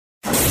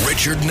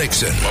Richard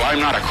Nixon. Well,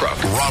 I'm not a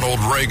crook. Ronald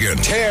Reagan.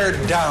 Tear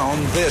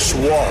down this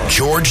wall.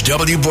 George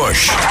W.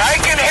 Bush. I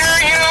can hear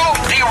you.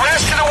 The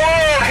rest of the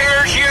world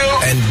hears you.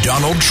 And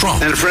Donald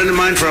Trump. And a friend of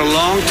mine for a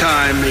long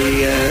time,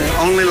 he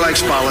only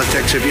likes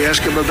politics. If you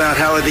ask him about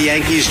how are the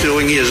Yankees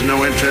doing, he has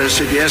no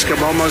interest. If you ask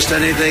him almost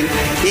anything,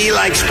 he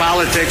likes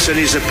politics, and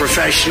he's a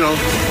professional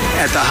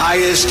at the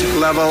highest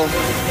level.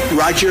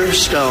 Roger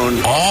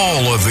Stone.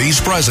 All of these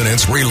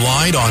presidents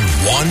relied on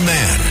one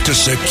man to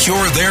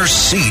secure their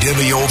seat in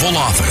the Oval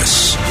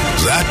Office.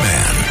 That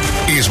man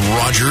is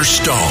Roger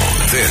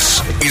Stone. This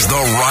is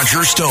the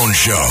Roger Stone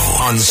Show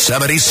on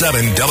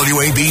 77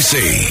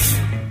 WABC.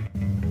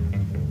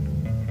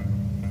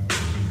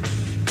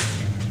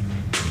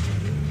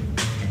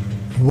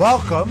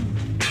 Welcome.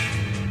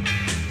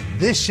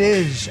 This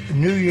is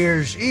New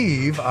Year's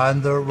Eve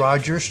on the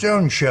Roger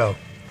Stone Show.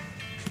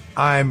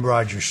 I'm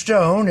Roger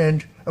Stone,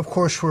 and of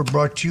course we're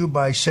brought to you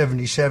by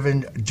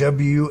 77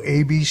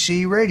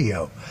 WABC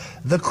Radio,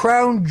 the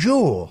crown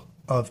jewel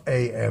of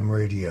AM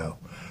radio,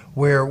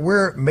 where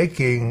we're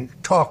making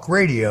talk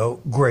radio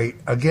great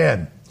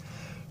again.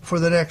 For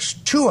the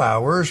next 2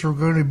 hours, we're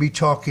going to be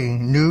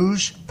talking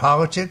news,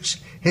 politics,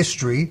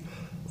 history,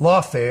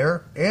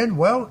 lawfare, and,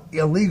 well,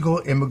 illegal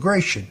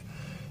immigration.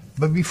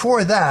 But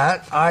before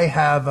that, I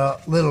have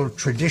a little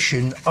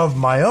tradition of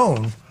my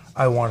own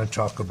I want to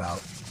talk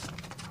about.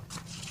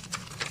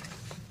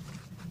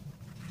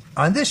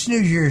 On this New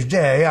Year's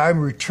Day, I'm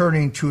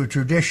returning to a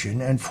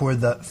tradition, and for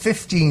the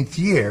 15th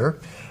year,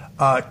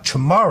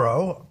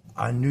 tomorrow,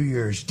 on New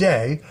Year's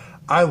Day,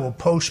 I will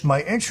post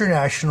my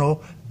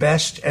international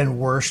best and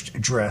worst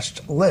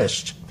dressed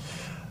list.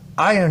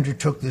 I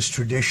undertook this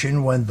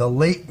tradition when the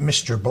late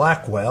Mr.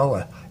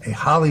 Blackwell, a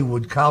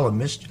Hollywood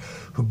columnist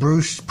who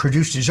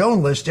produced his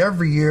own list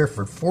every year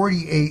for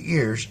 48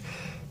 years,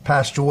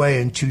 passed away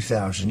in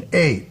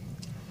 2008.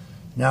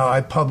 Now,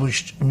 I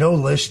published no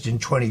list in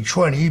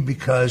 2020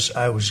 because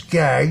I was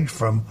gagged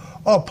from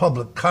all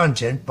public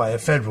content by a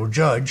federal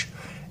judge,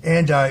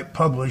 and I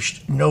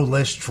published no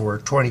list for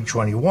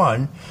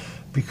 2021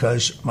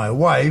 because my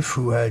wife,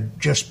 who had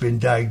just been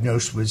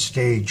diagnosed with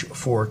stage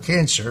 4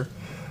 cancer,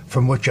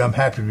 from which I'm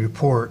happy to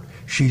report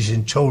she's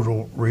in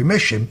total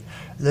remission,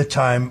 the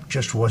time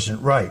just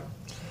wasn't right.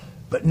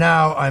 But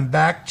now I'm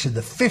back to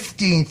the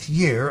 15th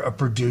year of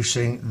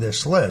producing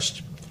this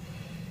list.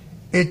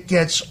 It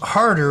gets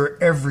harder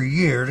every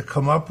year to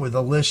come up with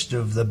a list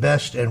of the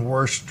best and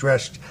worst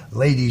dressed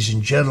ladies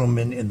and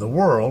gentlemen in the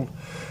world,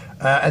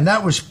 and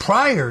that was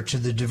prior to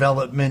the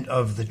development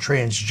of the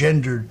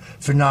transgendered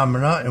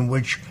phenomena in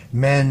which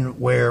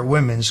men wear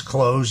women's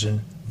clothes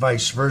and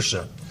vice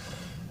versa.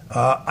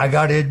 I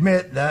got to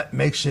admit that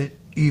makes it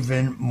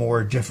even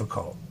more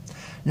difficult.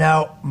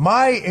 Now,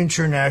 my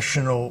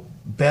international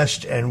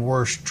best and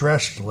worst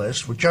dressed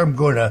list, which I'm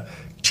going to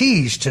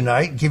tease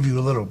tonight, give you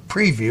a little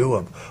preview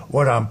of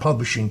what I'm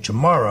publishing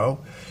tomorrow,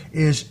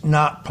 is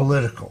not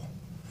political.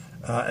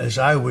 As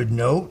I would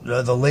note,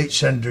 the late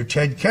Senator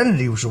Ted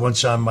Kennedy was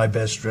once on my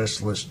best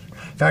dressed list.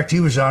 In fact,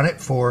 he was on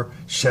it for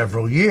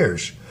several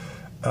years.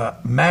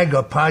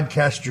 MAGA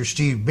podcaster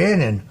Steve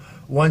Bannon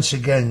once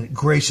again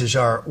graces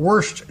our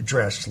worst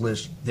dressed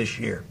list this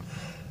year.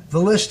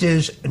 The list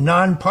is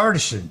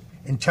nonpartisan,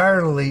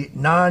 entirely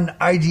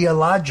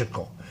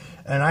non-ideological,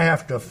 and I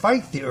have to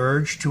fight the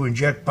urge to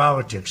inject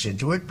politics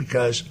into it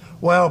because,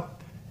 well,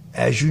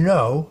 as you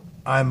know,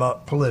 I'm a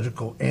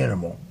political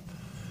animal.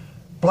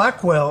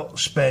 Blackwell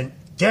spent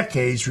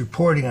decades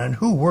reporting on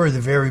who were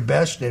the very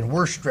best and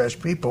worst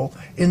dressed people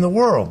in the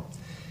world.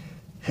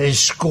 His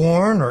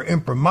scorn or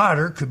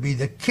imprimatur could be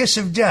the kiss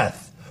of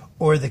death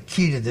or the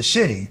key to the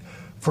city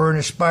for an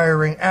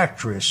aspiring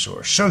actress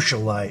or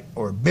socialite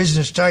or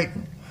business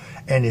titan,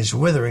 and his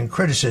withering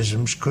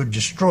criticisms could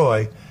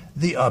destroy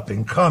the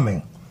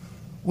up-and-coming.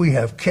 We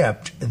have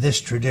kept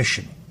this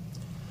tradition.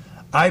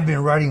 I've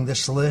been writing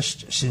this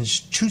list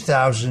since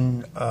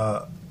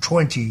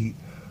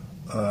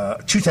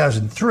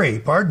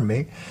 2003,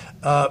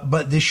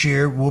 but this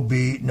year will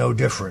be no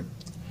different.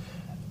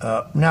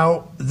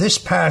 Now, this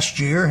past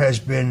year has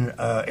been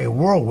a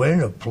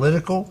whirlwind of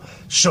political,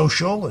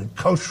 social, and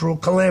cultural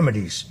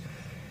calamities.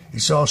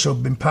 It's also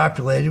been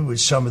populated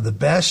with some of the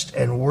best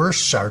and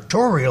worst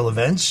sartorial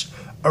events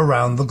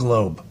around the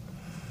globe.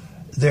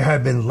 There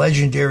have been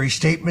legendary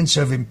statements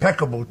of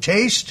impeccable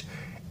taste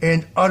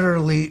and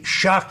utterly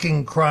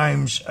shocking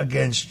crimes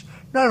against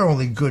not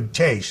only good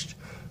taste,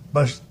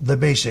 but the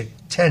basic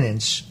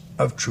tenets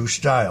of true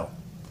style.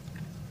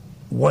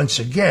 Once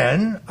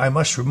again, I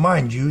must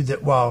remind you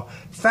that while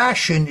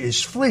fashion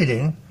is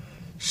fleeting,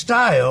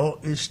 style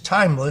is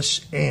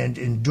timeless and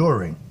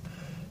enduring.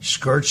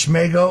 Skirts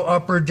may go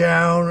up or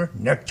down,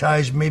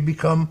 neckties may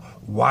become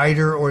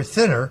wider or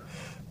thinner,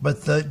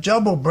 but the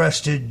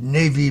double-breasted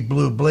navy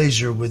blue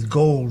blazer with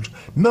gold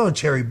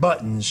military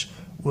buttons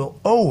will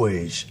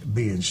always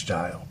be in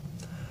style.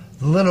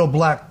 The little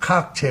black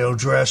cocktail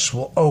dress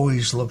will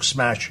always look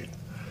smashing.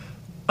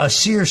 A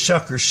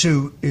seersucker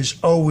suit is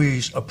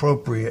always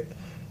appropriate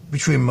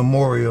between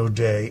Memorial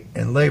Day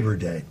and Labor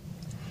Day.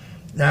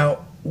 Now,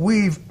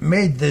 we've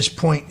made this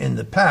point in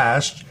the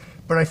past,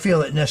 but I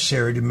feel it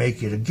necessary to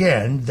make it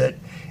again, that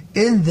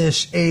in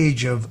this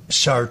age of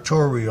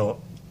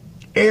sartorial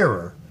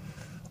error,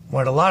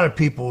 when a lot of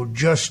people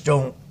just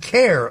don't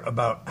care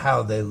about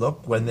how they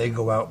look when they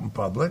go out in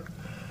public,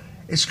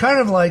 it's kind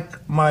of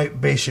like my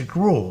basic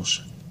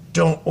rules.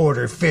 Don't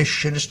order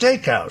fish at a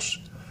steakhouse.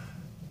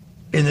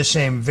 In the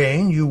same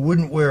vein, you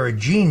wouldn't wear a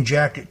jean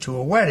jacket to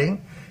a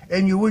wedding,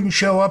 and you wouldn't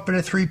show up in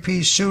a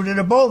three-piece suit at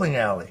a bowling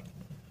alley.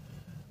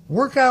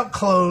 Workout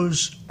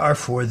clothes are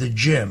for the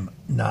gym,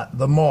 not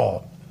the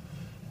mall.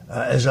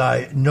 As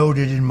I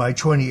noted in my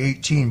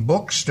 2018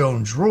 book,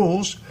 Stone's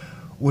Rules,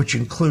 which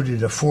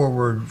included a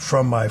foreword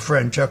from my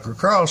friend Tucker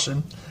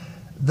Carlson,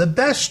 the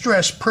best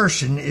dressed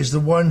person is the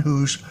one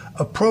who's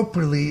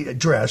appropriately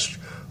dressed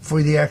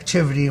for the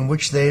activity in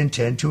which they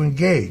intend to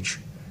engage.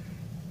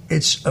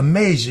 It's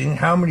amazing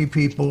how many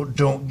people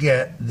don't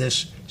get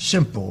this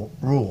simple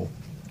rule.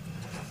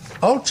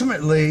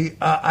 Ultimately,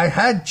 I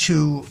had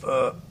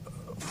to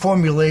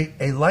formulate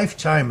a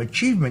lifetime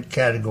achievement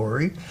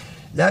category.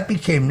 That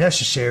became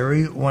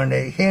necessary when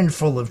a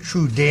handful of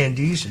true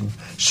dandies and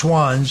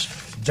swans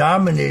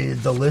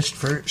dominated the list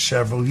for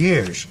several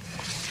years.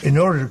 In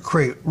order to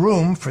create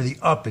room for the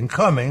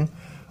up-and-coming,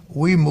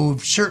 we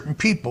moved certain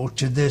people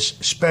to this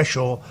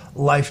special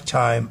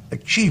lifetime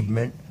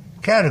achievement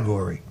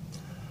category.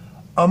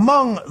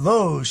 Among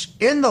those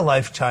in the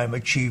lifetime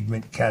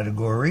achievement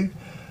category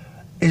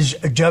is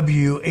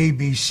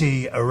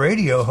WABC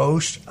radio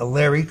host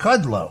Larry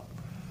Kudlow,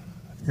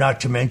 not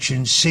to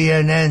mention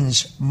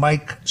CNN's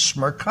Mike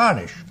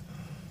Smerconish,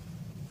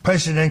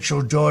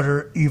 presidential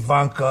daughter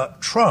Ivanka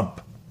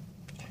Trump,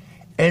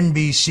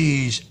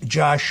 NBC's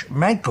Josh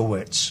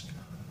Mankiewicz,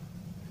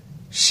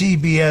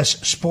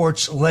 CBS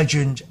sports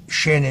legend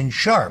Shannon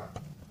Sharp,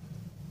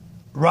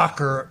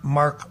 rocker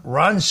Mark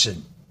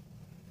Ronson,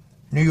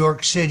 New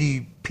York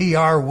City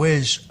PR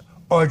whiz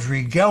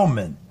Audrey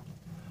Gelman.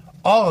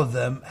 All of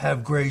them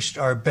have graced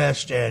our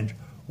best and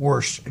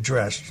worst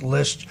dressed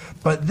list,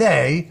 but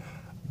they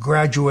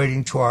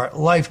graduating to our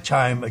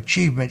lifetime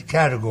achievement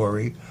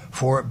category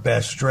for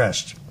best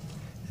dressed.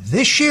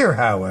 This year,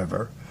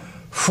 however,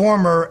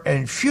 former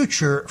and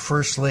future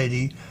First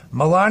Lady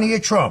Melania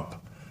Trump,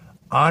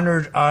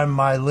 honored on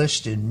my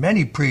list in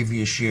many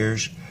previous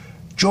years,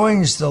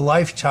 joins the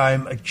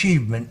lifetime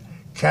achievement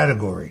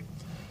category.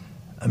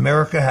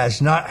 America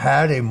has not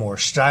had a more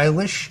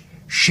stylish,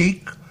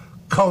 chic,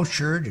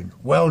 cultured, and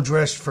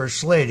well-dressed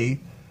First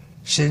Lady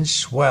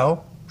since,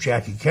 well,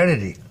 Jackie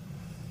Kennedy.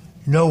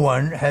 No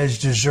one has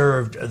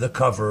deserved the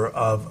cover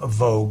of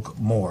Vogue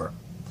more.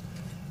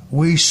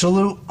 We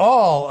salute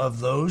all of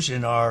those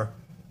in our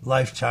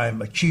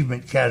lifetime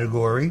achievement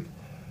category,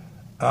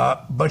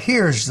 but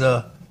here's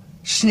the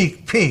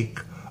sneak peek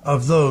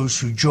of those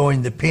who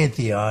joined the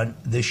Pantheon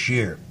this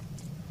year.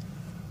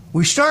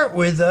 We start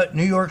with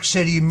New York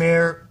City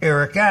Mayor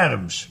Eric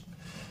Adams.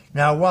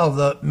 Now, while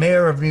the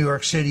mayor of New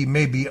York City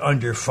may be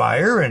under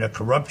fire in a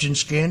corruption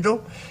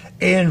scandal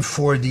and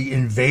for the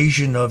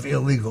invasion of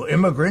illegal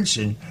immigrants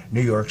in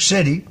New York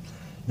City,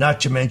 not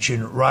to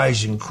mention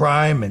rising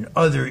crime and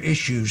other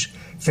issues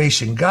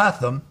facing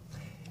Gotham,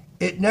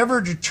 it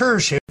never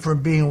deters him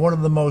from being one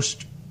of the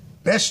most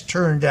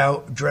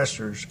best-turned-out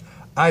dressers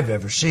I've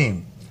ever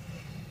seen.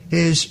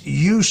 His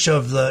use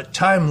of the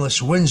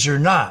timeless Windsor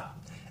knot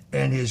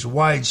and his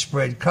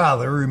widespread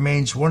collar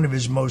remains one of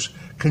his most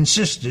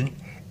consistent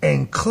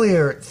and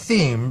clear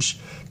themes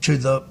to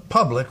the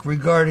public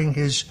regarding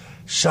his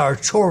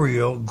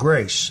sartorial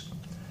grace.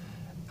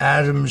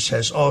 Adams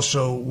has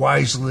also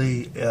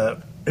wisely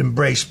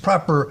embraced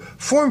proper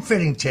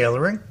form-fitting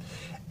tailoring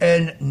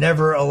and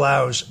never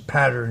allows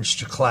patterns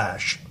to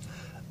clash.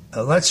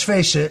 Let's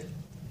face it,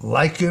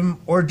 like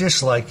him or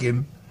dislike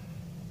him,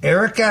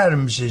 Eric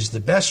Adams is the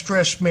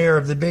best-dressed mayor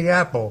of the Big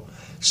Apple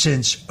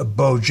since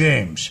Bo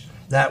James.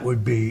 That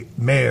would be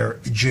Mayor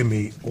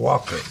Jimmy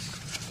Walker.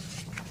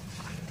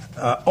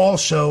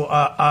 Also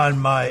on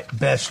my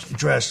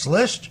best-dressed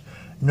list,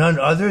 none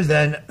other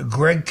than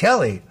Greg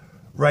Kelly,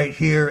 right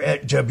here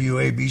at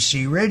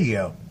WABC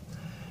Radio.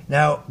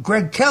 Now,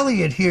 Greg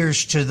Kelly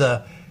adheres to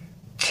the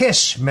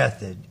KISS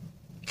method,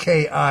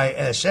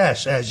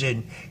 K-I-S-S, as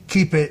in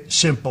keep it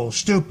simple,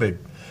 stupid,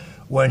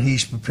 when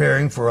he's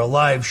preparing for a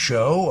live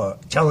show,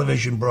 a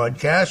television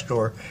broadcast,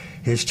 or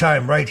his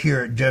time right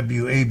here at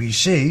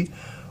WABC.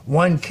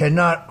 One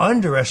cannot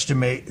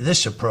underestimate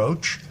this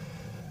approach.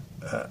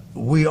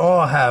 We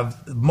all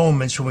have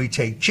moments when we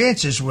take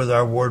chances with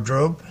our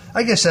wardrobe.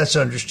 I guess that's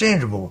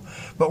understandable.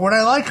 But what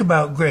I like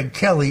about Greg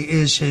Kelly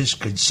is his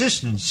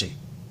consistency.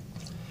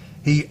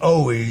 He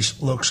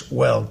always looks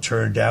well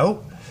turned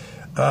out.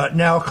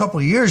 Now, a couple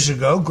of years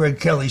ago, Greg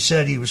Kelly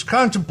said he was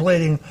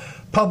contemplating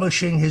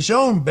publishing his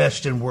own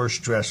best and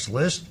worst dressed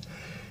list.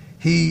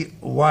 He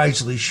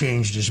wisely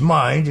changed his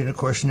mind, and of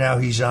course now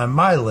he's on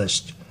my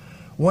list.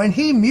 When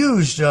he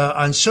mused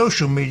on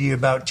social media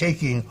about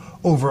taking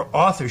over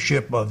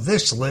authorship of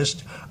this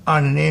list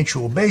on an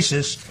annual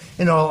basis,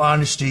 in all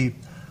honesty,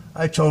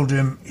 I told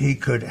him he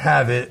could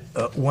have it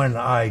when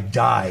I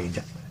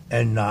died.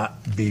 and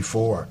not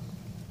before.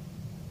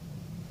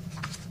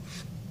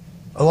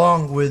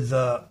 Along with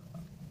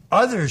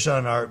others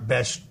on our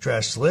best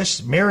dressed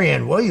list,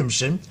 Marianne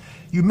Williamson,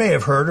 you may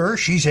have heard her.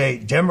 She's a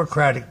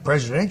Democratic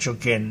presidential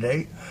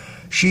candidate.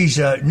 She's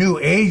a new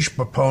age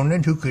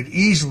proponent who could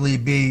easily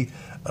be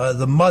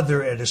the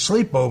mother at a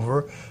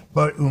sleepover,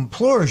 but who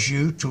implores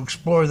you to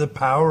explore the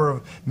power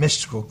of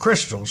mystical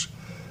crystals.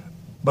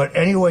 But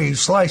any way you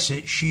slice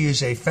it, she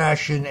is a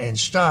fashion and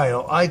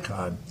style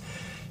icon.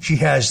 She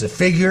has the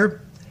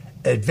figure,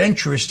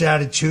 adventurous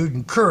attitude,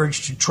 and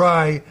courage to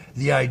try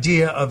the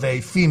idea of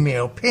a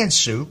female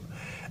pantsuit.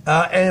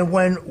 And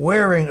when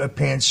wearing a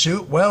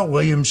pantsuit, well,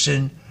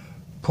 Williamson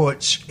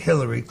puts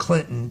Hillary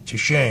Clinton to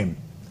shame.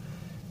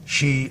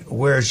 She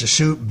wears a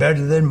suit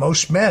better than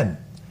most men.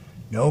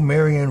 No,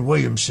 Marianne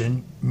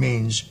Williamson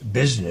means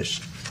business.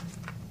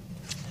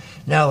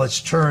 Now let's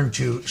turn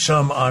to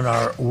some on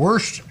our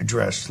worst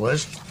dressed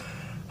list.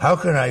 How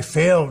can I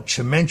fail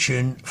to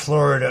mention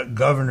Florida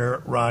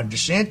Governor Ron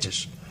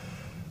DeSantis?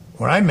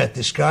 When I met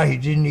this guy, he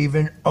didn't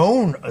even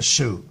own a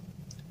suit.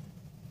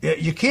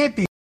 You can't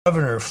be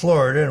governor of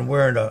Florida and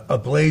wearing a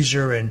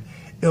blazer and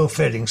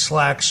ill-fitting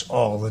slacks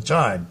all the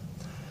time.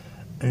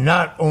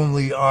 Not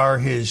only are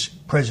his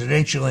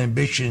presidential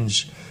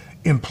ambitions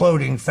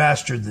imploding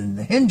faster than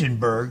the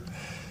Hindenburg,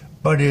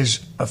 but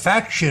his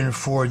affection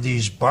for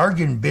these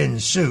bargain bin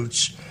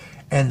suits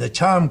and the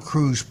Tom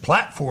Cruise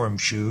platform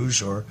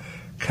shoes or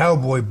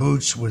cowboy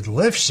boots with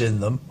lifts in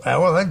them,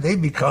 well, they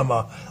become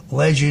a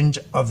legend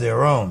of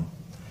their own.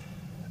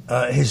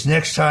 His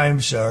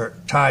neckties are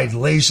tied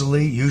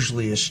lazily,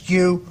 usually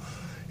askew.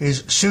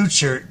 His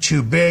suits are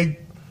too big,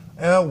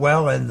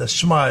 and the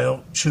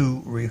smile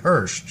too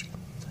rehearsed.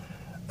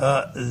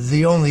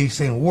 The only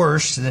thing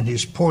worse than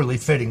his poorly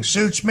fitting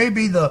suits may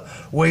be the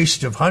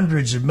waste of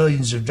hundreds of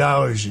millions of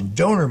dollars in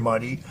donor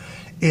money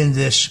in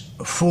this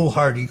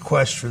foolhardy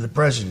quest for the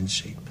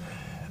presidency.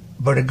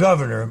 But a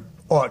governor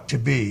ought to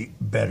be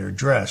better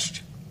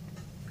dressed.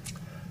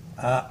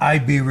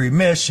 I'd be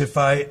remiss if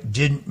I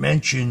didn't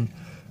mention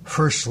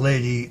First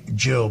Lady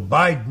Jill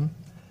Biden.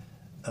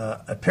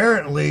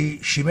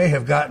 Apparently, she may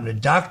have gotten a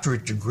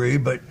doctorate degree,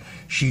 but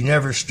she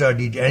never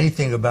studied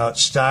anything about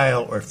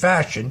style or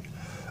fashion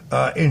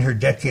in her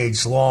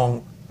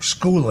decades-long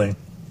schooling.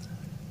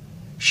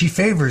 She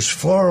favors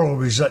floral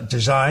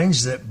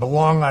designs that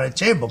belong on a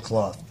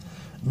tablecloth,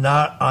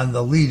 not on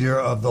the wife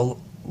of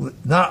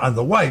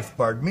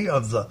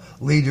the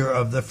leader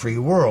of the free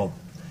world.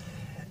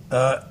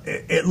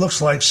 It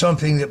looks like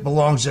something that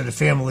belongs at a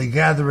family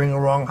gathering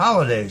around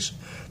holidays,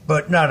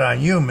 but not on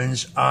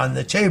humans on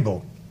the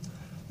table.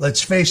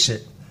 Let's face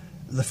it,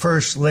 the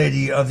First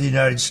Lady of the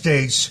United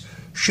States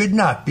should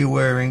not be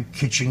wearing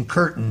kitchen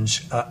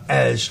curtains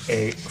as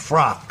a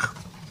frock.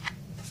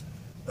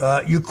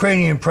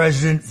 Ukrainian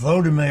President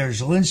Volodymyr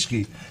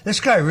Zelensky, this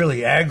guy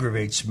really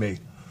aggravates me.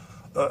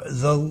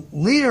 The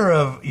leader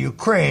of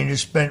Ukraine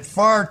has spent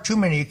far too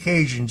many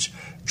occasions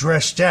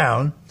dressed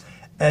down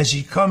as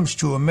he comes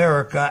to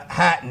America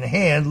hat in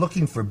hand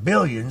looking for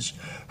billions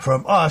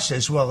from us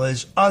as well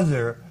as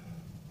other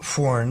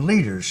foreign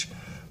leaders.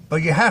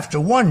 But you have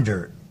to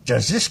wonder,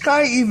 does this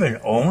guy even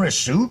own a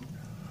suit?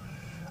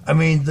 I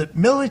mean, the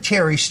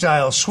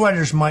military-style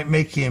sweaters might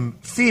make him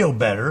feel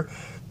better.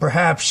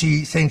 Perhaps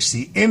he thinks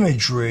the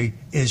imagery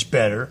is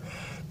better.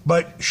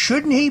 But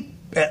shouldn't he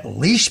at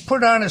least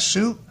put on a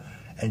suit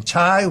and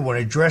tie when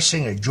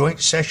addressing a joint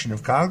session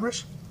of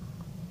Congress?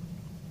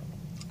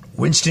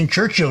 Winston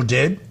Churchill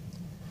did.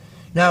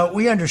 Now,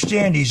 we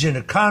understand he's in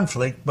a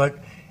conflict, but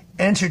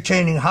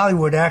entertaining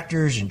Hollywood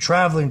actors and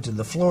traveling to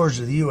the floors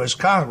of the U.S.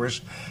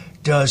 Congress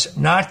does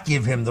not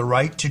give him the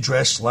right to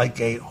dress like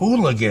a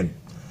hooligan.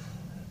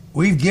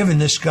 We've given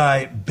this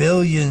guy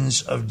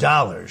billions of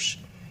dollars.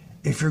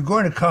 If you're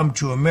going to come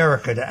to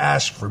America to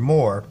ask for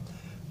more,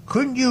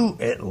 couldn't you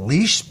at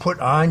least put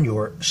on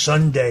your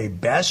Sunday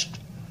best?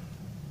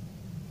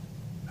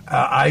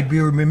 I'd be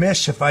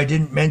remiss if I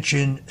didn't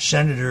mention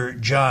Senator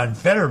John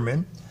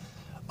Fetterman.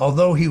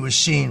 Although he was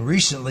seen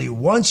recently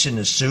once in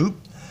a suit,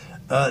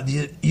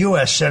 the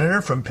U.S.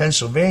 Senator from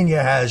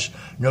Pennsylvania has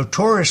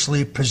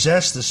notoriously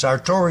possessed the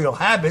sartorial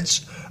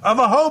habits of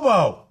a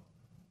hobo.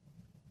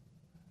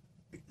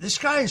 This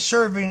guy is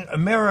serving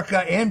America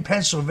and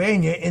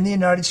Pennsylvania in the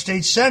United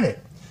States Senate,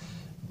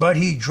 but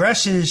he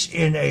dresses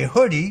in a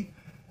hoodie,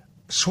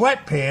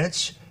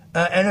 sweatpants,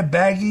 and a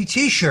baggy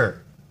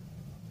T-shirt.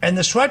 And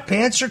the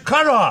sweatpants are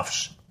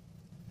cutoffs.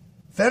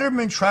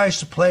 Fetterman tries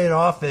to play it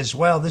off as,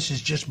 well, this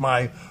is just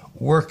my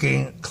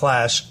working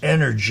class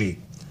energy.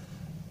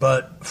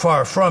 But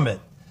far from it.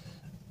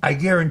 I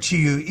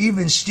guarantee you,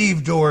 even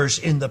Steve Doors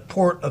in the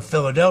Port of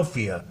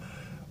Philadelphia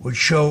would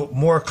show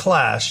more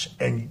class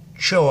and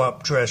show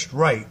up dressed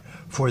right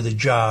for the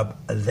job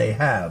they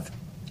have.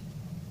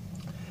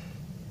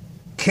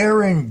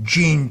 Karen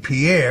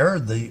Jean-Pierre,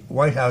 the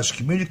White House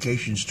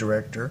Communications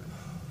Director,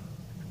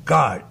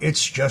 God,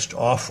 it's just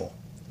awful.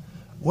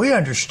 We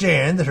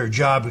understand that her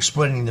job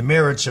explaining the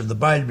merits of the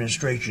Biden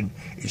administration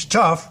is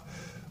tough,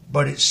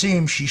 but it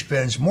seems she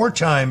spends more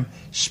time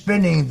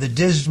spinning the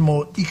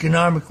dismal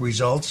economic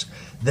results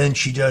than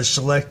she does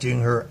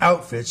selecting her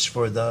outfits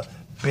for the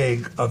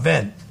big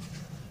event.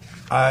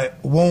 I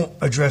won't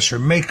address her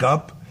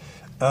makeup,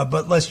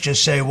 but let's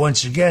just say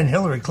once again,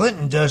 Hillary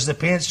Clinton does the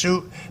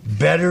pantsuit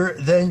better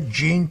than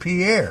Jean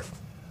Pierre.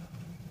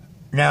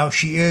 Now,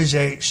 she is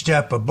a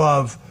step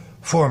above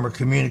former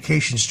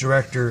communications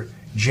director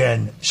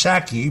Jen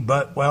Psaki,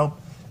 but, well,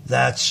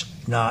 that's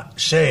not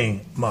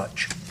saying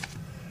much.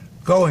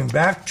 Going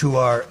back to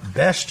our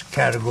best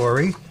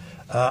category,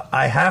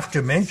 I have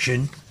to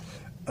mention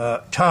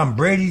Tom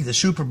Brady, the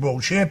Super Bowl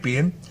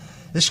champion.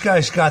 This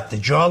guy's got the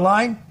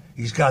jawline,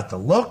 he's got the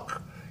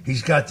look,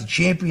 he's got the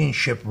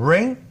championship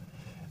ring.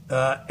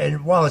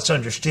 And while it's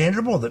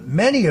understandable that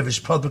many of his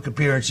public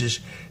appearances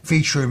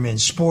feature him in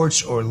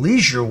sports or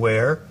leisure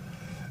wear,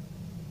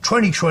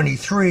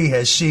 2023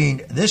 has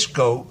seen this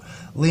GOAT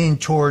lean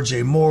towards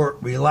a more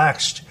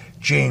relaxed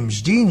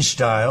James Dean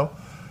style.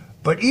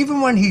 But even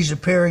when he's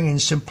appearing in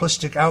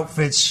simplistic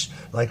outfits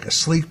like a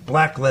sleek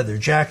black leather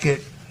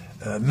jacket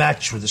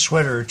matched with a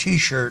sweater or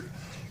t-shirt,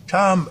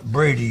 Tom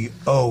Brady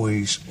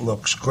always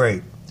looks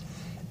great.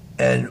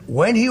 And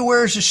when he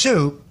wears a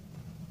suit,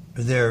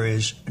 there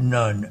is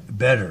none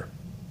better.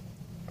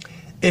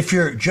 If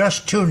you're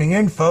just tuning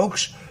in,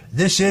 folks,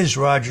 this is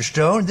Roger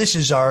Stone. This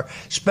is our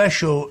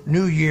special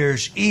New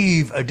Year's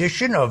Eve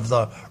edition of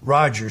the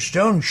Roger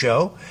Stone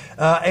Show.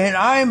 And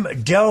I'm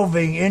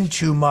delving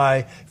into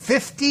my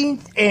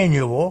 15th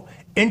annual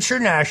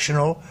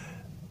International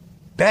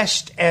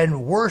Best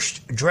and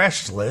Worst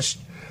Dressed list,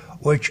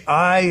 which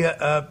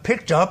I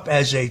picked up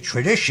as a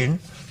tradition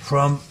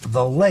from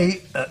the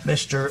late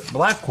Mr.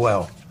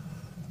 Blackwell.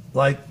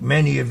 Like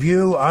many of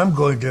you, I'm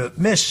going to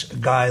miss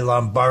Guy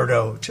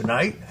Lombardo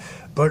tonight,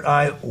 but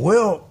I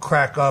will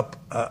crack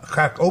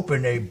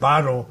open a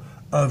bottle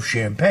of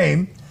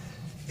champagne.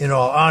 In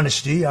all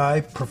honesty,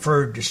 I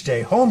preferred to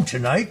stay home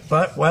tonight,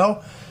 but,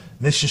 well,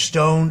 Mrs.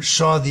 Stone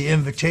saw the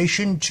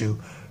invitation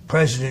to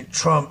President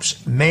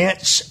Trump's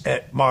manse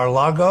at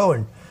Mar-a-Lago,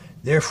 and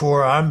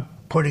therefore I'm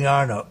putting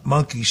on a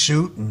monkey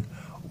suit, and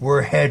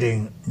we're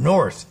heading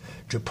north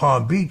to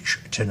Palm Beach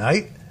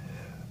tonight.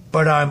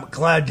 But I'm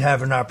glad to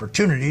have an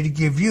opportunity to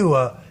give you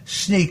a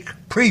sneak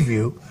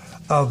preview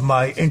of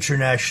my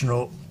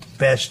International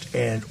Best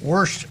and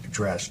Worst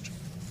Dressed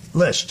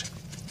list.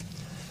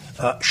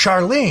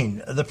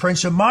 Charlene, the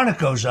Prince of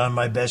Monaco's on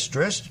my best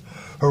dressed.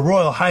 Her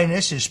Royal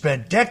Highness has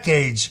spent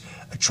decades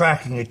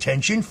attracting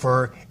attention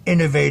for her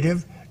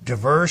innovative,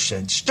 diverse,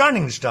 and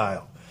stunning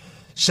style,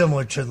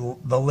 similar to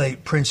the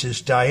late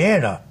Princess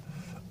Diana,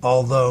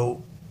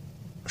 although,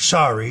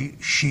 sorry,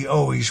 she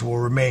always will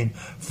remain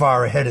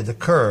far ahead of the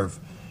curve.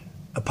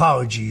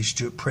 Apologies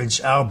to Prince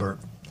Albert.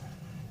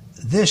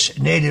 This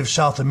native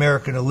South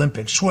American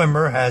Olympic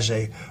swimmer has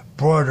a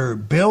broader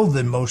build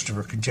than most of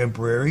her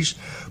contemporaries,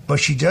 but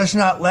she does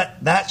not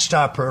let that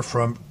stop her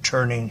from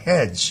turning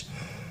heads.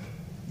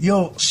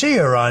 You'll see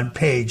her on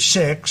page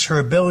 6, her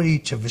ability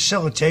to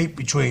facilitate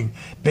between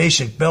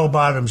basic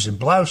bell-bottoms and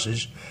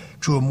blouses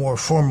to a more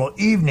formal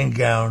evening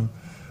gown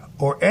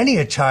or any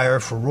attire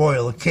for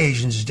royal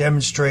occasions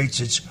demonstrates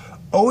it's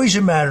always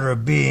a matter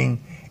of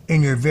being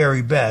in your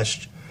very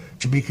best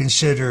to be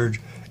considered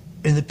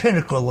in the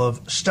pinnacle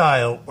of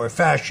style or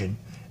fashion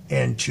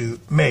and to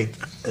make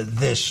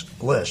this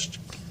list.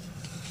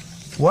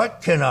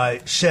 What can I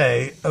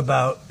say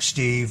about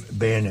Steve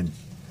Bannon?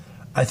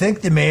 I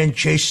think the man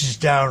chases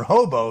down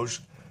hobos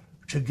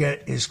to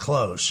get his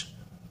clothes.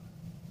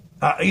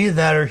 Either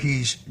that or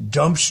he's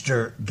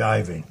dumpster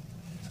diving.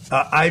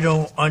 I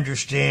don't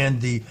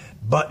understand the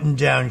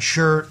button-down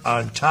shirt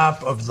on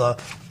top of the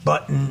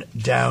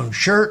button-down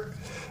shirt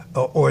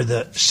or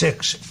the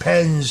 6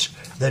 pens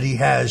that he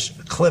has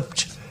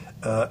clipped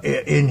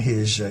in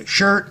his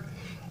shirt.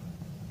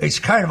 It's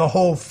kind of a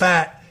whole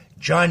fat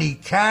Johnny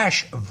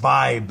Cash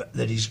vibe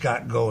that he's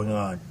got going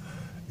on,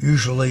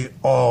 usually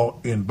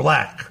all in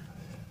black.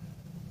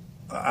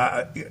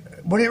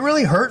 Would it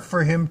really hurt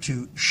for him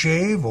to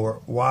shave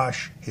or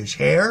wash his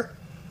hair?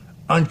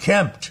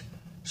 Unkempt,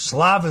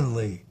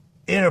 slovenly,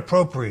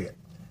 inappropriate.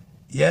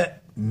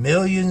 Yet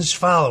millions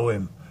follow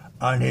him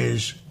on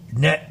his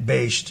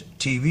net-based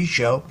TV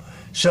show.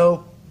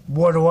 So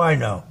what do I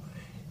know?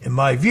 In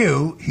my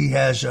view, he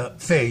has a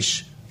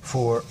face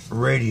for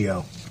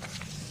radio.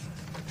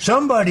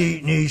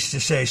 Somebody needs to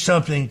say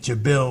something to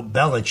Bill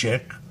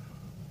Belichick,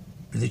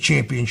 the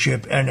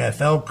championship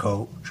NFL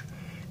coach.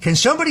 Can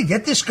somebody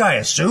get this guy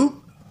a suit?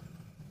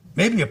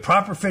 Maybe a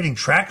proper-fitting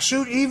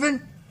tracksuit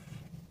even?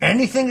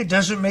 Anything that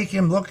doesn't make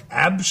him look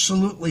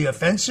absolutely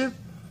offensive?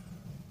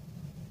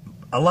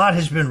 A lot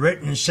has been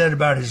written and said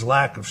about his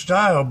lack of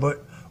style,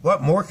 but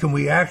what more can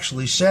we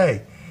actually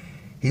say?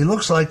 He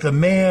looks like a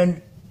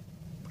man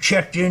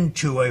checked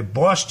into a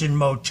Boston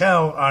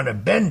motel on a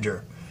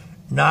bender,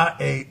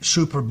 not a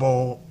Super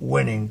Bowl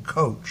winning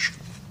coach.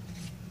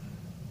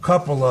 A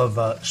couple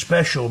of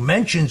special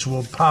mentions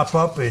will pop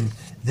up in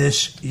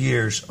this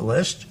year's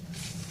list.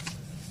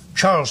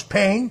 Charles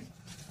Payne,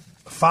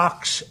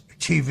 Fox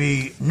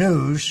TV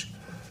News,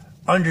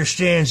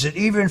 understands that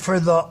even for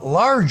the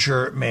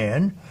larger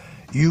man,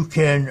 you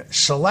can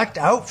select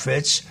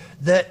outfits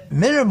that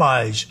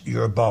minimize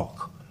your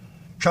bulk.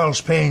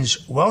 Charles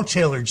Payne's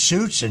well-tailored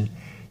suits and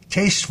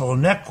tasteful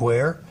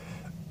neckwear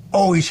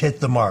always hit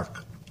the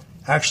mark.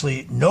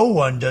 Actually, no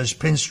one does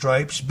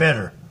pinstripes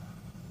better.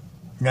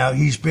 Now,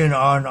 he's been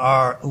on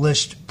our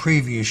list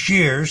previous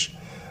years,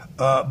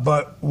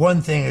 but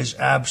one thing is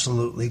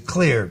absolutely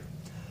clear.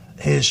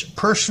 His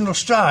personal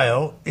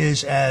style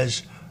is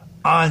as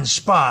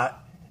on-spot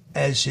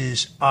as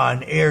his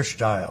on-air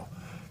style.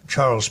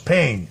 Charles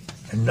Payne,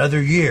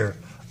 another year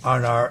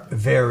on our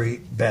very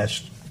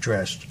best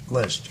dressed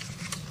list.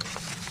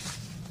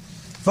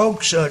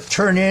 Folks,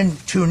 tune in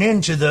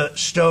to the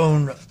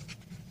Stone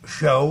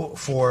Show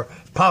for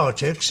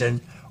politics, and,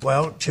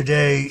 well,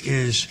 today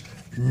is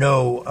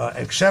no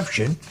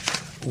exception.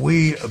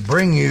 We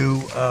bring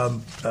you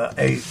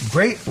a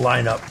great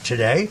lineup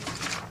today.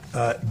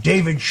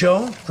 David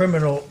Schoen,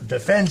 criminal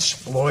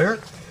defense lawyer,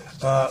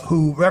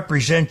 who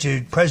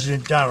represented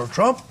President Donald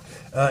Trump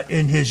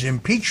in his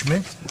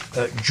impeachment,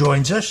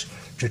 joins us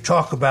to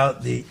talk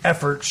about the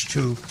efforts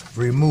to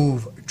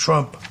remove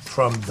Trump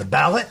from the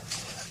ballot.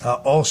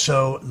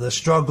 Also, the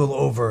struggle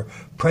over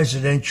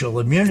presidential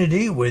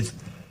immunity with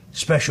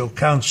Special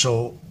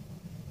Counsel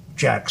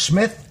Jack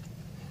Smith.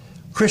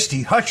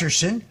 Christy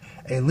Hutcherson,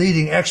 a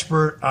leading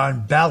expert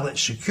on ballot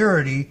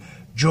security,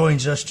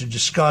 joins us to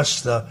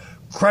discuss the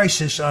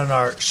crisis on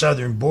our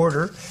southern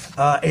border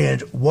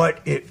and what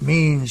it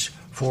means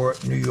for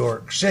New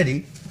York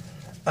City.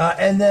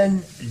 And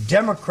then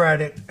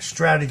Democratic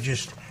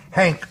strategist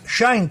Hank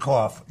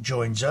Sheinkopf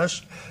joins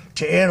us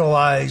to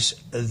analyze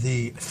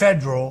the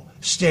federal,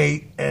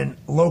 state, and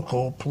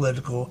local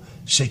political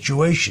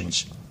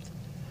situations.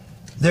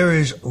 There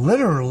is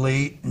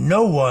literally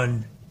no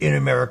one in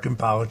American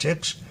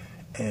politics,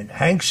 and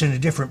Hank's in a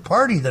different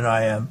party than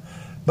I am,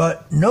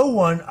 but no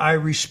one I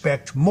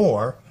respect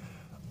more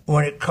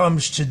when it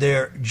comes to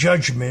their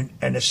judgment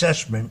and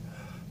assessment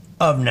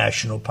of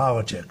national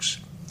politics.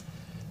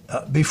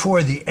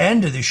 Before the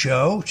end of the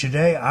show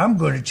today, I'm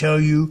going to tell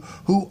you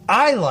who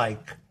I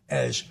like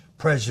as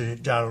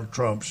President Donald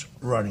Trump's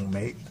running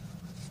mate.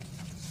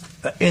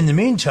 In the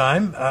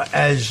meantime,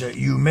 as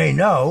you may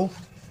know,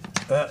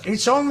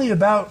 it's only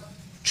about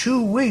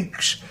 2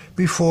 weeks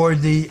before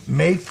the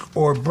make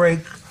or break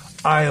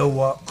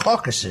Iowa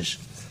caucuses.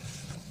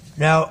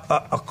 Now,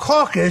 a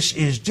caucus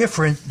is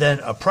different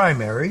than a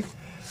primary.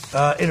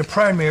 In a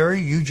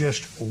primary, you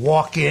just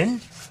walk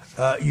in,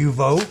 you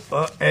vote,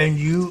 and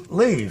you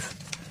leave.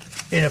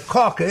 In a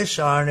caucus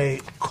on a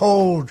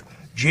cold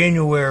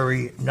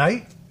January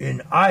night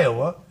in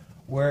Iowa,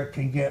 where it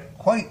can get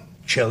quite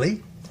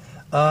chilly,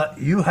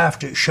 you have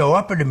to show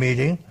up at a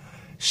meeting,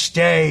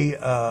 stay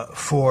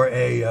for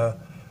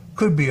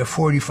could be a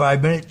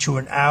 45-minute to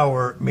an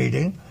hour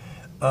meeting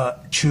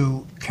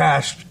to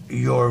cast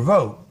your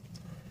vote.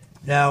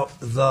 Now,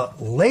 the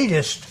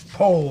latest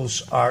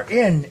polls are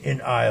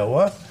in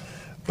Iowa,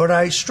 but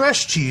I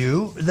stress to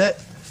you that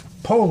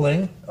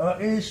polling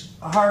is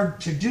hard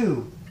to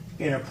do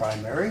in a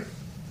primary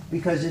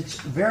because it's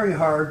very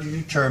hard to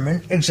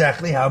determine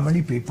exactly how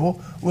many people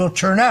will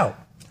turn out.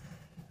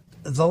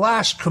 The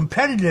last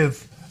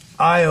competitive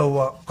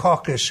Iowa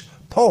caucus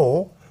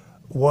poll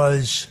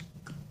was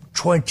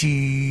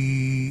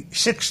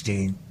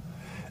 2016,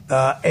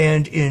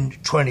 and in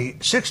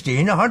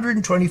 2016,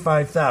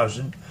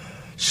 125,000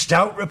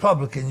 stout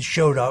Republicans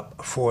showed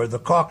up for the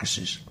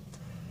caucuses.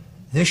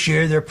 This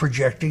year, they're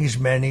projecting as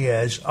many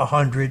as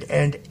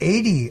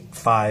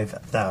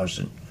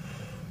 185,000.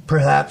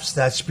 Perhaps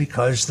that's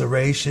because the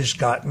race has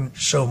gotten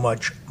so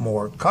much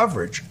more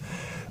coverage.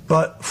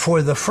 But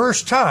for the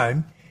first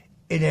time,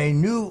 in a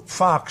new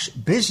Fox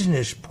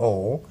Business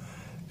poll,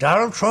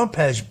 Donald Trump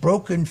has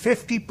broken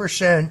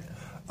 50%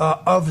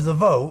 of the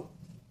vote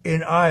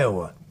in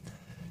Iowa.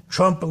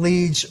 Trump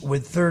leads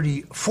with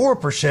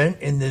 34%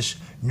 in this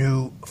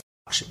new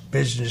Fox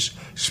Business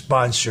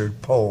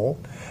sponsored poll,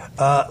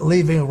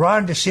 leaving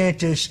Ron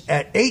DeSantis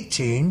at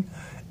 18,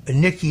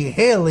 Nikki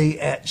Haley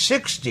at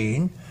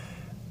 16,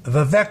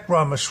 Vivek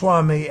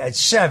Ramaswamy at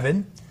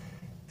 7,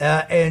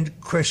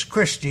 and Chris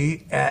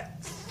Christie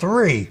at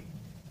 3.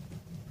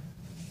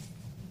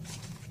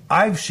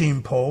 I've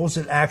seen polls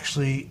that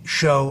actually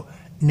show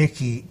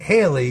Nikki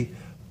Haley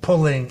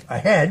pulling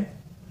ahead.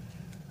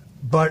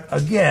 But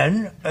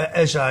again,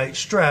 as I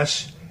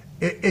stress,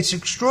 it's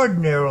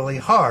extraordinarily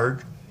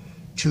hard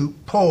to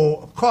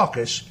poll a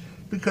caucus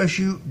because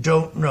you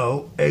don't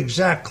know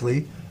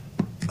exactly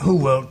who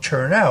will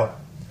turn out.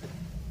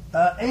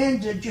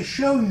 And to just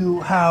show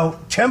you how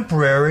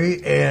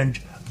temporary and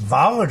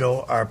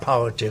volatile our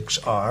politics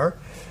are,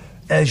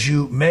 as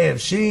you may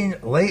have seen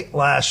late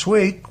last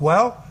week,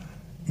 well,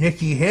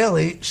 Nikki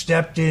Haley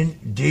stepped in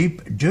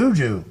deep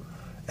doo-doo,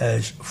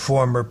 as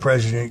former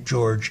President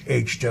George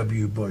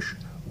H.W. Bush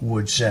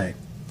would say.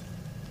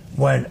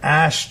 When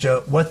asked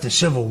what the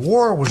Civil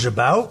War was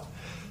about,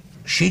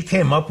 she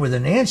came up with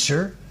an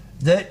answer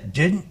that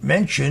didn't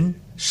mention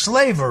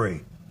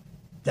slavery.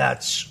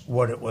 That's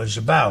what it was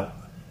about.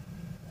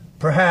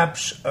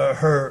 Perhaps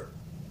her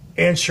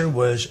answer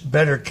was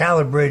better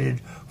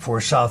calibrated for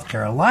South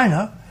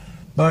Carolina,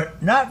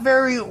 but not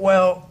very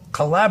well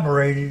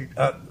collaborated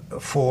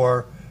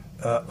for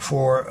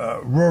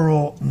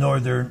rural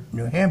northern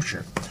New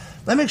Hampshire.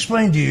 Let me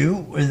explain to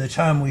you, in the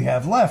time we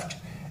have left,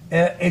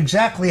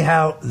 exactly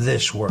how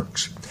this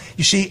works.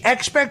 You see,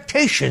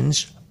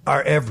 expectations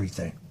are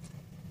everything.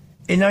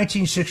 In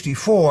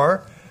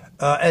 1964,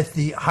 at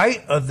the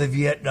height of the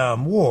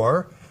Vietnam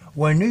War,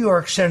 when New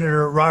York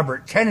Senator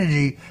Robert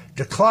Kennedy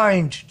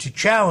declined to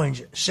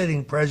challenge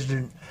sitting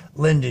President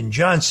Lyndon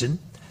Johnson,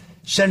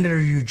 Senator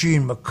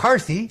Eugene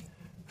McCarthy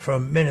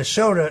from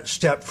Minnesota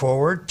stepped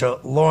forward to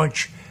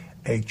launch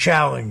a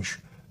challenge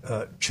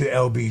to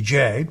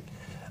LBJ.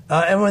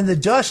 And when the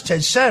dust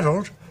had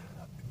settled,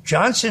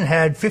 Johnson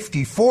had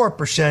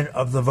 54%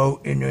 of the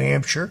vote in New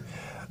Hampshire,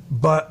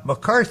 but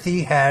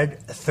McCarthy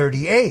had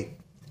 38%.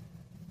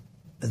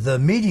 The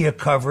media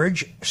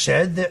coverage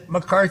said that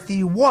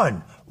McCarthy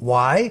won.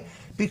 Why?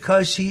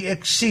 Because he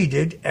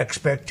exceeded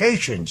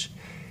expectations.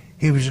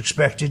 He was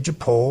expected to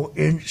poll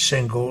in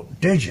single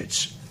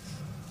digits.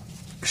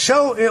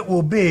 So it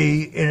will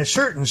be, in a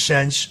certain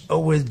sense,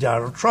 with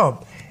Donald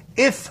Trump.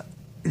 If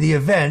the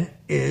event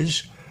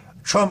is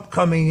Trump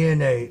coming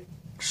in a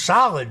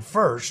solid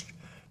first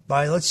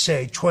by, let's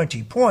say,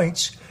 20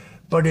 points,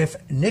 but if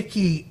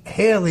Nikki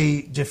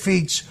Haley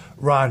defeats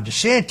Ron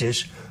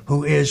DeSantis,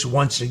 who is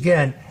once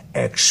again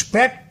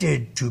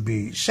expected to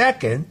be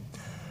second,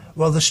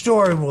 well, the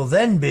story will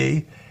then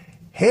be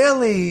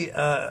Haley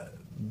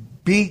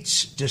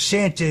beats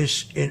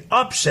DeSantis in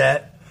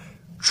upset.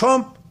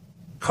 Trump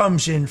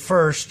comes in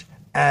first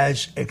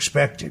as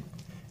expected.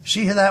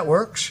 See how that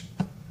works?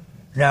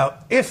 Now,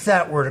 if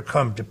that were to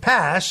come to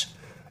pass,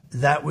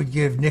 that would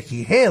give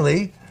Nikki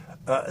Haley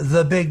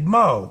the big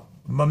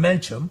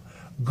momentum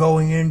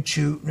going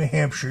into New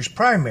Hampshire's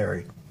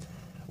primary,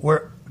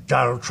 where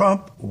Donald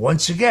Trump,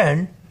 once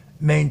again,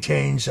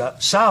 maintains a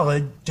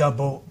solid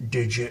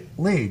double-digit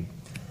lead.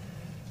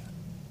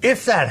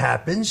 If that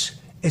happens,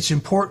 it's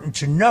important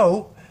to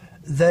note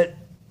that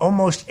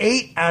almost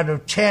 8 out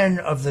of 10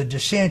 of the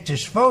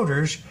DeSantis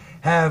voters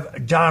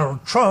have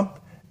Donald Trump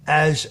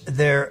as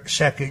their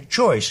second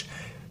choice,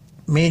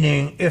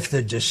 meaning if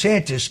the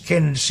DeSantis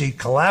candidacy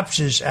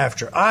collapses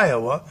after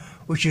Iowa,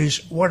 which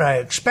is what I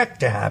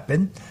expect to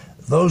happen,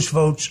 those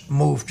votes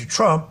move to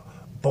Trump,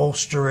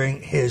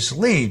 bolstering his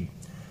lead.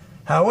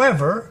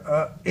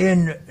 However,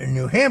 in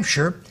New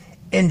Hampshire,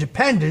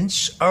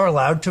 independents are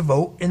allowed to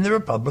vote in the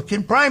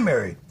Republican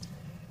primary.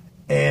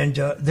 And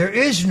there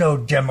is no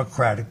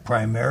Democratic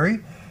primary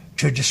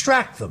to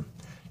distract them.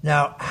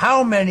 Now,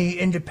 how many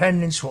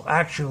independents will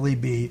actually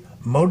be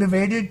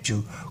motivated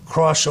to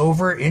cross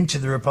over into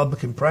the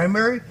Republican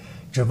primary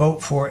to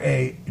vote for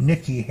a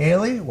Nikki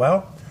Haley?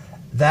 Well,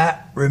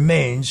 that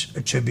remains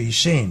to be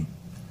seen.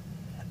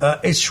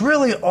 It's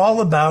really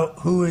all about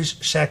who is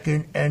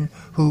second and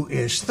who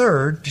is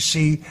third to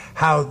see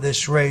how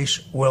this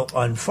race will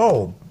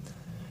unfold.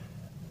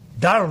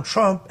 Donald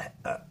Trump,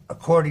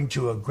 according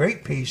to a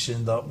great piece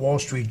in the Wall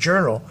Street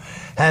Journal,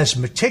 has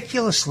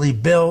meticulously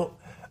built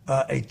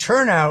a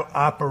turnout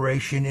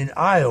operation in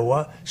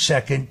Iowa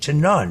second to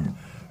none.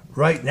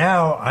 Right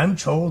now, I'm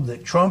told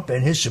that Trump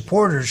and his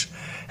supporters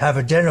have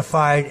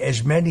identified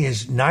as many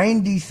as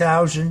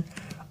 90,000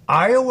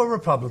 Iowa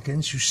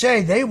Republicans who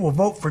say they will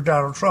vote for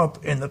Donald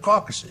Trump in the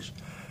caucuses.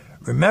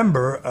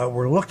 Remember,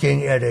 we're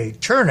looking at a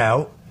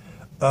turnout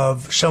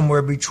of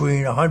somewhere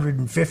between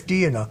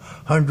 150 and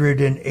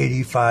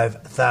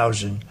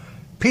 185,000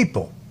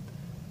 people.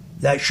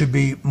 That should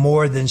be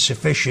more than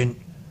sufficient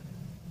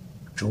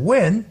to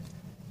win.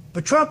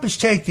 But Trump is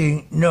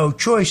taking no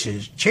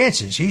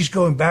chances. He's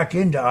going back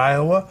into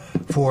Iowa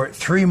for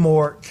 3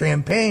 more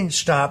campaign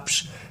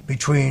stops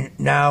between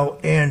now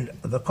and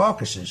the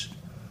caucuses.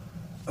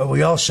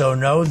 We also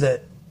know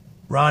that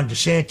Ron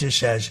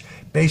DeSantis has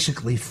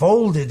basically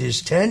folded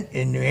his tent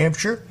in New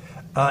Hampshire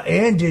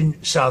and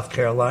in South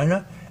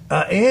Carolina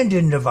and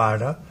in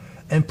Nevada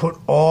and put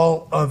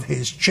all of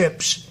his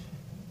chips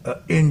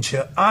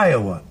into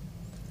Iowa.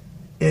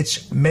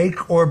 It's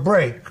make or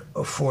break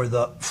for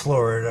the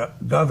Florida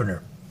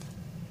governor.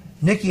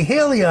 Nikki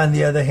Haley, on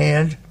the other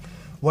hand,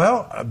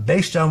 well,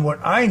 based on what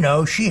I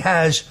know, she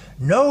has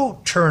no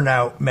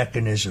turnout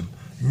mechanism,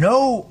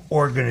 no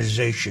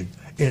organization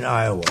in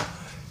Iowa.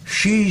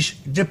 She's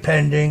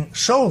depending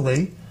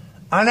solely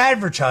on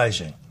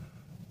advertising,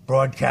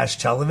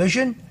 broadcast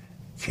television,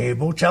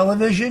 cable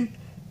television,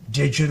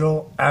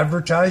 digital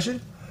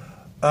advertising,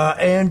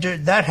 and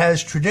that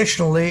has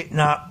traditionally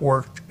not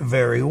worked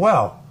very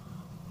well.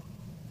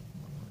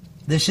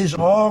 This is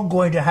all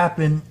going to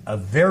happen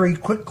very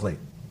quickly.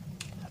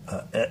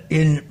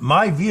 In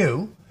my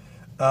view,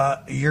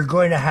 you're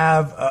going to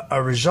have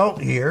a result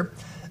here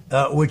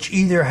which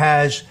either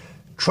has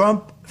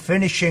Trump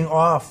finishing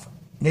off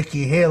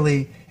Nikki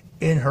Haley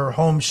in her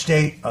home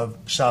state of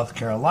South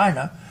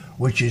Carolina,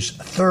 which is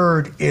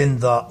third in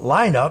the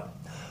lineup,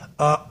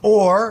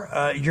 or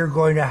you're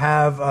going to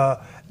have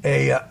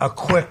a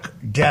quick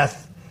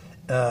death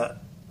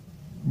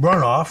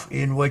runoff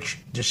in which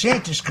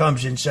DeSantis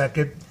comes in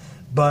second,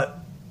 but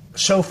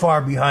so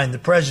far behind the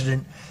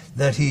president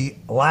that he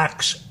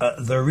lacks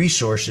the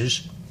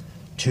resources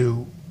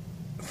to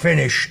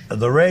finish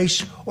the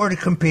race or to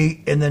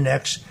compete in the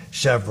next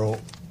several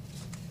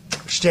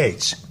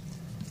states.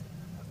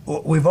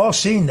 We've all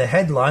seen the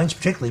headlines,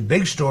 particularly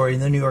big story in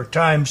the New York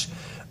Times,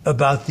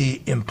 about the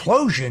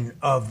implosion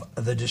of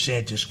the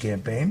DeSantis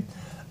campaign.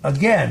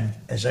 Again,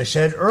 as I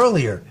said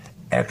earlier,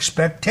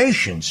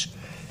 expectations.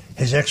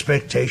 His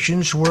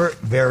expectations were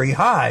very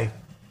high.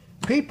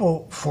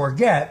 People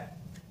forget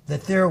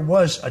that there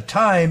was a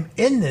time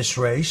in this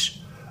race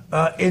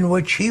in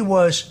which he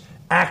was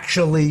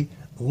actually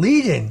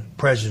leading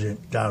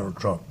President Donald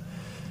Trump.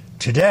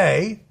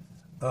 Today,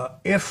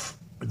 if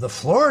the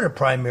Florida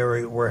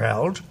primary were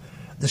held,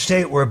 the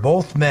state where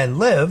both men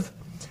live,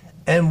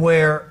 and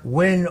where,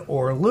 win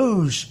or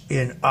lose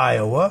in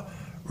Iowa,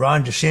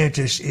 Ron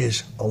DeSantis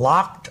is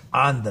locked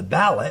on the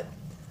ballot,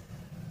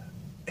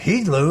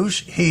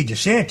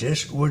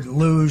 DeSantis, would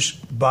lose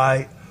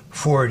by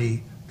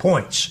 40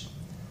 points.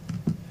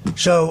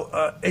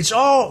 So it's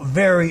all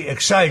very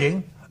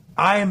exciting.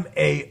 I'm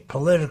a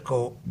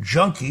political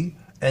junkie,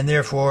 and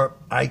therefore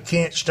I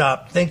can't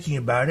stop thinking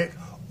about it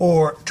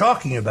or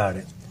talking about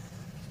it.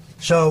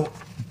 So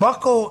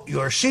buckle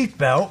your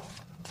seatbelt.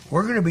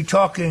 We're going to be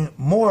talking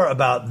more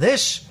about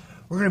this.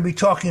 We're going to be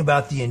talking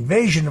about the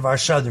invasion of our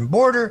southern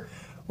border.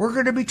 We're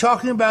going to be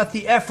talking about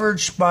the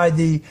efforts by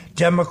the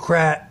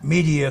Democrat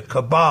media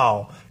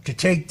cabal to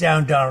take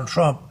down Donald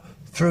Trump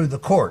through the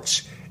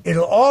courts.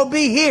 It'll all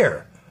be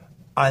here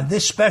on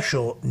this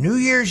special New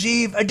Year's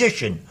Eve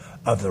edition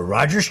of The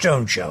Roger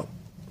Stone Show.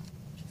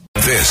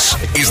 This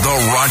is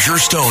The Roger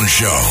Stone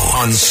Show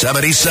on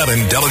 77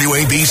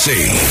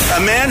 WABC.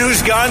 A man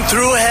who's gone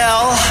through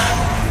hell,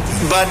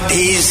 but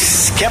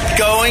he's kept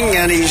going,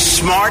 and he's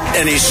smart,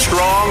 and he's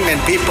strong,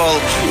 and people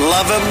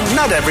love him.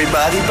 Not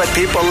everybody, but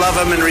people love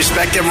him and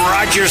respect him.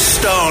 Roger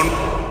Stone.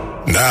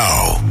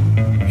 Now,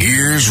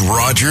 here's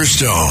Roger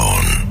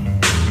Stone.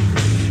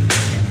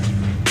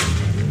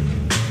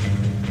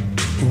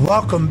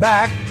 Welcome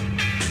back.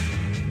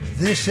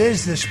 This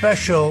is the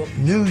special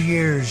New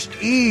Year's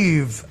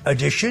Eve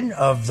edition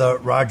of the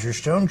Roger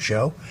Stone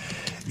Show.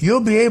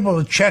 You'll be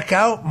able to check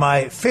out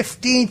my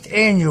 15th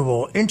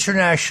annual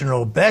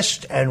International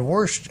Best and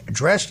Worst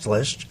Dressed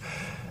list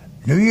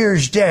New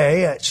Year's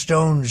Day at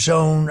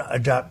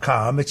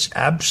stonezone.com. It's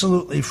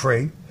absolutely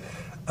free.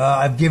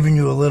 I've given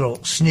you a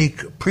little sneak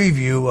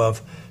preview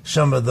of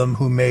some of them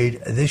who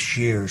made this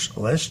year's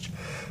list.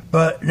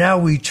 But now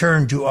we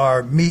turn to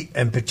our meat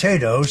and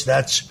potatoes.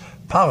 That's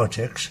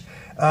politics.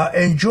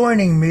 And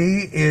joining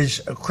me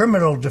is a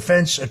criminal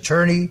defense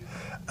attorney,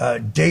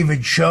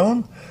 David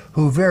Schoen,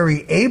 who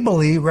very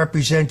ably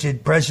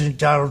represented President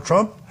Donald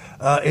Trump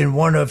in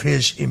one of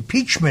his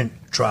impeachment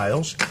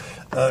trials.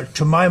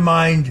 To my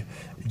mind,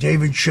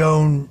 David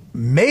Schoen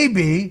may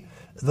be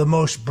the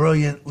most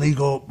brilliant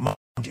legal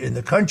mind in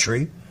the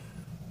country.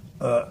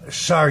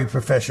 Sorry,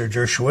 Professor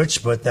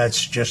Dershowitz, but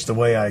that's just the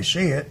way I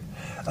see it.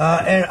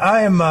 And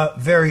I am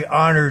very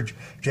honored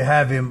to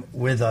have him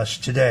with us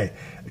today.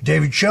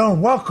 David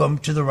Schoen, welcome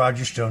to the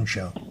Roger Stone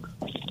Show.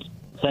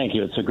 Thank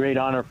you. It's a great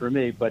honor for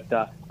me, but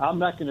I'm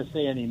not going to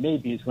say any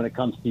maybes when it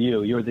comes to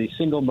you. You're the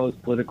single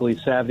most politically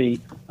savvy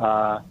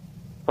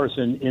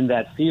person in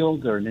that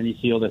field, or in any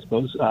field, I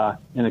suppose,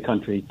 in the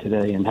country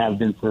today, and have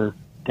been for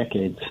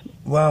decades.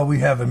 Well, we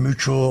have a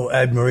mutual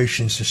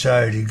admiration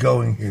society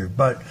going here,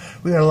 but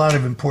we got a lot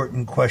of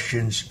important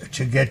questions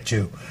to get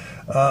to.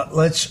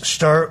 Let's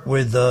start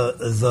with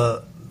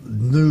the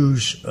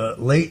news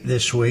late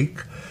this week.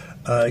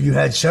 You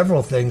had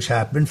several things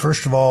happen.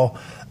 First of all,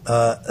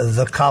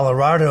 the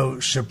Colorado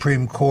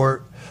Supreme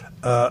Court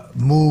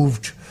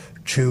moved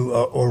to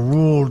or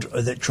ruled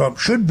that Trump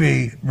should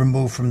be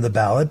removed from the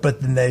ballot,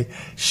 but then they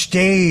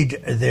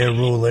stayed their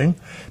ruling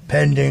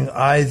pending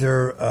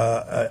either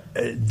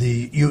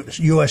the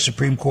U.S.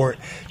 Supreme Court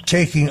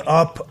taking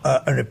up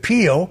an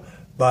appeal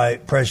by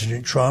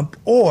President Trump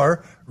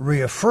or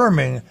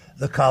reaffirming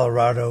the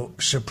Colorado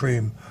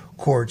Supreme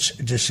Court's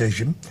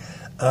decision.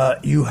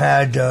 You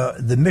had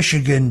the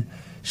Michigan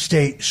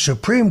State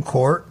Supreme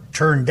Court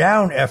turn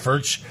down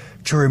efforts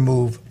to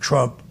remove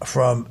Trump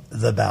from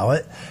the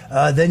ballot.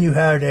 Then you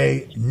had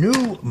a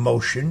new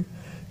motion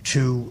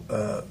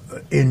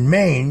in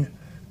Maine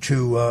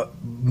to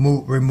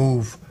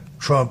remove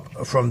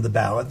Trump from the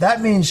ballot.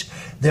 That means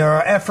there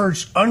are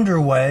efforts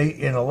underway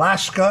in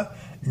Alaska,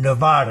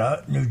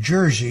 Nevada, New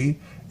Jersey,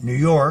 New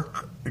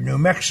York, New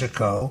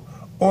Mexico,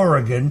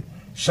 Oregon,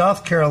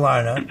 South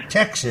Carolina,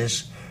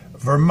 Texas,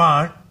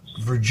 Vermont,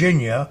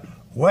 Virginia,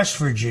 West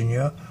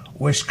Virginia,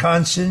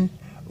 Wisconsin,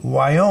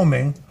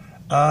 Wyoming,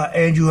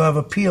 and you have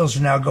appeals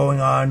now going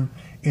on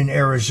in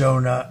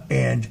Arizona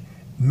and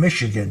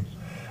Michigan.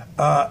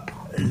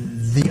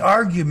 The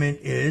argument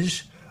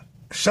is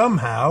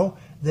somehow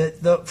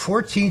that the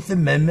 14th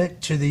Amendment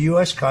to the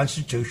U.S.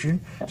 Constitution,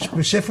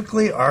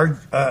 specifically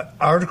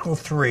Article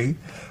 3,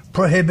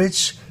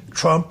 prohibits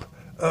Trump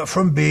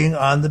from being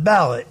on the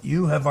ballot.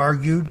 You have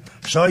argued,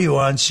 saw you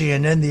on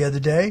CNN the other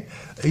day,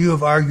 you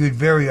have argued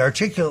very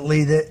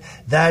articulately that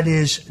that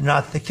is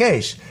not the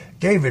case.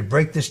 David,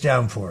 break this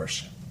down for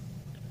us.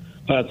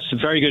 It's a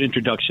very good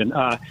introduction.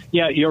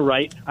 Yeah, you're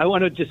right. I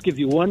want to just give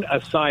you one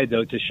aside,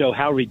 though, to show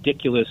how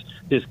ridiculous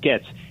this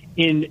gets.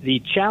 In the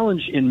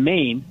challenge in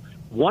Maine,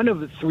 one of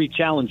the three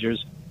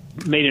challengers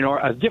made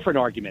a different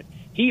argument.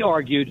 He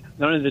argued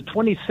that under the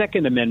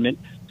 22nd Amendment,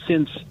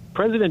 since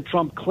President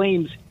Trump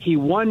claims he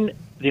won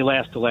the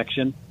last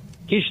election,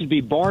 he should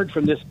be barred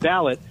from this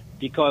ballot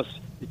because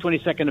the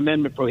 22nd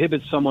Amendment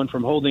prohibits someone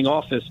from holding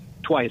office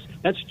twice.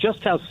 That's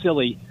just how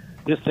silly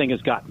this thing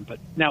has gotten. But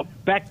now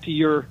back to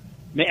your...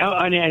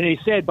 And he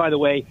said, by the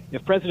way,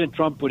 if President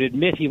Trump would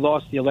admit he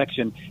lost the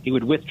election, he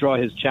would withdraw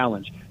his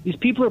challenge. These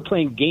people are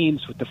playing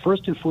games with the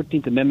First and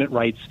 14th Amendment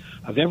rights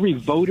of every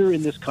voter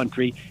in this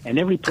country and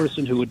every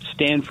person who would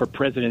stand for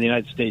president of the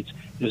United States.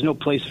 There's no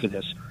place for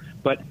this.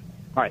 But,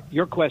 all right,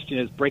 your question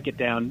is, break it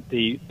down,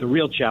 the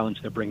real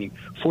challenge they're bringing.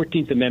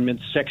 14th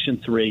Amendment,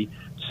 Section 3,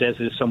 says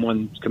that if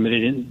someone's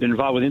been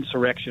involved with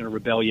insurrection or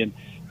rebellion,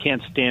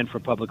 can't stand for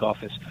public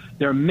office.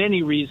 There are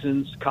many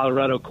reasons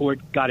Colorado court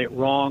got it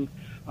wrong.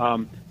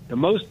 The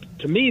most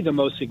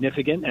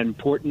significant and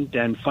important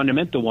and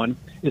fundamental one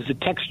is the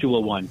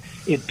textual one.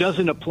 It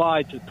doesn't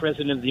apply to the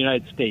President of the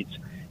United States.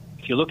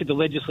 If you look at the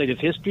legislative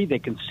history, they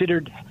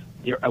considered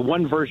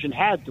one version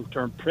had the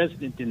term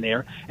president in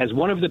there as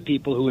one of the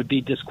people who would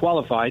be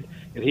disqualified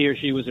if he or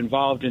she was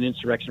involved in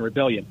insurrection or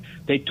rebellion.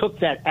 They took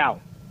that out.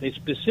 They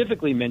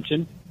specifically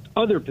mentioned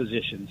other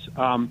positions.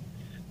 That's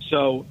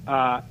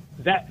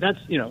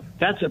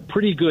a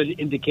pretty good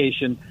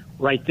indication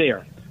right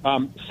there.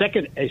 A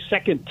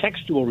second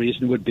textual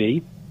reason would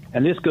be,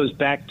 and this goes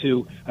back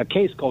to a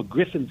case called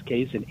Griffin's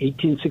case in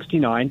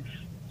 1869.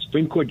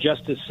 Supreme Court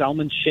Justice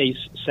Salmon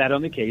Chase sat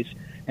on the case,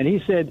 and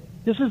he said,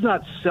 this is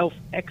not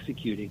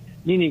self-executing,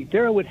 meaning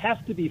there would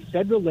have to be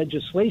federal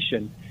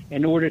legislation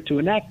in order to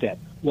enact that.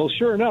 Well,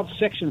 sure enough,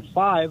 Section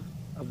 5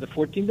 of the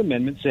 14th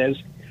Amendment says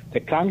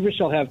that Congress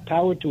shall have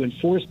power to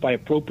enforce by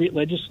appropriate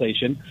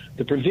legislation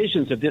the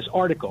provisions of this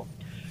article.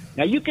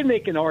 Now, you can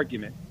make an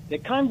argument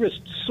that Congress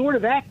sort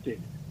of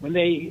acted when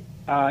they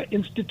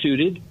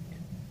instituted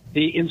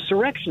the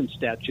insurrection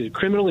statute,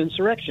 criminal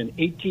insurrection,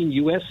 18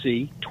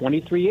 U.S.C.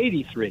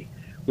 2383,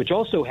 which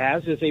also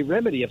has as a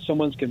remedy if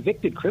someone's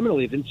convicted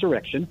criminally of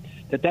insurrection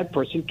that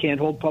person can't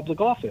hold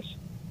public office.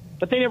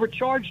 But they never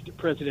charged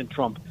President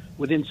Trump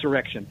with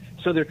insurrection.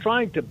 So they're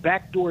trying to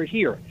backdoor it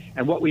here.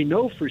 And what we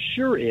know for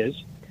sure is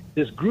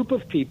this group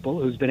of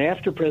people who's been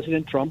after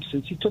President Trump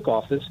since he took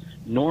office,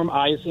 Norm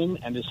Eisen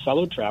and his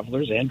fellow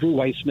travelers, Andrew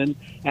Weissman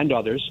and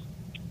others,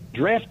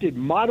 drafted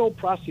model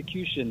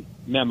prosecution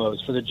memos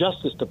for the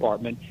Justice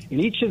Department in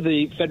each of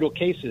the federal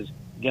cases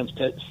against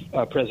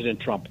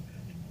President Trump.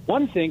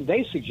 One thing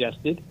they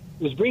suggested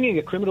was bringing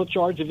a criminal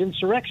charge of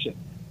insurrection.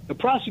 The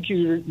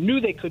prosecutor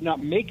knew they could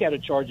not make out a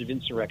charge of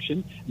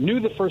insurrection, knew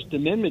the First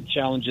Amendment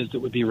challenges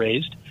that would be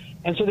raised,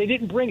 and so they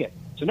didn't bring it.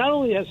 So not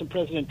only hasn't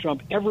President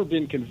Trump ever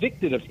been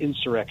convicted of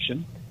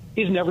insurrection,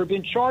 he's never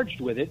been charged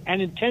with it,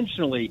 and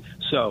intentionally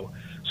so.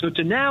 So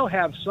to now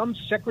have some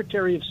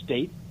Secretary of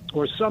State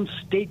or some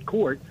state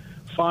court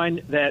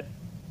find that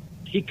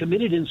he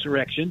committed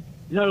insurrection,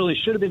 he not only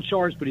should have been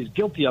charged, but he's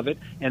guilty of it,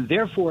 and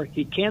therefore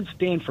he can't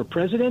stand for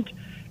president,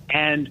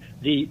 and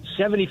the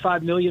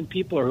 75 million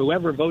people or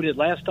whoever voted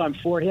last time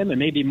for him, and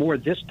maybe more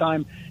this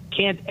time,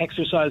 can't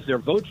exercise their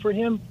vote for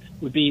him,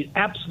 would be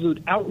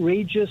absolute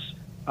outrageous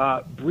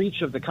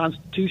breach of the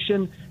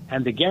Constitution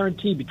and the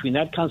guarantee between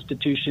that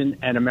Constitution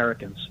and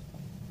Americans.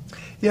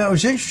 Yeah, it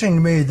was interesting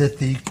to me that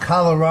the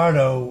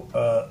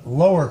Colorado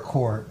lower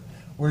court,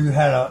 where you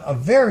had a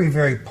very,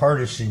 very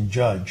partisan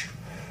judge,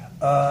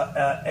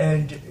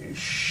 and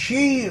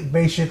she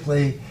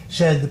basically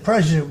said the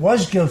president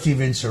was guilty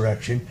of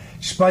insurrection,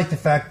 despite the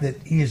fact that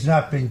he has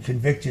not been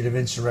convicted of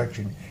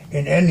insurrection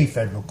in any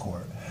federal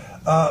court.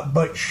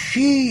 But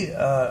she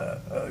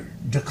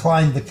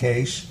declined the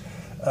case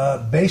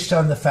based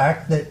on the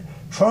fact that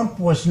Trump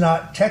was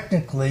not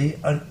technically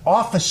an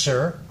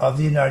officer of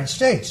the United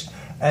States.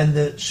 And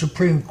the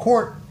Supreme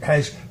Court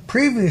has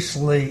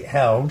previously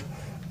held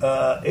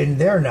in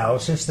their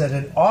analysis that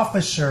an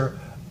officer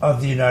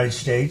of the United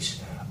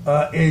States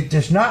it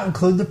does not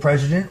include the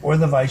president or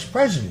the vice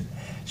president.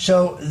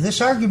 So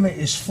this argument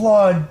is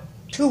flawed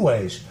two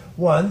ways.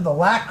 One, the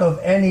lack of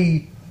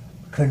any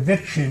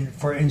conviction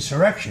for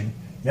insurrection,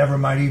 never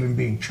mind even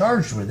being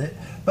charged with it.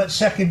 But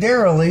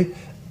secondarily,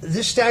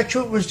 this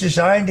statute was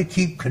designed to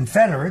keep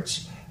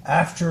Confederates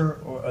after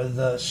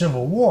the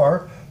Civil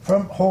War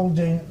from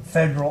holding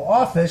federal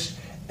office,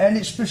 and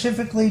it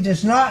specifically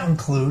does not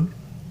include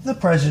the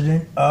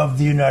President of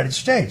the United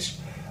States.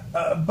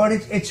 But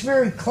it's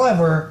very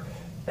clever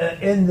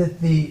in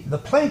that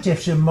the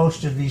plaintiffs in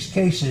most of these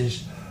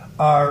cases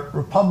are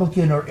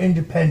Republican or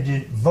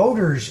independent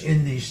voters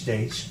in these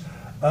states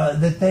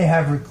that they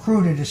have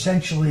recruited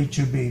essentially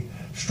to be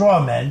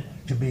straw men,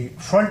 to be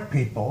front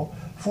people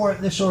for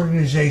this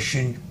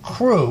organization,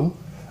 Crew,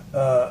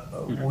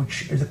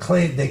 which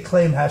they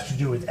claim has to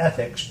do with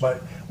ethics, but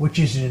which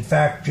is in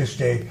fact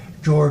just a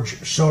George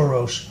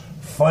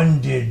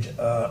Soros-funded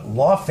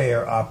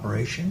lawfare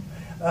operation,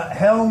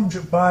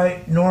 helmed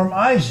by Norm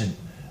Eisen.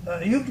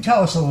 You can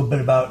tell us a little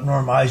bit about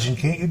Norm Eisen,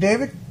 can't you,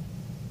 David?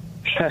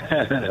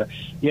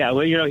 Yeah,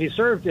 well, he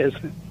served as,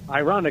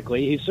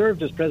 ironically, he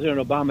served as President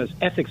Obama's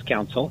ethics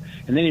counsel,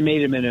 and then he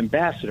made him an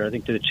ambassador, I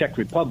think, to the Czech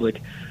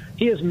Republic.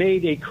 He has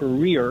made a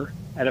career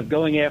out of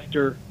going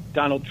after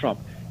Donald Trump.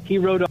 He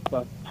wrote up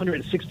a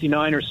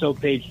 169 or so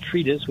page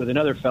treatise with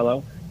another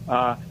fellow,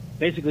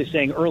 basically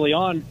saying early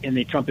on in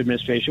the Trump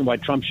administration why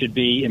Trump should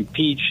be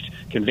impeached,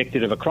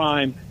 convicted of a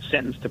crime,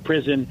 sentenced to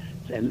prison,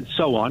 and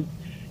so on.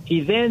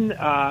 He then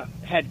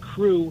had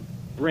Crew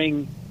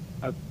bring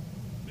a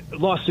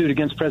lawsuit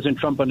against President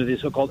Trump under the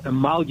so-called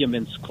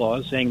emoluments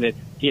clause, saying that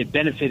he had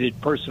benefited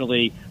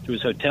personally through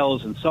his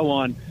hotels and so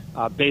on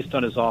based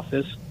on his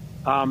office.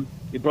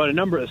 He brought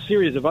a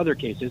series of other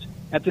cases.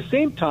 At the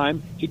same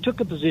time, he took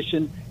a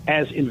position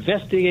as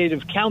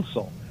investigative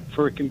counsel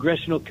for a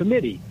congressional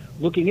committee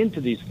looking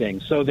into these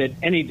things, so that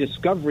any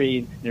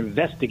discovery and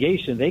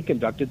investigation they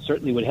conducted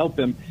certainly would help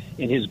him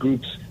in his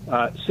group's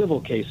civil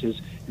cases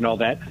and all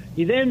that.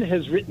 He then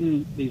has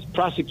written these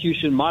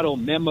prosecution model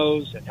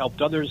memos and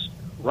helped others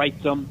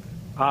write them.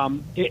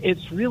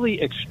 It's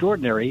really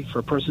extraordinary for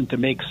a person to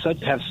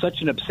have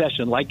such an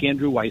obsession, like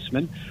Andrew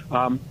Weissman,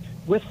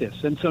 with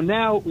this. And so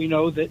now we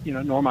know that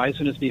Norm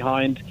Eisen is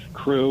behind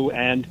Crew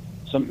and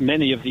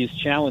many of these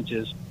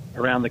challenges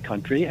around the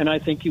country, and I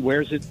think he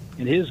wears it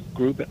in his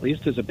group at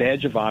least as a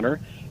badge of honor.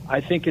 I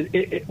think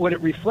what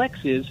it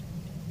reflects is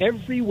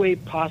every way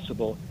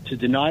possible to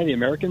deny the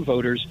American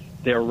voters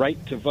their right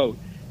to vote.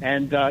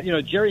 And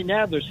Jerry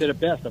Nadler said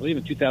it best, I believe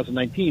in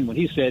 2019, when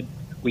he said,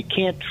 "We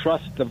can't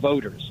trust the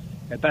voters."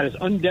 About as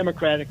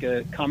undemocratic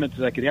a comment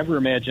as I could ever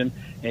imagine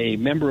a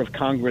member of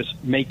Congress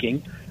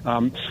making.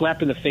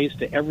 Slap in the face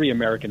to every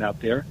American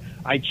out there.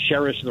 I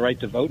cherish the right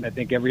to vote, and I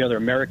think every other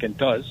American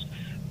does.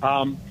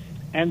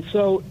 And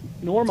so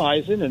Norm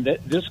Eisen and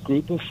this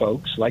group of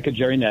folks, like a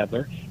Jerry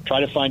Nadler, try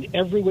to find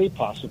every way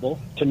possible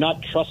to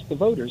not trust the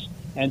voters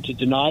and to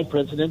deny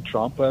President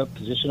Trump a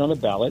position on the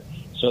ballot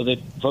so that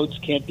votes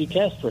can't be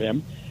cast for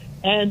him.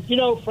 And,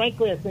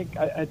 frankly,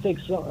 I think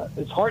so,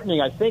 it's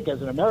heartening, I think,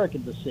 as an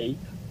American to see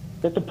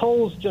that the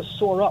polls just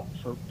soar up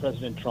for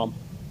President Trump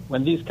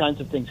when these kinds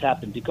of things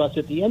happen. Because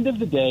at the end of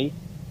the day,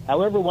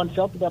 however one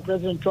felt about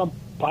President Trump,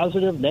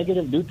 positive,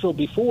 negative, neutral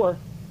before,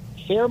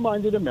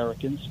 fair-minded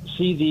Americans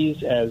see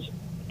these as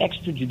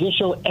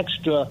extrajudicial,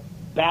 extra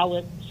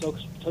ballot, so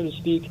to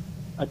speak,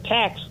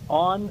 attacks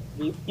on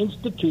the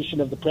institution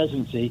of the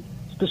presidency,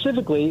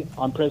 specifically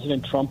on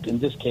President Trump in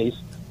this case,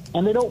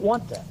 and they don't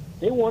want that.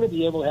 They want to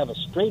be able to have a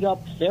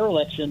straight-up, fair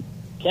election,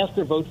 cast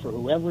their vote for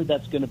whoever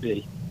that's going to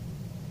be.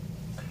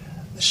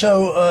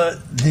 So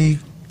the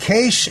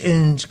case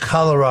in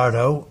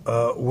Colorado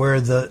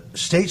where the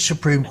state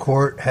Supreme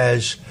Court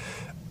has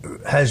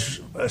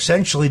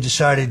essentially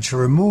decided to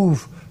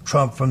remove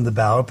Trump from the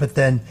ballot, but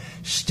then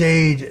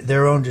stayed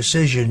their own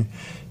decision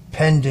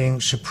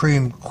pending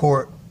Supreme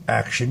Court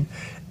action.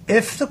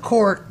 If the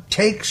court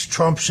takes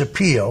Trump's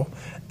appeal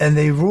and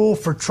they rule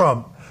for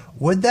Trump,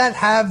 would that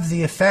have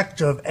the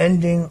effect of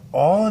ending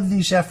all of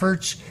these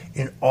efforts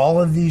in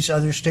all of these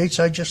other states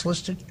I just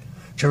listed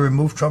to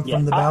remove Trump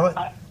from the ballot?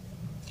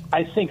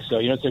 I think so.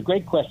 It's a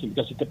great question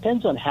because it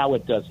depends on how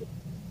it does it.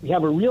 We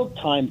have a real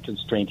time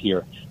constraint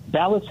here.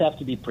 Ballots have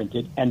to be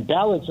printed, and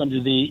ballots under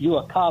the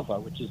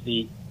UACAVA, which is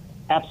the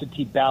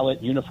Absentee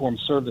Ballot Uniform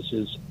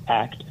Services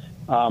Act,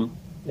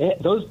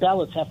 those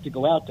ballots have to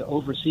go out to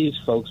overseas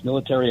folks,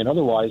 military and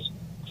otherwise,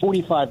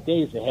 45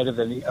 days ahead of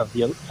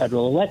the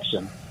federal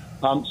election.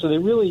 So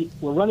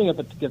we're running up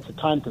against a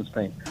time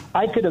constraint.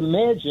 I could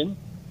imagine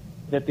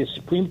that the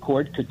Supreme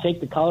Court could take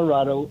the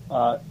Colorado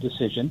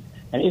decision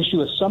and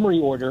issue a summary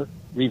order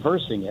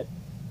reversing it.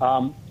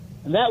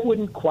 And that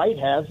wouldn't quite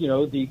have,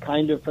 the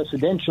kind of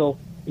precedential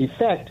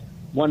effect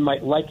one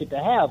might like it to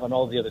have on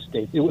all the other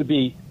states. It would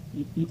be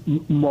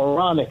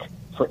moronic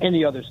for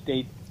any other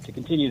state to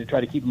continue to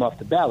try to keep them off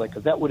the ballot,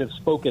 because that would have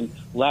spoken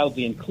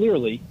loudly and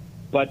clearly.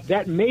 But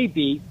that may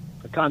be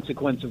a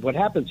consequence of what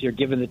happens here,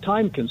 given the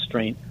time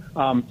constraint.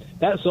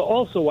 That's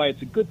also why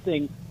it's a good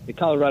thing that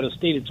Colorado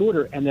stayed its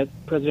order and that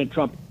President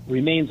Trump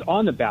remains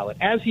on the ballot,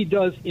 as he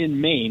does in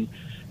Maine,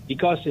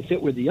 because if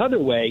it were the other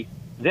way,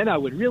 then I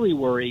would really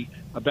worry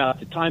about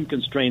the time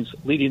constraints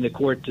leading the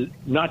court to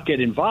not get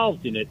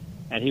involved in it,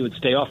 and he would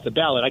stay off the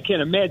ballot. I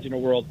can't imagine a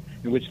world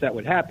in which that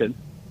would happen,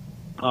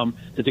 that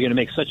they're going to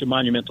make such a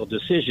monumental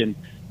decision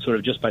sort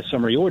of just by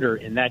summary order,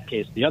 in that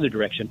case, the other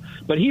direction.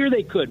 But here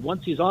they could,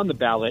 once he's on the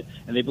ballot,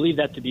 and they believe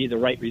that to be the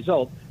right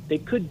result, they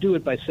could do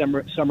it by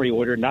summary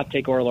order, not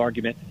take oral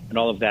argument and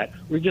all of that.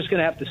 We're just going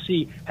to have to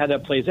see how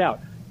that plays out.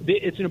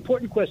 It's an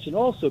important question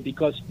also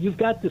because you've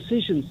got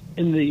decisions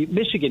in the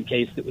Michigan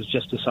case that was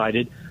just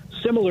decided,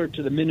 similar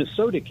to the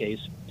Minnesota case.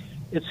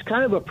 It's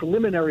kind of a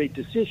preliminary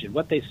decision.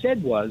 What they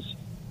said was,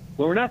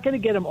 well, we're not going to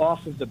get him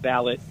off of the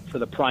ballot for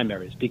the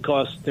primaries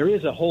because there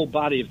is a whole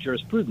body of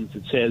jurisprudence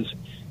that says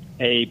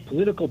a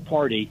political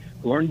party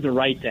who earned the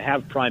right to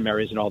have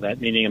primaries and all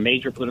that, meaning a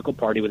major political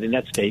party within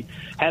that state,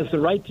 has the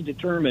right to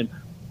determine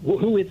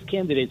who its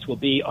candidates will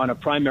be on a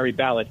primary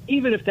ballot,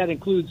 even if that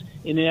includes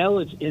an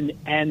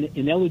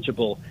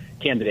ineligible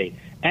candidate.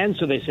 And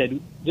so they said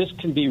this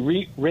can be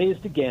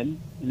raised again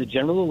in the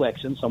general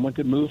election. Someone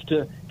could move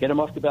to get them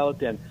off the ballot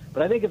then.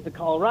 But I think if the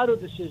Colorado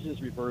decision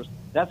is reversed,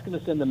 that's going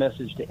to send the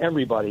message to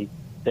everybody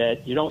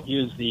that you don't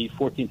use the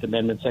 14th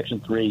Amendment, Section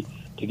 3,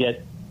 to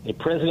get a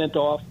president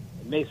off.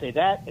 It may say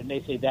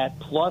that,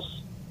 plus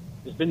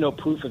there's been no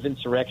proof of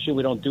insurrection.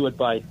 We don't do it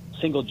by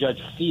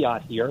single-judge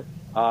fiat here,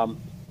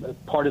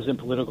 partisan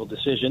political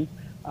decision.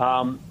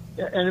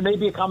 And it may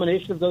be a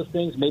combination of those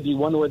things, maybe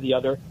one or the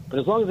other. But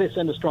as long as they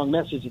send a strong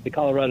message that the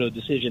Colorado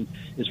decision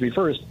is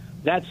reversed,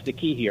 that's the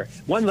key here.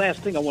 One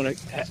last thing I want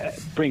to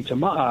bring to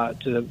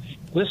the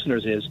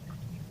listeners is,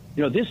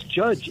 this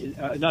judge,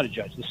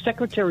 the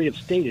Secretary of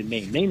State in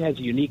Maine. Maine has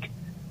a unique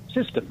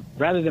system.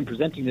 Rather than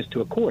presenting this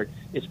to a court,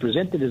 it's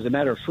presented as a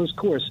matter of first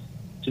course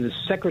to the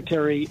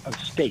Secretary of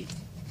State.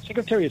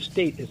 Secretary of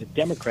State is a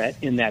Democrat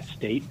in that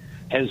state,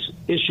 has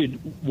issued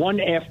one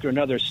after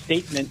another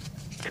statement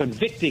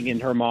convicting,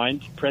 in her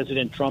mind,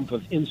 President Trump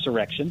of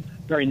insurrection,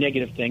 very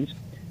negative things.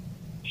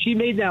 She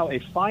made now a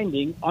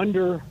finding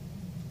under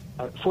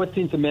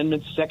 14th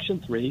Amendment, Section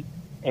 3,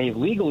 a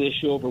legal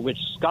issue over which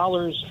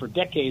scholars for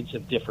decades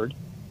have differed.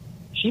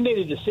 She made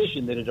a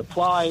decision that it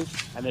applies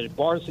and that it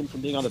bars him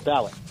from being on the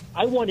ballot.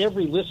 I want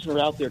every listener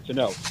out there to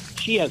know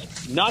she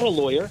is not a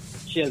lawyer.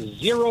 She has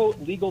zero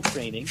legal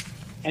training,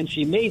 and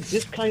she made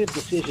this kind of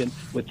decision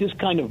with this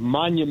kind of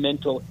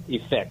monumental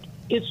effect.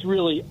 It's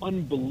really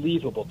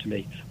unbelievable to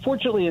me.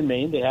 Fortunately, in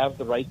Maine, they have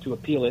the right to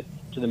appeal it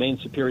to the Maine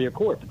Superior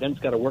Court, but then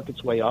it's got to work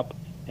its way up.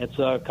 It's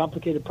a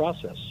complicated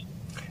process.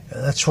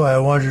 That's why I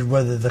wondered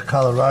whether the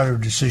Colorado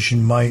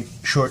decision might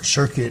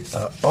short-circuit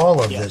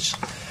all of this.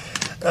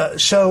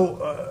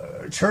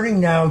 So turning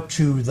now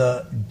to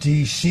the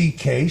D.C.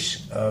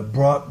 case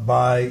brought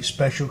by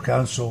Special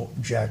Counsel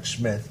Jack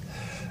Smith,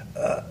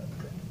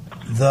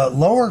 the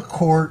lower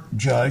court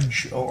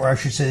judge, or I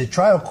should say the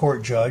trial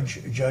court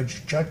judge,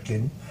 Judge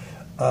Chutkan,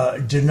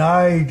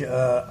 denied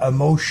a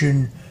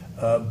motion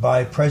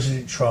by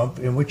President Trump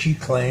in which he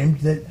claimed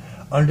that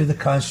under the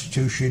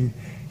Constitution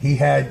he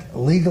had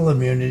legal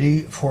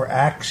immunity for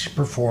acts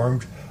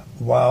performed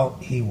while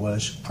he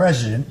was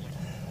president.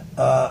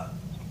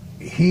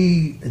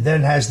 He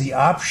then has the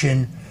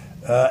option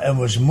and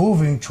was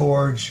moving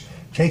towards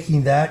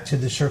taking that to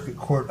the Circuit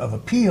Court of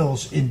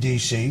Appeals in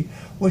D.C.,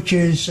 which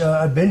is,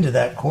 I've been to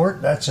that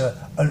court, that's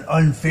an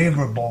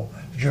unfavorable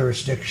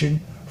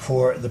jurisdiction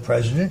for the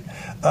president.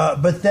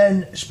 But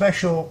then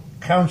Special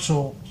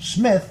Counsel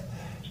Smith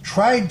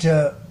tried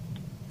to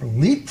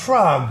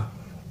leapfrog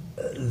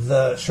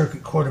the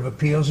Circuit Court of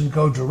Appeals and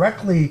go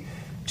directly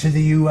to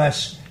the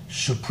U.S.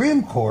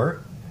 Supreme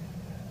Court,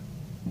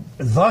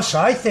 thus,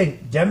 I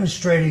think,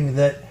 demonstrating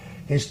that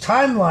his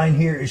timeline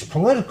here is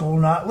political,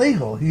 not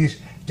legal. He's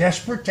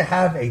desperate to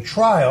have a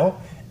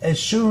trial as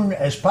soon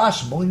as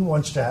possible. He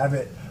wants to have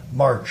it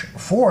March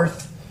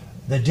 4th,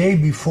 the day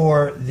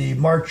before the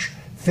March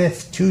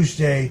 5th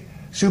Tuesday,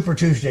 Super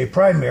Tuesday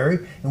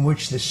primary, in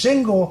which the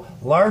single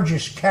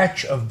largest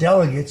catch of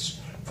delegates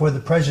for the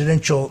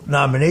presidential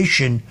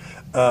nomination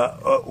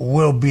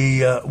will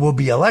be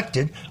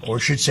elected, or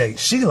should say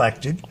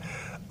selected.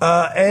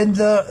 And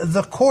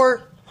the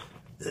court,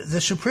 the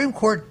Supreme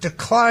Court,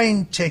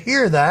 declined to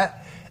hear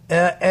that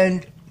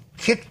and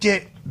kicked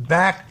it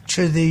back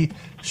to the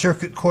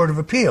Circuit Court of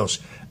Appeals.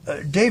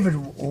 David,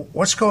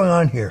 what's going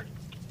on here?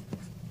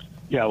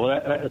 Yeah,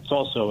 well, it's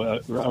also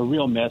a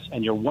real mess,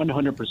 and you're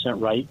 100%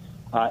 right.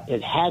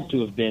 It had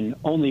to have been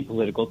only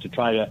political to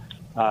try to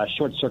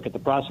short-circuit the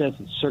process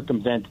and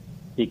circumvent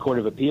the Court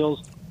of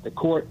Appeals.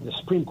 The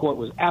Supreme Court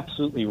was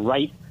absolutely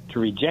right to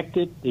reject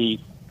it. The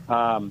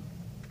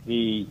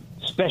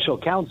special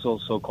counsel,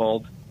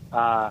 so-called,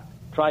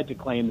 tried to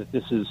claim that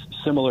this is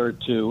similar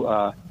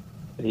to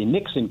the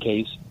Nixon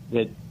case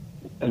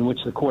in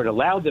which the court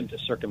allowed them to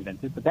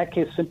circumvent it, but that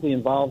case simply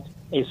involved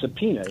a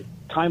subpoena,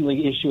 a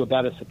timely issue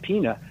about a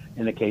subpoena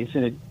in the case,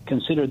 and it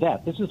considered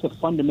that. This is the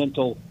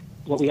fundamental,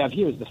 what we have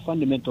here is the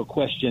fundamental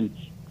question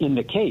in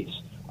the case.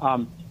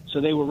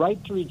 So they were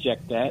right to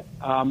reject that.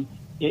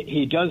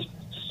 He does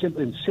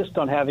simply insist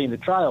on having the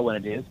trial when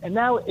it is, and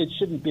now it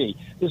shouldn't be.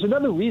 There's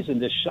another reason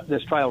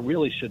this trial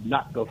really should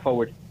not go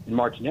forward in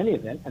March in any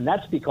event, and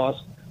that's because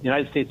the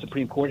United States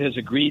Supreme Court has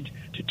agreed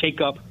to take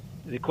up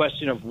the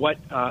question of what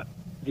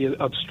the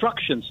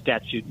obstruction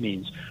statute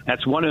means.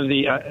 That's one of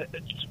the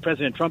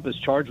President Trump is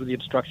charged with the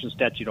obstruction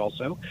statute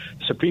also.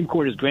 The Supreme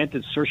Court has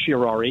granted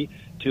certiorari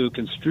to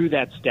construe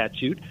that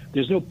statute.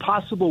 There's no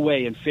possible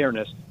way in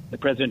fairness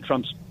that President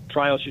Trump's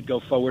trial should go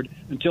forward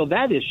until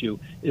that issue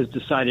is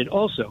decided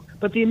also.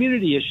 But the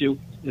immunity issue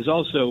is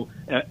also,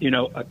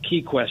 a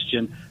key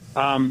question.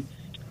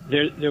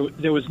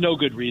 There was no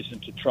good reason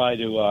to try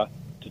to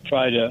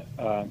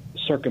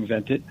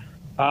circumvent it.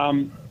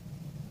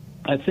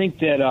 I think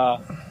that,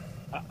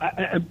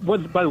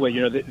 by the way,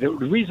 the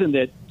reason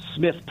that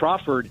Smith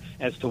proffered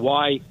as to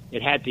why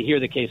it had to hear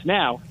the case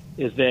now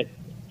is that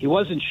he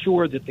wasn't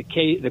sure that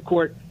the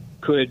court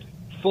could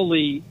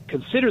fully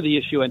consider the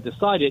issue and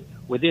decide it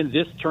within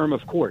this term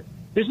of court.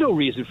 There's no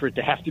reason for it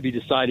to have to be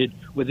decided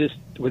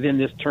within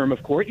this term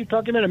of court. You're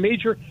talking about a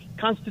major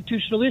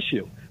constitutional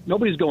issue.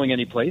 Nobody's going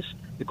anyplace.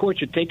 The court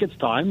should take its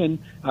time and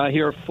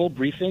hear a full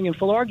briefing and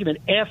full argument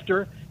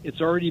after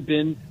it's already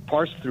been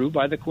parsed through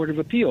by the Court of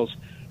Appeals.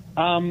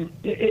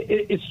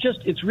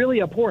 It's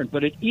really abhorrent.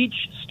 But at each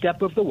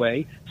step of the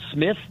way,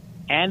 Smith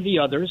and the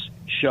others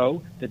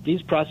show that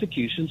these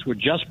prosecutions were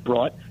just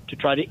brought to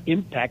try to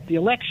impact the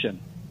election.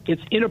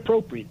 It's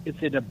inappropriate.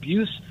 It's an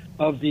abuse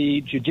of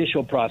the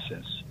judicial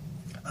process.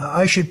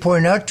 I should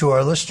point out to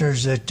our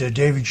listeners that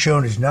David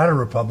Schoen is not a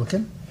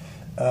Republican.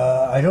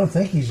 I don't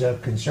think he's a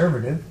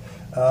conservative.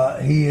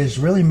 He has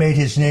really made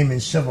his name in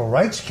civil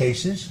rights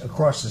cases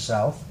across the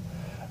South.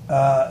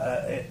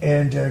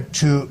 And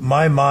to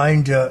my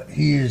mind,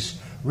 he has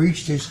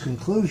reached his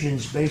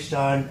conclusions based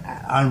on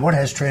what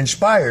has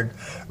transpired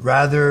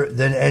rather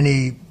than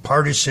any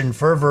partisan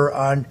fervor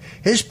on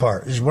his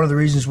part. This is one of the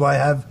reasons why I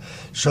have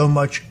so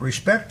much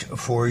respect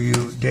for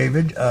you,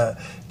 David.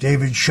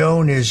 David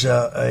Schoen has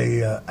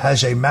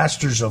a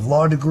Master's of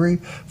Law degree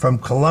from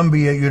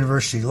Columbia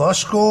University Law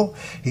School.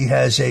 He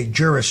has a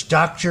Juris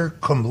Doctor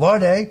cum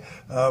laude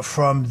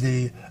from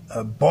the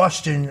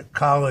Boston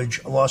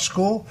College Law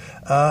School,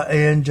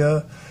 and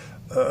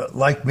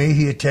like me,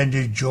 he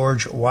attended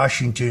George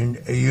Washington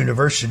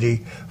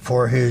University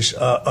for his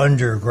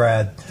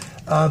undergrad.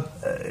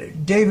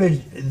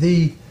 David,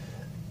 the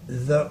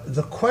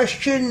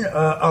question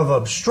of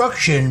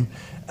obstruction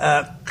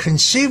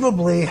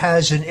conceivably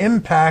has an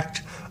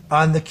impact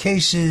on the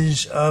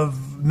cases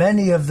of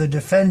many of the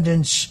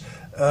defendants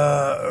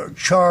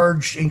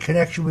charged in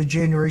connection with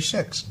January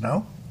 6th,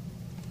 no?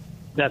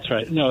 That's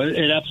right. No,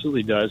 it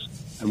absolutely does.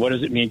 And what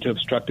does it mean to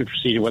obstruct a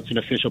proceeding? What's an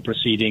official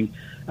proceeding?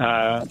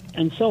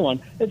 And so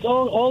on. It's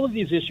all of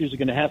these issues are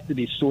going to have to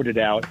be sorted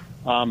out.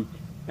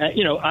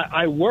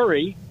 I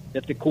worry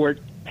that the court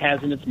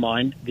has in its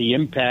mind the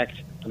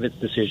impact of its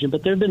decision,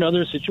 but there have been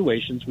other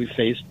situations we've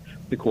faced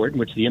the court in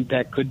which the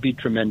impact could be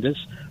tremendous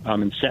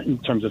in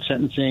terms of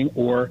sentencing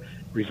or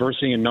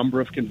reversing a number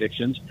of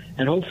convictions.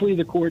 And hopefully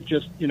the court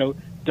just,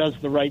 does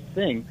the right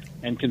thing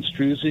and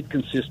construes it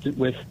consistent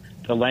with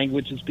the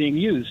language that's being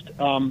used.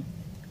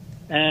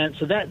 And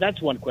so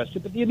that's one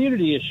question. But the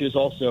immunity issue is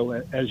also,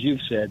 as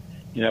you've said,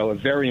 a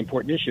very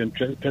important issue. And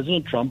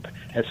President Trump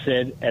has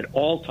said at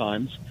all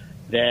times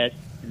that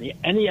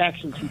any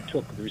actions he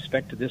took with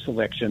respect to this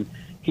election,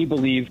 he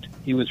believed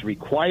he was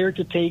required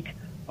to take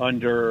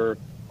under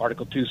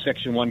Article 2,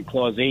 Section 1,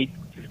 Clause 8,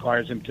 which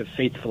requires him to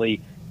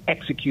faithfully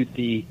execute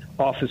the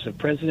office of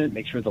president,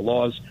 make sure the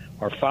laws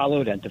are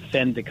followed, and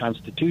defend the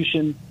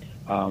Constitution.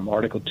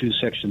 Article 2,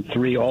 Section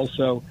 3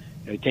 also,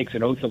 he takes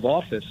an oath of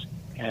office,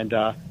 and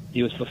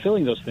he was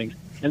fulfilling those things.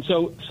 And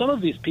so some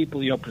of these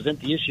people, present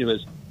the issue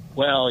as,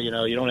 well, you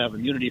don't have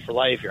immunity for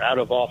life, you're out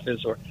of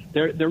office, or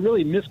they're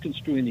really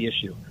misconstruing the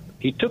issue.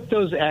 He took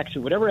those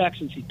actions, whatever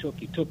actions he took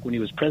when he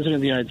was president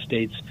of the United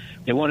States.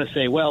 They want to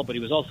say, well, but he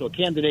was also a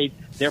candidate,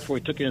 therefore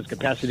he took it in his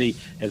capacity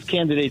as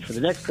candidate for the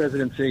next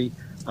presidency,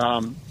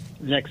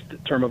 next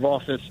term of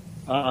office.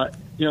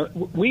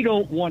 We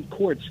don't want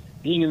courts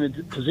being in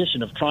the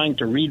position of trying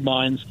to read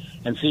minds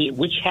and see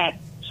which hat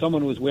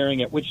someone was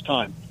wearing at which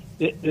time.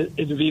 It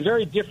would be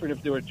very different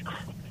if there were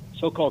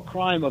so-called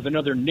crime of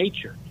another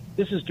nature.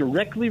 This is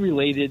directly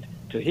related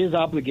to his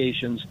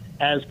obligations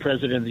as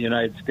president of the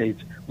United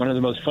States, one of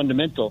the most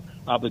fundamental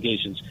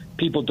obligations.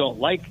 People don't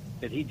like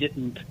that he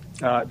didn't,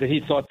 that he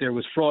thought there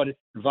was fraud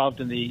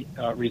involved in the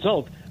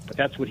result, but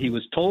that's what he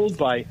was told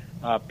by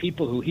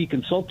people who he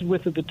consulted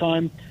with at the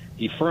time.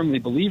 He firmly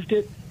believed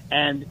it.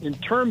 And in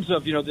terms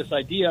of, this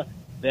idea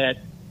that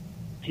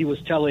he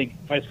was telling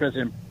Vice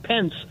President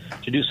Pence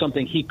to do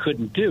something he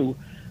couldn't do,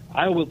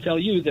 I will tell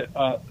you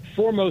that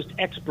foremost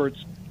experts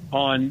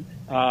on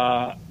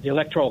the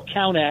Electoral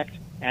Count Act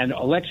and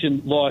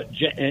election law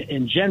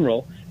in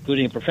general,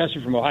 including a professor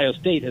from Ohio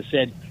State, has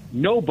said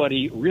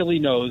nobody really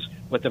knows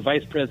what the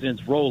vice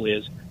president's role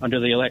is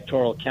under the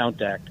Electoral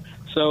Count Act.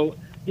 So,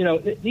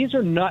 these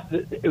are not.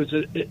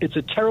 It's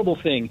a terrible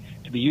thing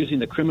to be using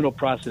the criminal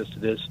process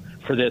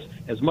for this.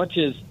 As much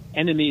as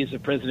enemies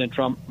of President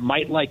Trump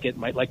might like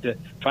to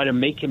try to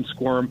make him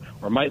squirm,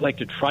 or might like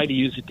to try to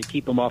use it to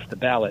keep him off the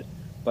ballot.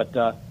 But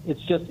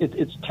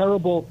it's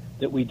terrible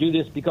that we do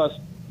this, because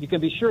you can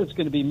be sure it's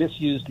going to be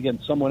misused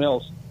against someone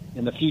else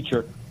in the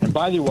future. And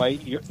by the way,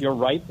 you're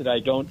right that I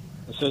don't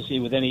associate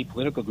with any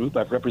political group.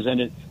 I've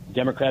represented the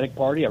Democratic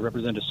Party. I've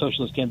represented a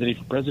socialist candidate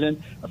for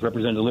president. I've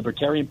represented the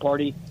Libertarian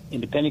Party,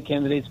 independent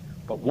candidates.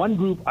 But one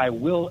group I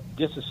will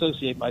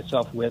disassociate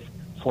myself with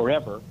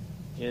forever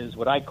is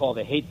what I call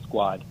the hate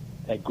squad,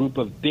 that group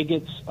of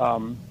bigots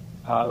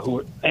who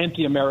are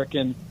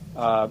anti-American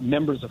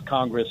members of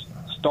Congress,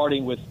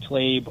 starting with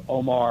Tlaib,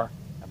 Omar,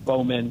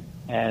 Bowman,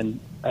 and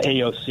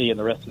AOC and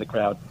the rest of the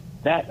crowd.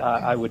 That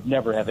I would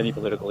never have any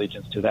political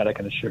allegiance to. That I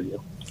can assure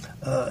you.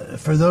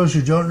 For those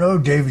who don't know,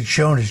 David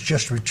Schoen has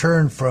just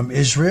returned from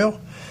Israel.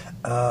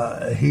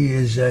 He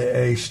is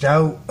a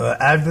stout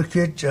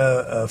advocate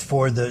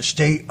for the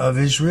state of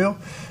Israel.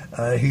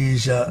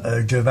 He's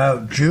a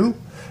devout Jew,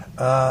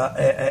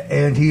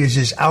 and he is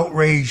as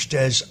outraged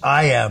as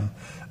I am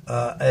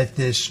at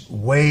this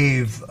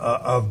wave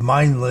of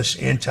mindless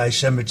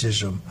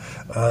anti-Semitism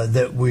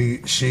that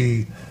we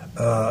see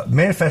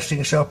manifesting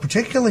itself,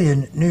 particularly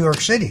in New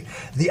York City.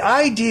 The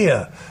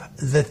idea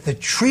that the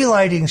tree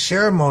lighting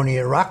ceremony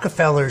at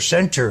Rockefeller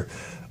Center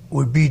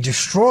would be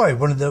destroyed,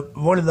 one of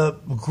the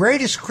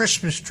greatest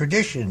Christmas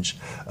traditions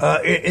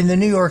in the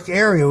New York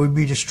area would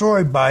be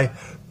destroyed by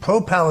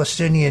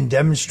pro-Palestinian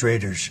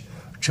demonstrators.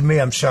 To me,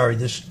 I'm sorry,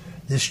 this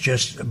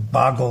just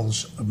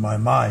boggles my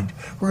mind.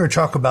 We're going to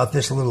talk about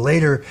this a little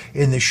later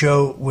in the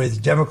show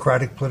with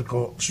Democratic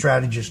political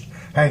strategist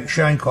Hank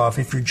Sheinkoff.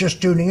 If you're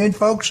just tuning in,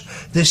 folks,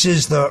 this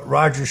is the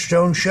Roger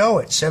Stone Show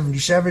at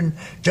 77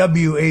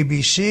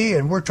 WABC,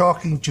 and we're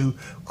talking to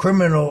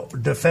criminal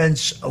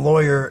defense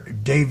lawyer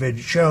David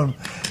Schoen.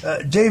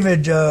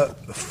 David,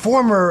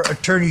 former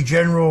Attorney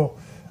General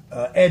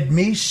Ed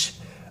Meese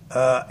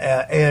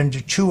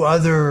and two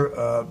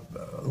other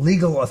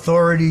legal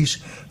authorities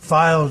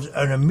filed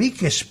an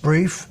amicus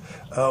brief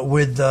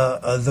with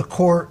the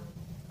court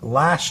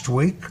last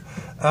week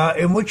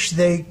in which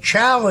they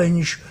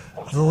challenge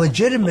the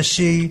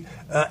legitimacy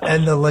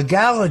and the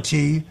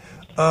legality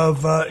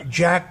of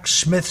Jack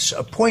Smith's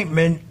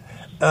appointment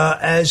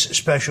as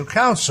special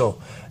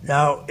counsel.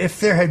 Now, if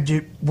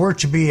there were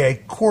to be a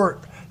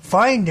court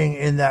finding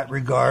in that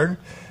regard,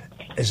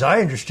 as I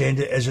understand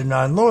it as a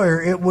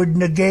non-lawyer, it would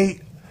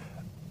negate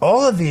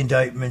all of the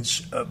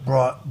indictments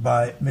brought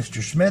by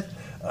Mr. Smith.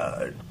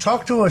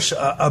 Talk to us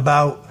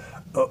about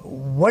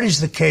what is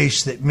the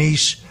case that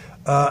Meese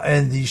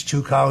and these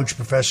two college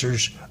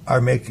professors are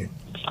making.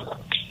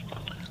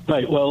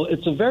 Right. Well,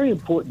 it's a very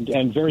important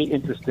and very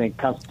interesting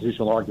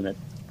constitutional argument.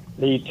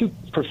 The two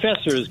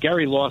professors,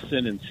 Gary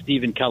Lawson and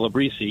Stephen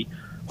Calabrese,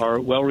 are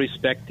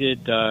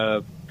well-respected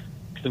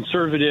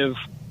conservative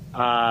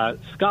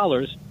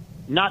scholars,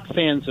 not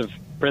fans of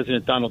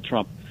President Donald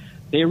Trump.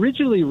 They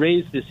originally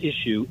raised this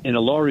issue in a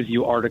law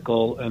review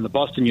article in the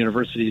Boston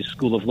University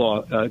School of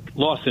Law.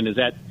 Lawson is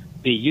at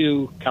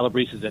BU,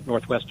 Calabrese is at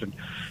Northwestern.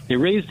 They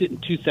raised it in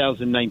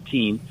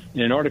 2019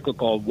 in an article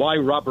called Why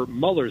Robert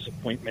Mueller's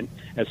Appointment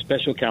as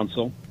Special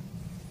Counsel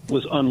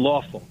Was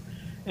Unlawful.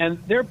 And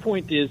their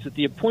point is that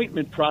the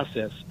appointment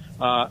process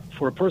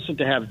for a person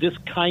to have this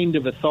kind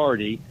of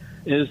authority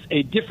is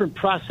a different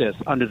process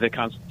under the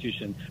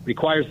Constitution,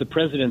 requires the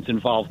president's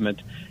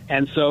involvement.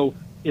 And so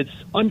it's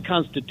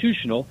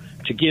unconstitutional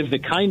to give the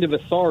kind of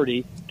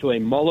authority to a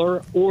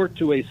Mueller or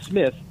to a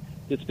Smith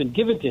that's been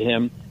given to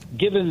him,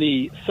 given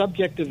the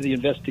subject of the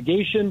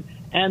investigation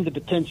and the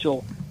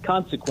potential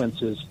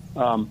consequences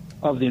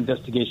of the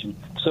investigation.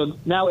 So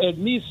now Ed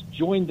Meese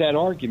joined that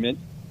argument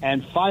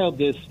and filed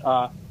this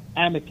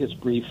amicus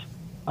brief.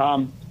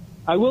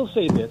 I will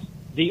say this.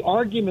 The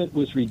argument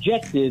was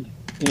rejected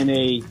in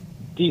a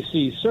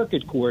D.C.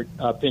 Circuit Court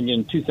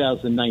opinion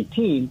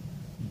 2019,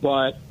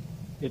 but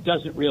it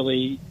doesn't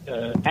really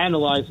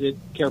analyze it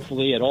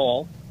carefully at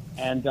all.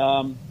 And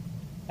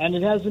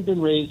it hasn't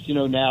been raised,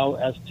 now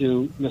as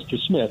to Mr.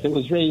 Smith. It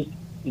was raised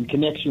in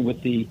connection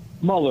with the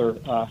Mueller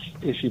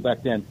issue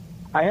back then.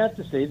 I have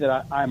to say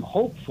that I'm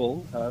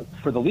hopeful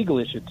for the legal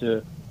issue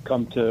to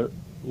come to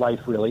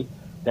life, really,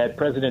 that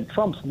President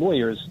Trump's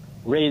lawyers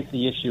raised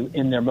the issue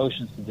in their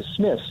motions to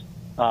dismiss.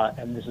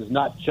 And this is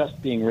not just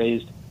being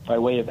raised by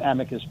way of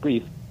amicus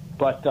brief,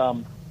 but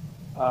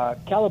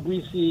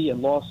Calabrese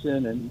and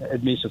Lawson and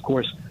Ed Meese, of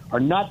course, are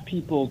not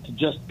people to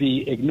just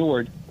be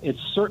ignored. It's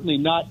certainly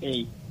not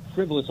a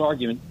frivolous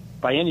argument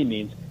by any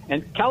means.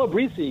 And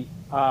Calabrese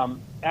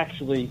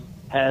actually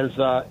has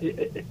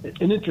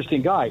an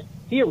interesting guy.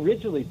 He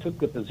originally took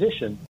the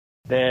position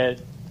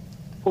that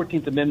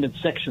 14th Amendment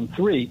Section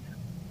 3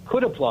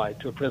 could apply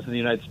to a president of the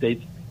United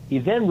States. He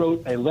then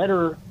wrote a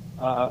letter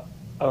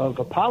of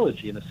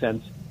apology, in a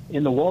sense,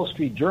 in the Wall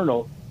Street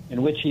Journal,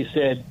 in which he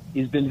said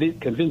he's been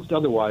convinced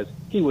otherwise,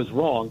 he was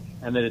wrong,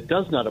 and that it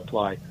does not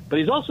apply. But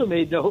he's also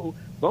made no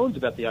bones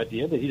about the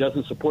idea that he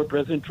doesn't support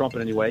President Trump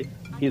in any way.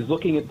 He's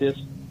looking at this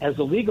as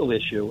a legal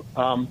issue.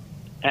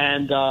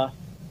 And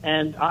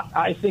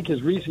I think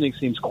his reasoning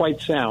seems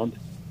quite sound,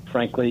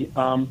 frankly.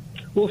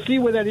 We'll see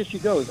where that issue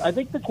goes. I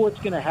think the court's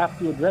going to have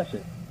to address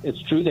it.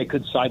 It's true they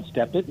could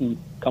sidestep it and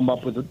come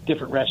up with a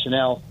different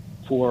rationale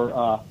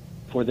for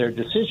their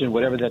decision,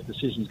 whatever that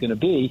decision is going to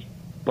be.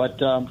 But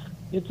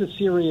it's a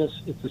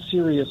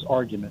serious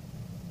argument.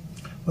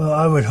 Well,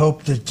 I would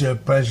hope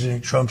that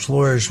President Trump's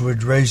lawyers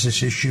would raise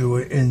this issue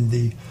in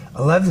the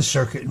 11th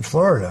Circuit in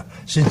Florida,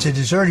 since it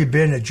has already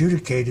been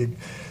adjudicated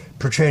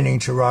pertaining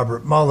to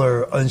Robert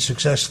Mueller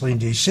unsuccessfully in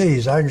D.C.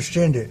 As I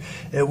understand it,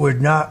 it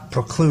would not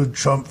preclude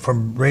Trump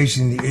from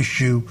raising the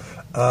issue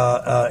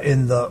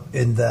in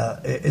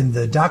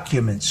the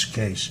documents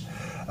case.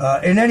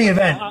 In any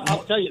event,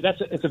 I'll tell you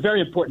it's a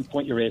very important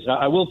point you raised.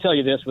 I will tell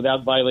you this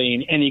without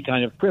violating any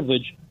kind of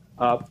privilege.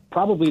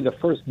 probably the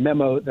first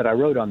memo that I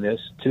wrote on this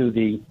to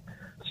the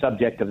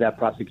subject of that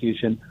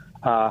prosecution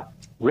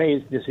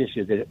raised this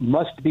issue, that it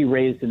must be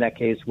raised in that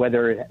case,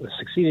 whether it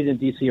succeeded in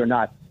D.C. or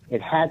not.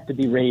 It had to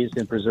be raised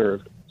and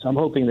preserved. So I'm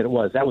hoping that it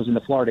was. That was in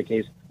the Florida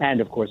case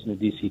and, of course, in the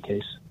D.C.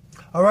 case.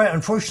 All right.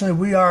 Unfortunately,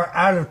 we are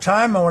out of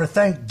time. I want to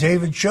thank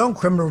David Schoen,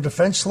 criminal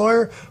defense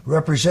lawyer,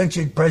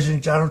 represented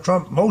President Donald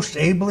Trump most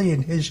ably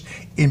in his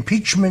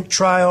impeachment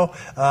trial.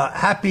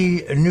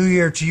 Happy New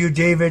Year to you,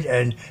 David,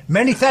 and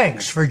many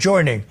thanks for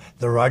joining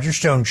The Roger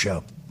Stone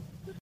Show.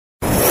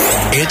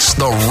 It's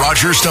The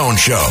Roger Stone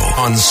Show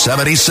on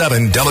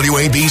 77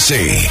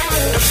 WABC.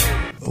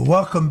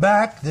 Welcome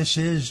back. This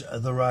is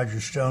The Roger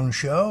Stone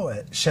Show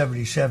at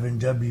 77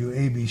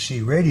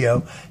 WABC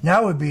Radio.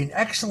 Now would be an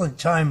excellent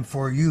time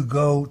for you to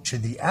go to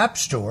the App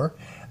Store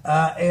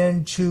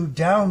and to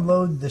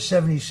download the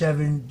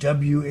 77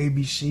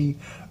 WABC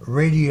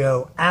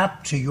Radio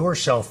app to your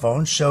cell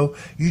phone so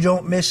you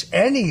don't miss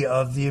any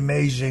of the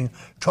amazing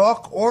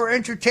talk or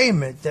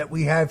entertainment that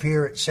we have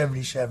here at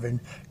 77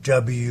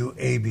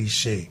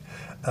 WABC.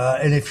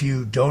 And if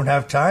you don't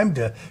have time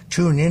to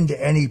tune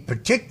into any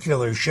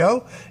particular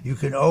show, you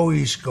can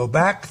always go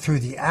back through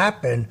the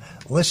app and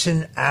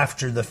listen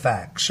after the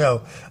fact.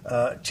 So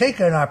take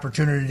an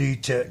opportunity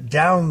to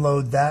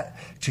download that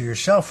to your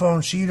cell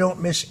phone so you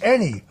don't miss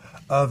any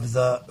of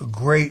the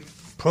great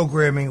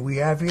programming we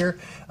have here.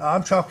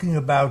 I'm talking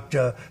about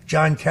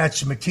John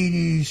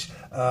Catsimatidis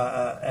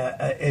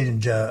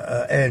and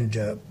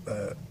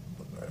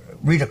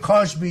Rita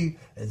Cosby,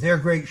 their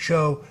great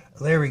show.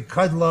 Larry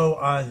Kudlow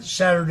on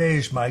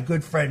Saturdays, my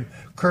good friend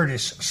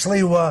Curtis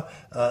Sliwa,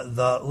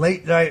 the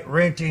late night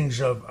rantings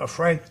of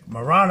Frank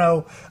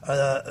Morano,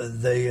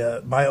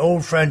 my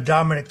old friend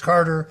Dominic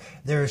Carter.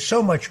 There is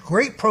so much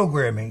great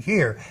programming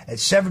here at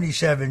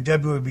 77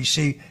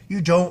 WABC.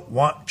 You don't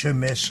want to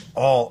miss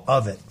all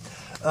of it.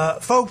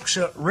 Folks,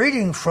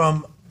 reading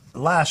from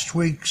last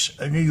week's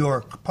New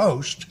York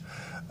Post,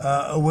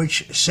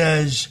 which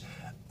says,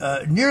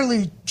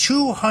 nearly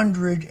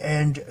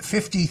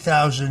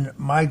 250,000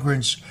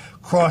 migrants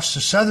crossed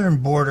the southern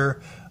border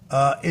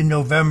in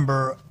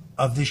November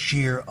of this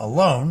year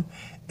alone,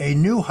 a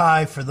new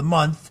high for the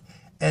month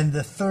and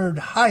the third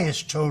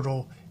highest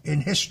total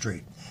in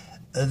history.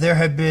 There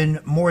have been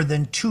more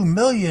than 2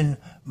 million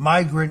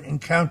migrant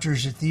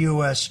encounters at the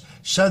U.S.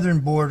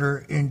 southern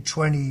border in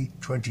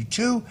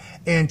 2022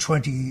 and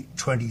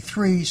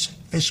 2023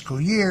 fiscal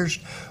years,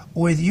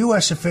 with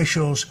U.S.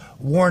 officials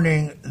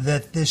warning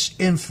that this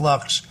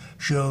influx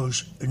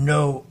shows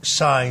no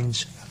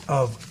signs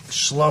of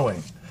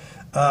slowing.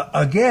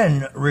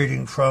 Again,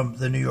 reading from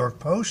the New York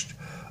Post,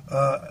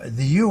 the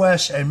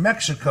U.S. and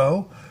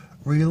Mexico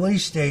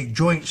released a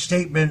joint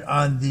statement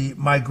on the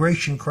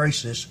migration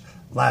crisis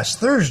last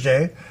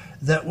Thursday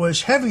that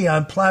was heavy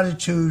on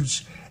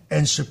platitudes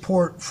and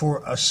support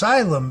for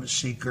asylum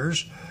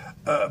seekers,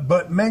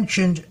 but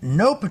mentioned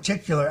no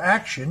particular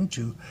action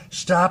to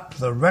stop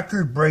the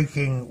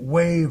record-breaking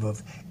wave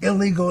of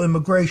illegal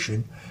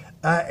immigration,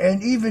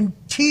 and even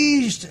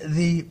teased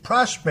the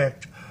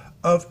prospect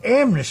of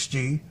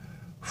amnesty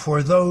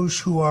for those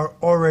who are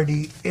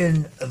already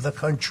in the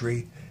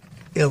country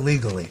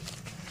illegally.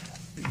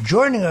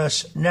 Joining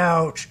us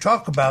now to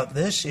talk about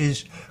this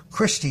is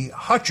Christy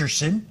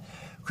Hutcherson.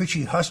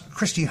 Christy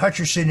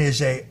Hutcherson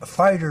is a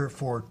fighter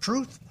for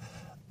truth,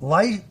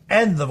 light,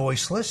 and the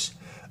voiceless.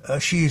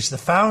 She is the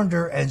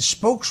founder and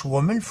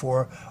spokeswoman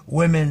for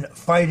Women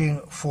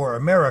Fighting for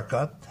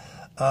America.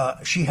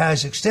 She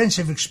has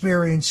extensive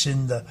experience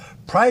in the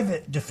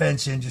private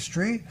defense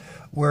industry,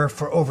 where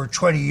for over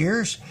 20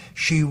 years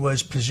she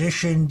was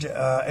positioned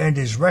and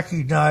is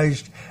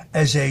recognized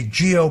as a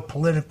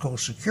geopolitical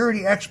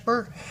security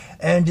expert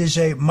and is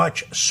a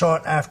much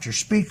sought-after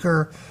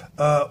speaker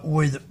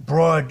with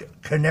broad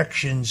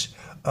connections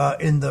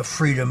in the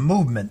freedom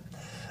movement.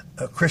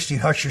 Christy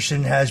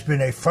Hutcherson has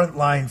been a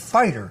frontline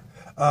fighter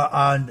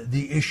on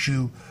the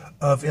issue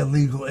of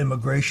illegal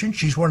immigration.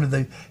 She's one of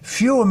the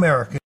few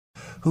Americans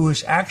who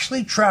has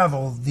actually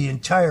traveled the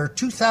entire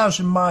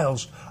 2,000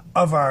 miles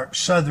of our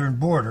southern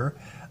border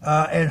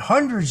and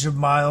hundreds of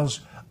miles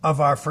of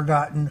our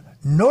forgotten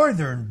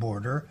northern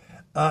border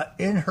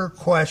in her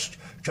quest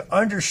to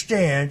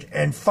understand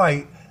and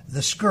fight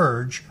the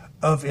scourge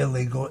of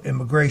illegal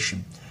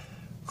immigration.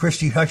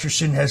 Christy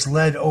Hutcherson has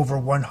led over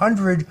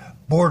 100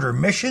 border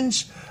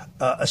missions,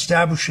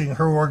 establishing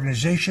her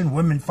organization,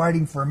 Women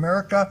Fighting for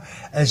America,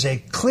 as a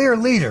clear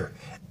leader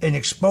in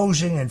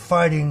exposing and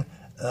fighting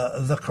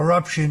the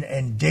corruption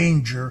and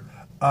danger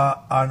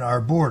on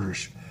our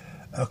borders.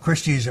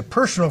 Christy is a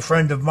personal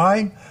friend of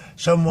mine,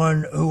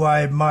 someone who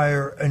I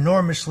admire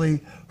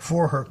enormously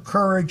for her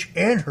courage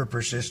and her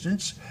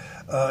persistence.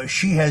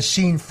 She has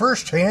seen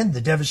firsthand the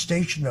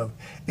devastation of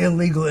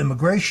illegal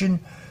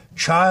immigration,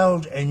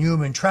 child and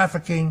human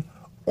trafficking,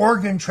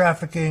 organ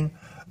trafficking,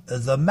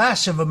 the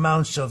massive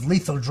amounts of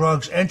lethal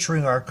drugs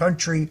entering our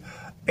country,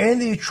 and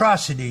the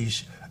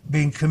atrocities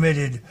being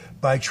committed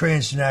by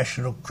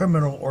transnational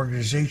criminal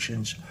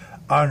organizations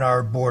on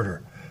our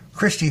border.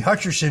 Christy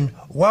Hutcherson,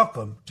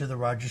 welcome to the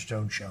Roger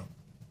Stone Show.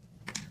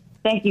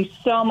 Thank you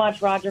so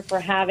much, Roger, for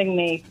having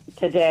me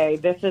today.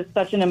 This is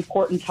such an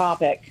important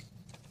topic.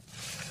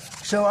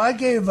 So I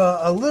gave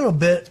a little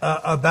bit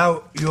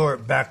about your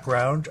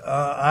background.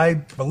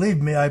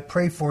 Believe me, I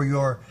pray for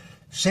your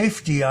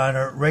safety on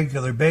a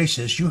regular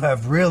basis. You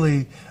have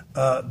really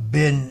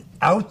been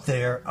out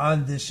there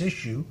on this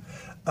issue.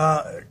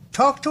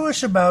 Talk to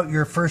us about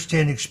your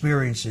firsthand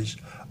experiences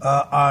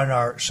on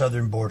our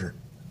southern border.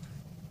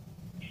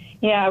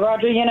 Yeah,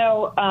 Roger,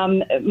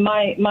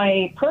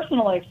 my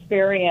personal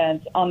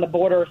experience on the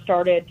border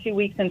started 2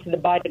 weeks into the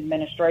Biden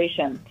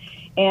administration.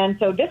 And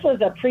so this was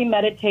a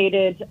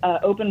premeditated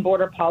open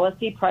border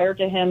policy prior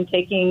to him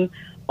taking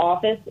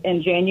office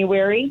in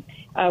January.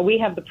 We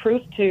have the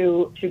proof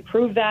to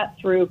prove that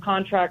through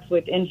contracts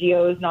with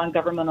NGOs,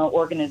 non-governmental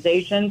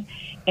organizations,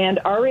 and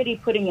already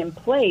putting in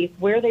place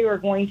where they were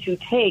going to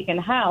take and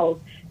house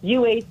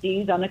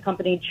UACs,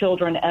 unaccompanied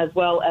children, as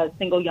well as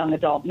single young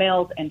adult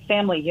males and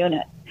family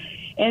units.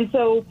 And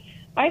so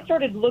I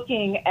started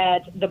looking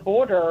at the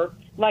border.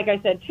 Like I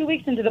said, 2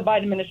 weeks into the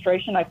Biden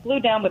administration, I flew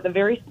down with a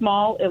very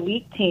small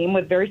elite team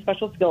with very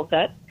special skill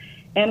sets,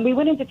 and we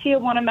went into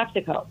Tijuana,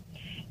 Mexico.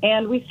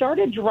 And we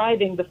started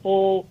driving the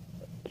full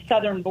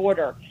southern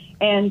border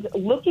and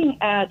looking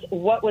at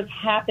what was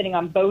happening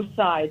on both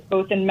sides,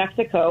 both in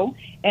Mexico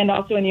and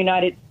also in the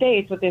United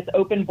States with this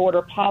open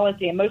border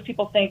policy. And most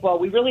people think, well,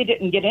 we really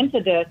didn't get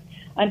into this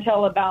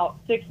until about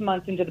 6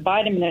 months into the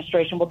Biden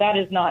administration. Well, that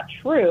is not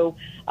true.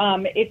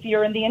 If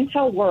you're in the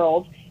intel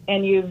world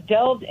and you've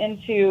delved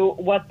into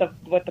what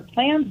the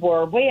plans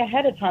were way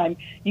ahead of time,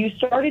 you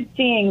started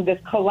seeing this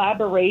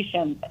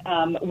collaboration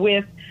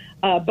with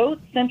both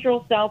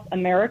Central South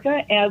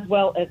America as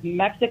well as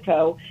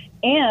Mexico,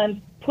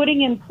 and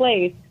putting in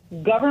place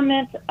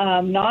government,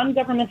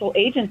 non-governmental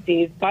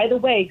agencies, by the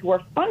way, who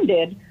are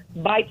funded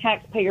by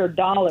taxpayer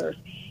dollars.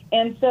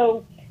 And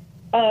so,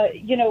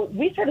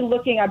 we started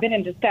looking. I've been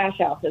into stash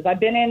houses. I've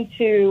been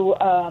into,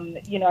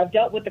 I've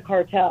dealt with the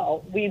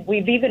cartel.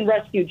 We've even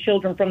rescued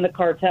children from the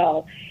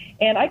cartel.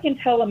 And I can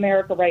tell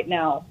America right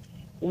now,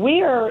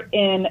 we are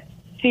in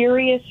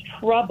serious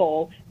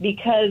trouble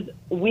because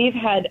we've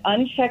had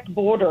unchecked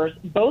borders,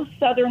 both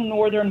southern,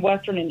 northern,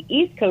 western, and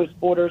east coast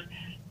borders,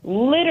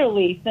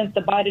 literally since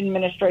the Biden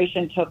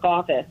administration took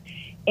office.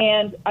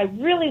 And I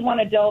really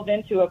want to delve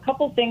into a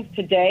couple things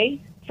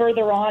today,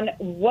 further on,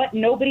 what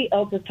nobody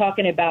else is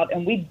talking about,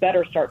 and we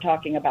better start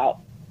talking about.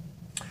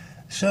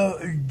 So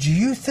do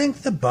you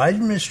think the Biden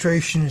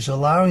administration is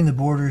allowing the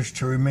borders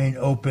to remain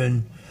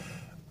open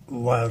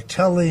while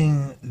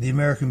telling the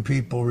American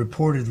people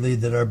reportedly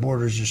that our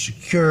borders are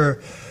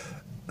secure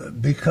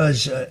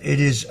because it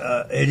is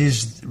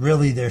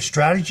really their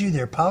strategy,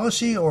 their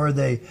policy, or are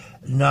they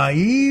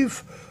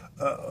naive?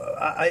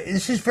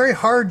 This is very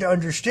hard to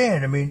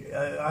understand. I mean,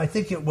 I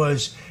think it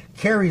was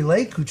Carrie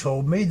Lake who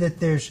told me that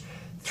there's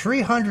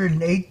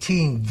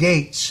 318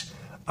 gates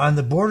on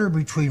the border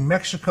between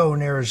Mexico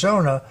and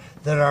Arizona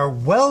that are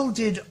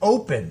welded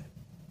open,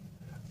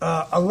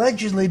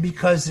 allegedly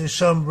because there's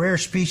some rare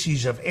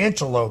species of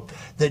antelope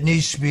that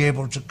needs to be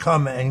able to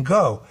come and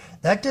go.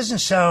 That doesn't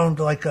sound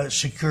like a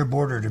secure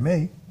border to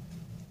me.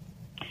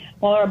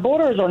 Well, our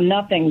borders are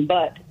nothing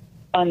but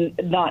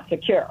not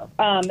secure.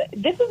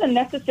 This is a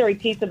necessary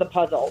piece of the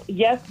puzzle.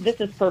 Yes,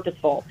 this is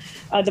purposeful.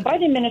 The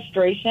Biden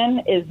administration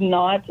is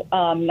not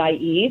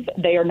naive.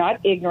 They are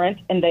not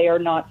ignorant, and they are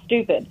not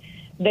stupid.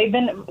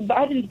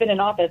 Biden's been in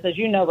office, as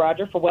you know,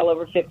 Roger, for well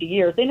over 50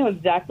 years. They know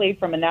exactly,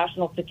 from a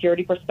national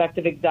security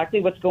perspective,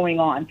 exactly what's going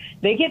on.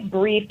 They get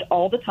briefed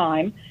all the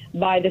time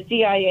by the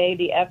CIA,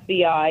 the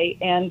FBI,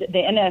 and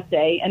the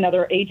NSA and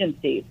other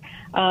agencies.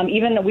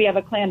 Even though we have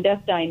a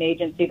clandestine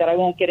agency that I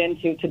won't get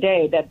into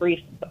today that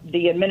briefs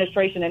the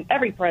administration and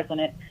every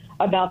president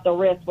about the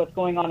risk, what's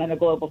going on a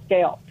global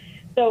scale.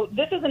 So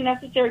this is a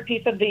necessary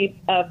piece of the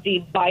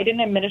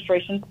Biden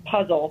administration's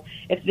puzzle.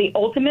 It's the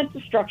ultimate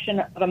destruction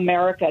of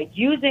America,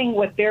 using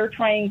what they're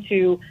trying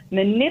to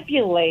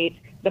manipulate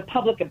the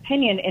public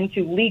opinion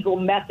into legal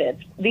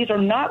methods. These are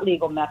not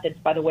legal methods,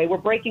 by the way. We're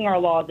breaking our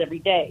laws every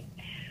day.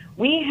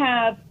 We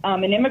have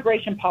an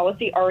immigration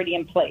policy already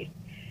in place.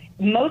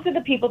 Most of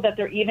the people that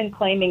they're even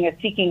claiming as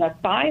seeking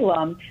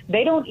asylum,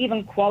 they don't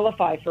even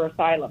qualify for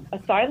asylum.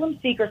 Asylum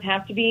seekers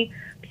have to be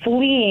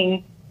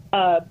fleeing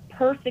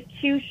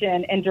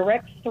persecution and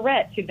direct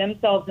threat to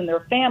themselves and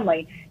their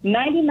family.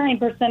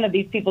 99% of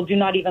these people do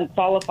not even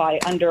qualify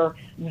under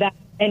that.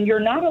 And you're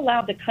not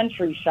allowed to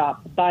country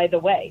shop, by the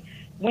way.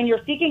 When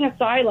you're seeking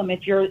asylum,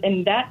 if you're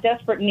in that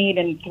desperate need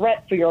and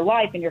threat for your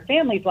life and your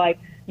family's life,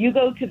 you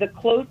go to the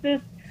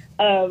closest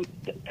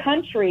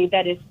country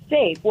that is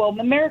safe. Well,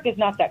 America is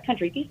not that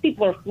country. These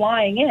people are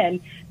flying in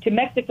to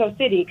Mexico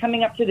City,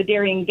 coming up to the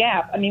Darien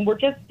Gap. I mean, we're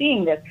just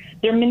seeing this.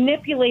 They're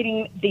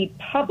manipulating the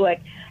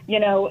public,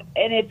 and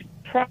it's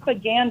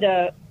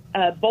propaganda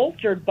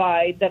bolstered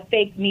by the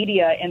fake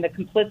media and the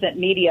complicit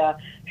media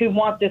who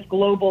want this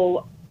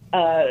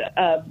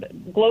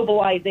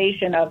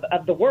globalization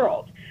of the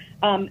world.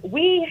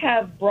 We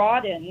have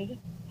broadened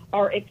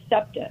our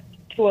acceptance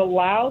to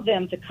allow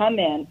them to come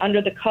in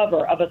under the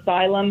cover of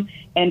asylum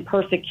and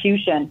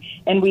persecution.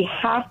 And we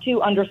have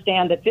to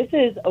understand that this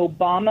is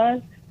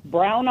Obama's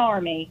Brown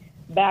Army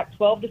back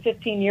 12 to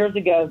 15 years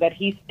ago that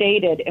he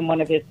stated in one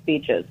of his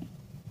speeches.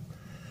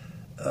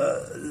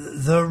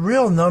 The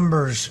real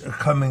numbers are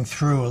coming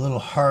through a little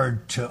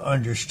hard to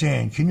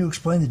understand. Can you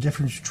explain the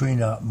difference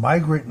between a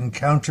migrant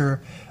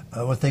encounter,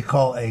 what they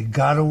call a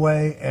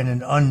gotaway, and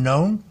an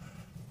unknown?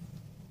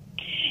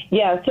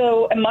 Yeah,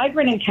 so a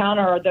migrant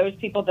encounter are those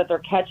people that they're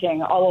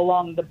catching all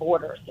along the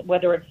borders,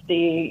 whether it's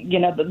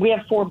we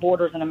have 4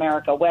 borders in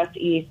America, west,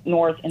 east,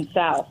 north, and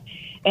south.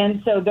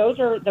 And so those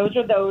are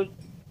those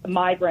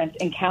migrant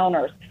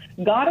encounters.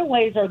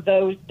 Gotaways are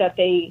those that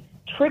they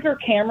trigger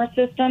camera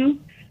systems.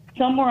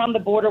 Somewhere on the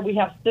border, we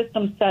have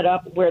systems set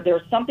up where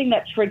there's something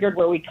that triggered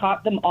where we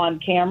caught them on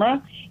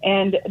camera.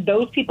 And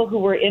those people who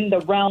were in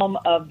the realm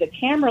of the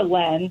camera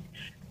lens,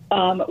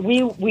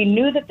 we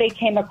knew that they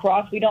came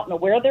across. We don't know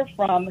where they're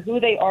from,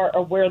 who they are,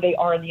 or where they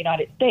are in the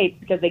United States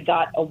because they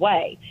got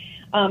away.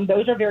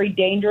 Those are very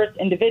dangerous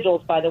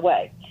individuals, by the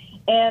way.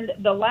 And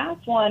the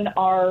last one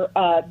are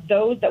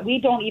those that we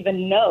don't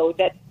even know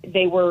that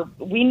they were.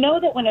 We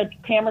know that when a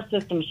camera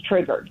system's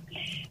triggered,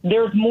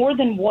 there's more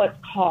than what's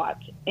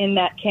caught in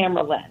that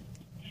camera lens.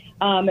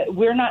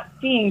 We're not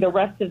seeing the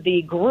rest of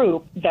the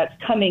group that's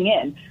coming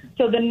in.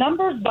 So the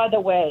numbers, by the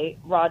way,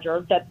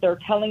 Roger, that they're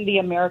telling the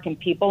American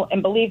people,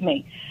 and believe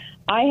me,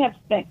 I have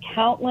spent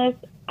countless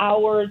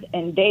hours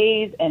and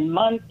days and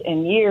months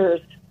and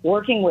years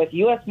working with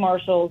U.S.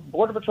 Marshals,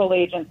 Border Patrol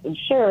agents, and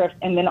sheriffs,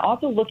 and then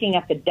also looking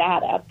at the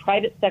data,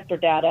 private sector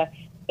data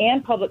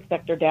and public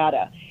sector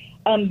data.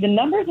 The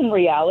numbers in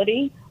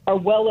reality are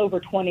well over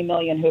 20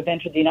 million who have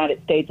entered the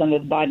United States under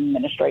the Biden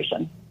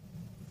administration.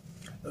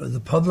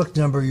 The public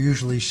number you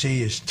usually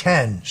see is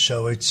 10,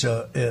 so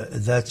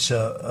that's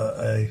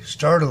a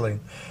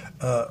startling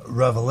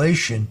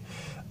revelation.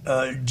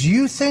 Do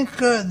you think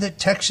that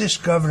Texas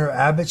Governor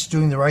Abbott's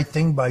doing the right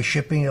thing by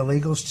shipping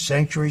illegals to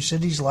sanctuary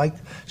cities like,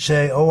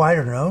 say,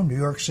 New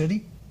York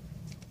City?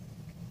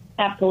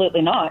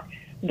 Absolutely not.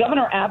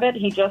 Governor Abbott,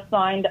 he just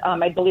signed,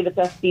 I believe it's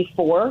SB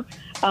 4,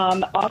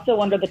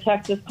 also under the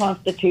Texas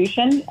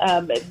Constitution,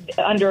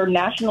 under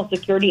national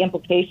security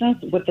implications,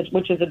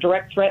 which is a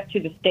direct threat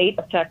to the state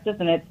of Texas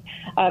and its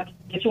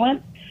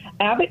constituents.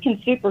 Abbott can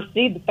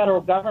supersede the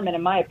federal government,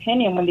 in my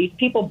opinion, when these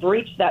people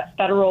breach that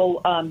federal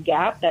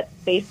gap, that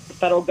space the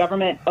federal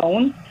government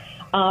owns.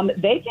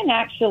 They can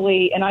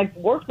actually, and I've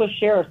worked with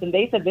sheriffs, and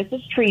they said this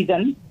is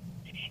treason,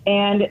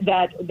 and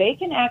that they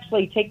can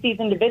actually take these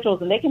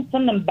individuals and they can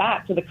send them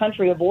back to the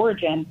country of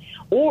origin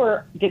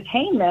or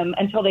detain them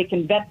until they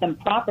can vet them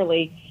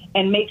properly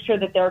and make sure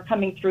that they're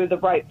coming through the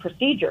right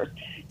procedures.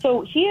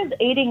 So he is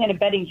aiding and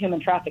abetting human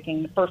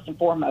trafficking, first and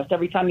foremost,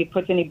 every time he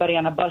puts anybody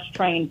on a bus,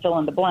 train, fill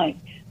in the blank.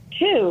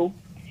 2,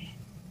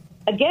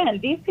 again,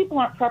 these people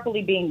aren't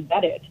properly being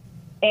vetted.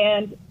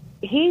 And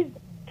he's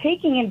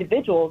taking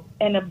individuals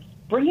and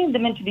bringing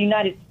them into the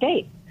United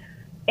States.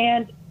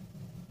 And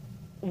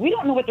we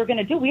don't know what they're going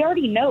to do. We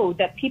already know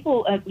that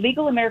people,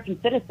 legal American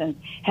citizens,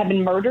 have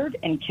been murdered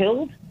and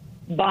killed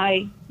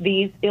by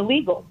these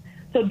illegals.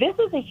 So this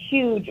is a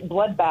huge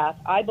bloodbath,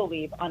 I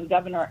believe, on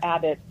Governor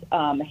Abbott's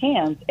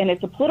hands, and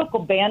it's a political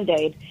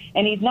Band-Aid,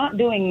 and he's not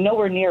doing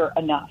nowhere near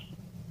enough.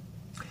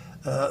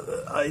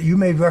 You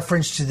made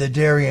reference to the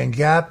Darien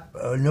Gap.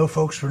 No,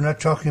 folks, we're not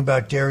talking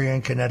about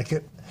Darien,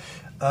 Connecticut.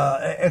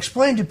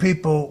 Explain to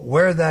people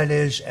where that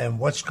is and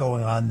what's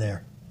going on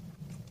there.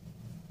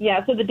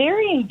 Yeah, so the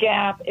Darien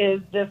Gap is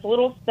this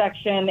little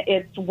section.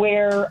 It's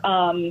where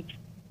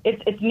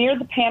it's near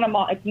the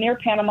Panama. It's near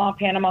Panama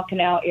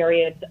Canal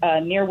area.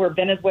 It's near where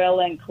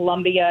Venezuela and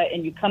Colombia,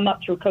 and you come up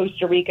through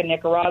Costa Rica,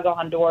 Nicaragua,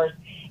 Honduras,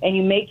 and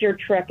you make your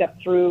trek up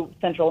through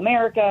Central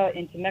America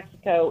into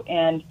Mexico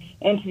and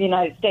into the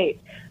United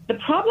States. The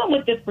problem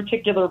with this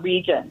particular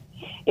region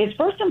is,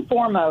 first and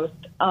foremost,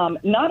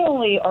 not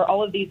only are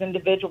all of these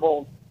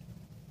individuals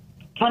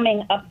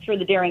coming up through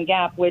the Darien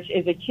Gap, which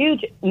is a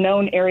huge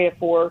known area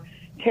for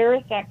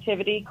terrorist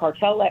activity,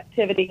 cartel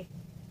activity,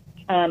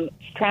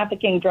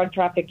 trafficking, drug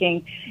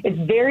trafficking. It's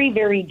very,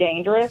 very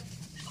dangerous.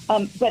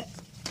 But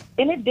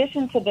in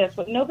addition to this,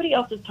 what nobody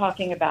else is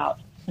talking about,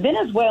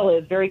 Venezuela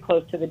is very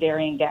close to the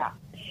Darien Gap.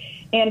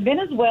 And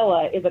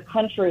Venezuela is a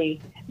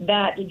country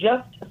that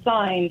just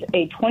signed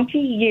a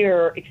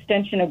 20-year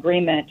extension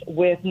agreement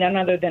with none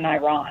other than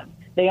Iran.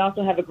 They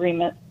also have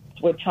agreements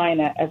with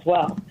China as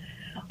well.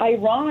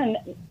 Iran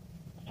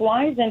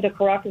flies into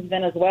Caracas,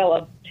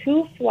 Venezuela,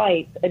 2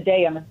 flights a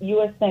day on a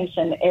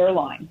U.S.-sanctioned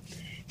airline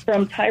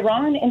from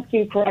Tehran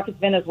into Caracas,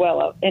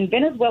 Venezuela. And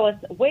Venezuela,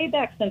 way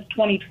back since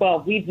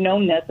 2012, we've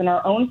known this, and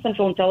our own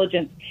Central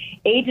Intelligence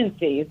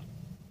agencies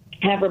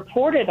have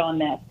reported on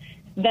this,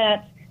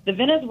 that the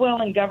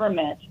Venezuelan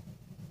government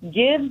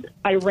gives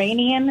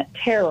Iranian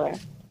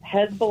terrorists,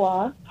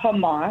 Hezbollah,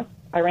 Hamas,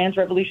 Iran's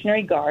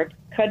Revolutionary Guard,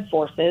 Quds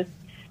forces,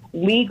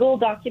 legal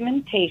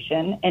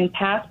documentation and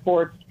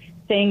passports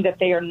saying that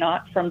they are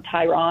not from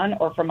Tehran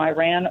or from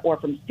Iran or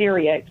from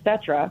Syria,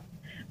 etc.,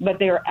 but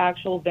they are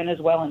actual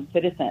Venezuelan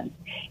citizens.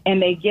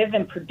 And they give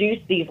and produce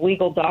these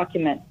legal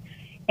documents.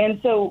 And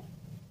so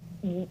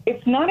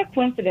it's not a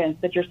coincidence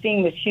that you're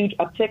seeing this huge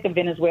uptick of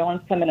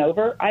Venezuelans coming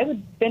over. I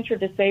would venture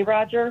to say,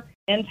 Roger,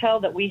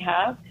 intel that we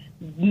have,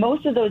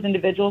 most of those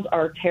individuals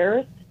are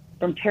terrorists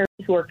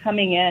who are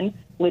coming in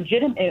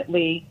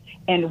legitimately,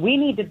 and we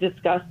need to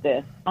discuss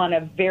this on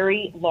a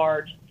very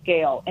large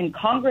scale, and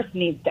Congress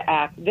needs to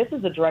act. This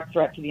is a direct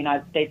threat to the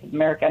United States of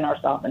America and our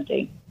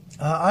sovereignty.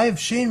 I have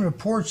seen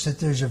reports that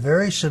there's a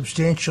very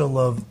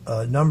substantial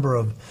number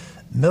of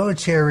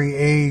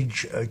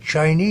military-age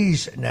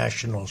Chinese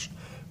nationals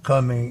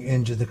coming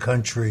into the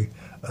country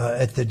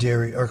at the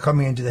Darien, or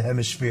coming into the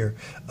hemisphere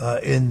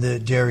in the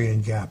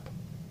Darien Gap.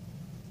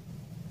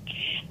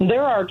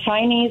 There are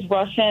Chinese,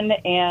 Russian,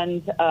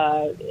 and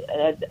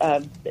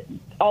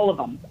all of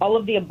them. All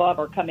of the above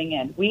are coming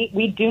in.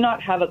 We do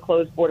not have a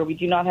closed border. We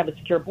do not have a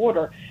secure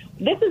border.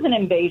 This is an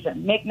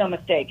invasion, make no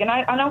mistake. And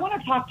I want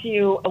to talk to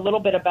you a little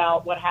bit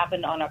about what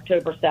happened on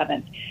October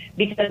 7th,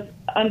 because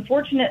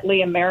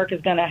unfortunately America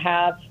is going to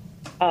have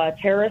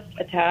terrorist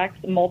attacks,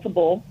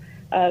 multiple.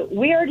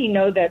 We already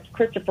know that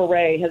Christopher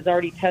Wray has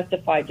already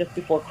testified just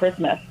before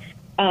Christmas.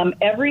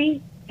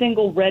 Every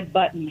single red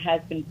button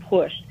has been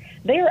pushed.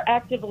 They are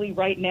actively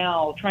right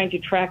now trying to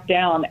track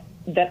down,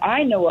 that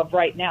I know of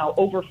right now,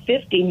 over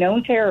 50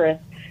 known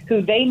terrorists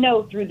who they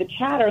know through the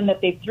chatter and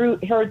that they've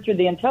heard through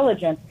the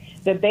intelligence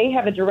that they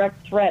have a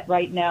direct threat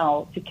right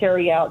now to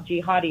carry out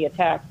jihadi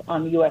attacks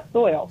on U.S.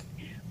 soil.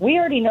 We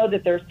already know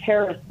that there's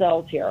terrorist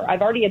cells here.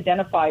 I've already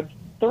identified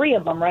 3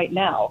 of them right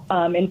now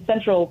in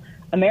Central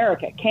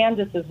America.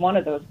 Kansas is one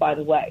of those, by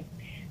the way.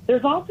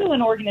 There's also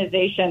an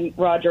organization,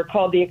 Roger,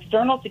 called the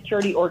External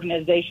Security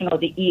Organization, or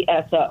the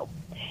ESO.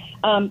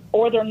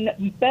 Or they're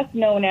best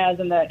known as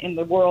in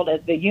the world as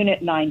the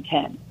Unit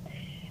 910.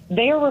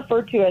 They are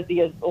referred to as the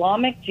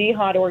Islamic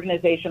Jihad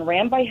organization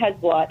ran by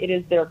Hezbollah. It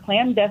is their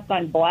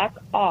clandestine black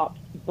ops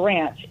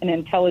branch and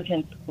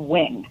intelligence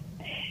wing.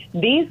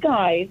 These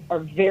guys are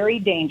very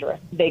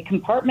dangerous. They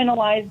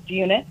compartmentalized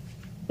units.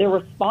 They're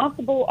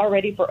responsible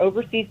already for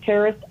overseas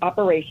terrorist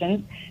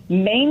operations,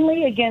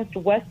 mainly against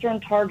Western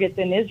targets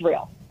in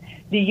Israel.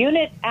 The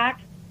unit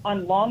acts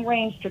on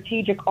long-range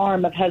strategic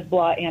arm of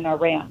Hezbollah and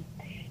Iran.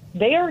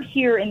 They are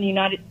here in the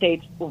United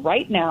States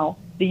right now.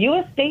 The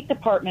U.S. State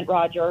Department,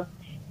 Roger,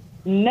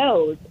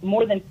 knows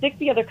more than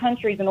 60 other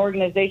countries and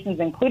organizations,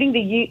 including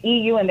the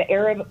EU and the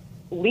Arab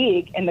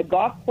League and the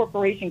Gulf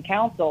Cooperation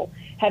Council,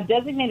 have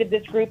designated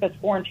this group as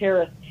foreign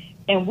terrorists.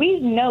 And we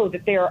know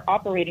that they are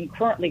operating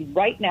currently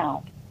right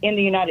now in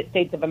the United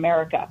States of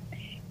America.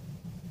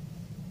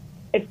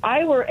 If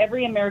I were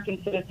every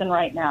American citizen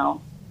right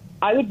now,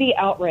 I would be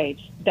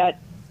outraged that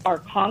our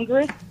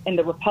Congress and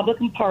the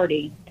Republican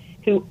Party,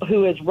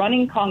 who is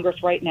running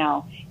Congress right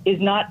now, is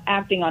not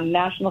acting on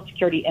national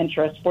security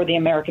interests for the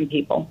American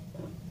people.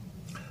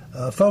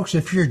 Folks,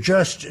 if you're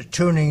just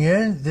tuning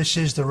in, this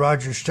is the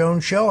Roger Stone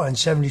Show on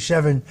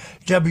 77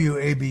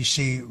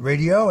 WABC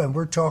Radio, and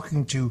we're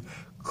talking to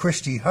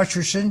Christy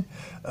Hutcherson,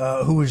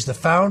 who is the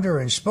founder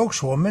and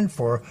spokeswoman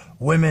for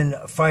Women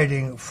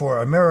Fighting for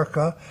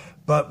America,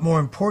 but more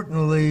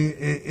importantly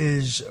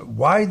is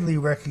widely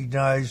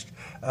recognized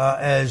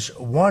as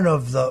one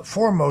of the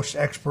foremost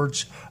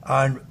experts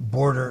on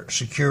border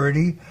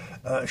security.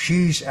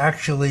 She's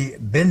actually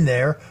been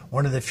there,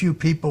 one of the few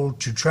people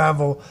to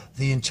travel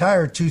the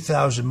entire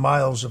 2,000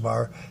 miles of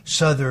our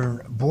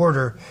southern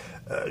border.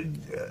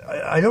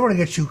 I don't want to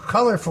get too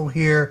colorful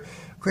here,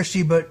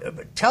 Christy,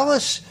 but tell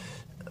us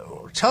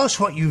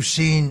what you've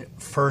seen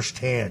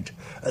firsthand.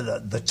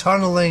 The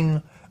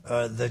tunneling,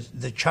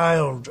 the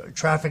child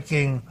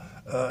trafficking.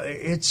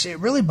 It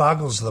really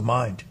boggles the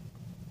mind.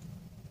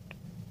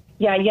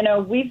 Yeah,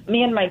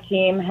 me and my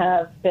team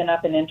have been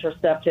up and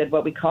intercepted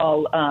what we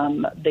call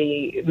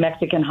the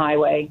Mexican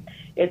highway.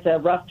 It's a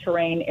rough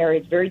terrain area.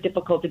 It's very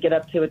difficult to get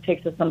up to. It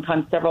takes us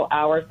sometimes several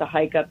hours to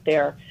hike up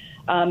there.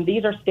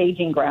 These are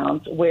staging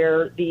grounds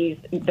where the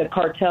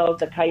cartels,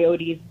 the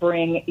coyotes,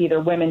 bring either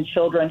women,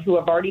 children who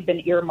have already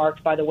been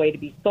earmarked, by the way, to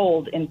be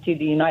sold into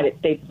the United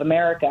States of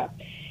America.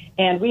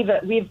 And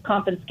we've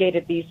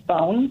confiscated these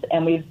phones,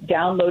 and we've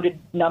downloaded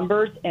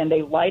numbers, and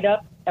they light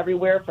up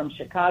everywhere from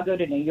Chicago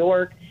to New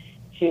York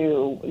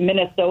to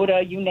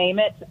Minnesota, you name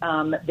it.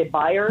 The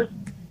buyers,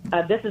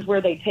 this is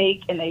where they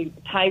take and they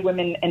tie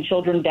women and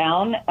children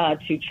down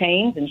to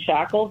chains and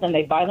shackles, and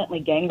they violently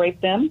gang rape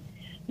them.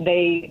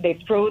 They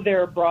throw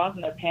their bras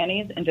and their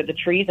panties into the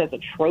trees as a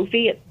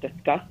trophy. It's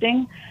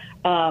disgusting.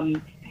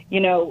 The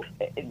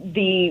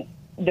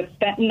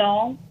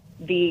fentanyl,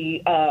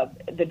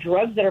 the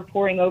drugs that are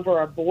pouring over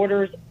our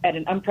borders at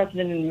an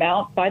unprecedented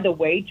amount. By the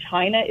way,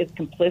 China is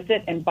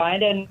complicit, and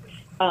Biden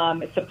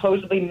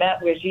supposedly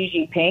met with Xi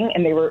Jinping,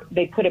 and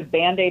they put a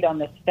Band-Aid on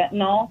this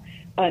fentanyl.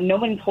 No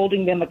one's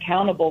holding them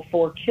accountable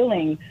for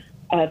killing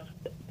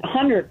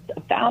hundreds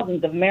of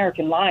thousands of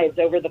American lives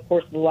over the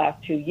course of the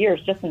last 2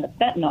 years just in the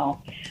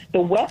fentanyl.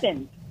 The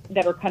weapons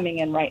that are coming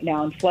in right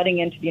now and flooding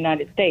into the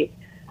United States.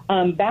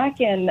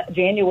 Back in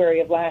January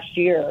of last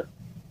year,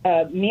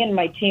 me and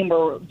my team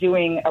were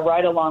doing a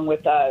ride-along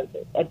with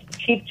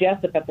Chief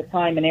Jessup at the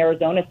time in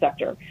Arizona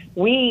sector.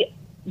 We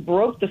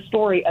broke the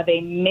story of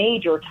a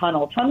major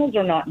tunnel. Tunnels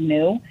are not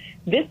new.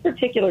 This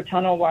particular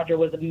tunnel, Roger,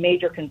 was a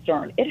major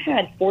concern. It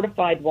had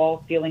fortified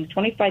wall ceilings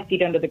 25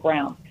 feet under the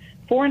ground,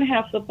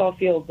 4.5 football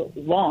fields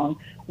long,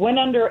 went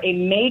under a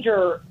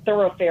major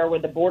thoroughfare where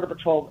the Border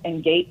Patrol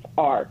and gates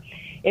are.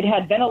 It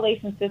had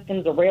ventilation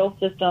systems, a rail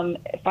system,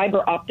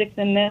 fiber optics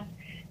in this.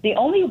 The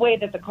only way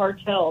that the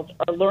cartels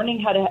are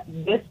learning how to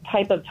this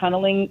type of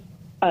tunneling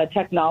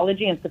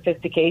technology and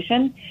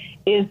sophistication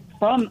is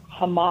from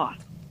Hamas.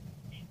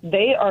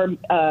 They are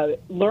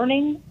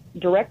learning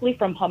directly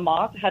from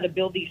Hamas how to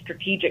build these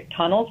strategic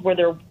tunnels where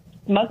they're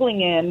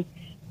smuggling in,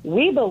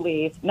 we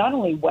believe, not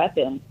only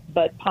weapons,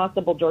 but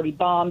possible dirty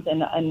bombs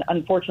and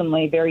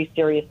unfortunately very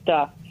serious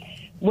stuff.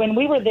 When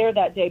we were there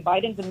that day,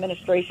 Biden's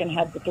administration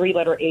had the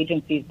 3-letter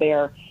agencies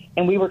there,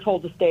 and we were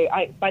told to stay.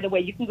 By the way,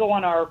 you can go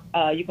on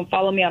you can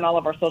follow me on all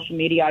of our social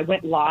media. I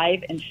went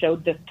live and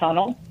showed this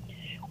tunnel.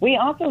 We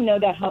also know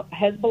that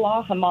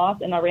Hezbollah,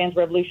 Hamas, and Iran's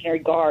Revolutionary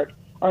Guard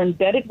are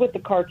embedded with the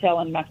cartel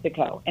in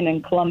Mexico and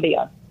in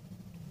Colombia.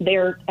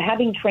 They're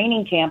having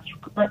training camps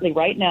currently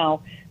right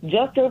now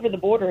just over the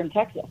border in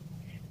Texas,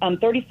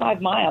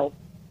 35 miles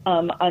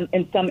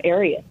in some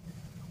areas.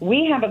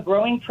 We have a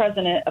growing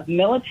presence of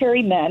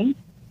military men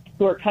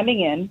who are coming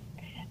in.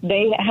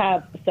 They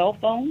have cell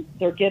phones.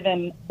 They're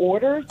given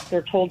orders.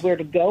 They're told where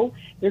to go.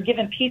 They're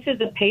given pieces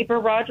of paper,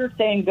 Roger,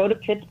 saying go to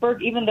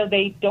Pittsburgh, even though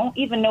they don't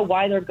even know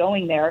why they're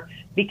going there,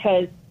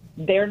 because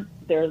they're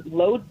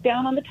low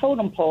down on the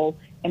totem pole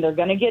and they're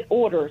going to get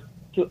orders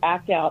to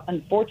act out,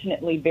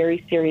 unfortunately,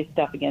 very serious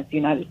stuff against the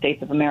United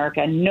States of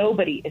America.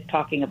 Nobody is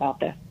talking about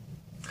this.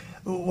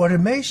 What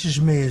amazes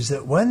me is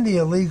that when the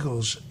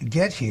illegals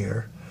get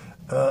here,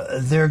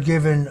 they're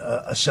given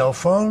a cell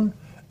phone,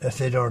 if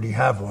they don't already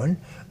have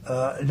one.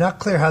 Not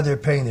clear how they're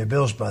paying their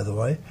bills, by the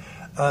way.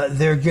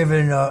 They're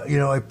given, a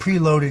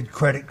preloaded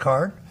credit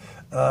card.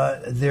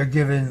 They're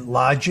given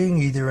lodging,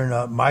 either in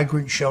a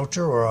migrant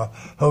shelter or a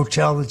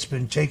hotel that's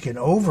been taken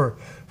over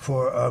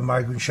for a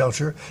migrant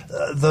shelter.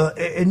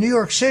 In New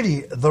York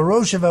City, the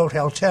Roosevelt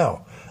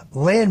Hotel,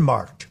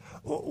 landmarked,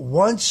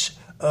 once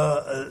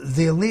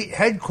the elite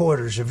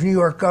headquarters of New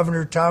York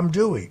Governor Tom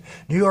Dewey,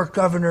 New York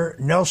Governor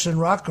Nelson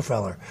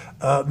Rockefeller,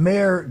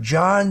 Mayor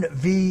John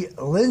V.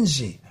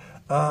 Lindsay,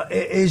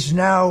 is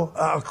now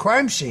a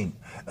crime scene.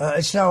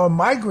 It's now a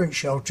migrant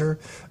shelter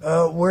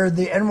where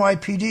the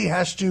NYPD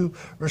has to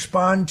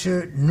respond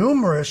to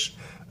numerous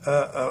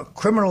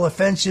criminal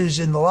offenses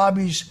in the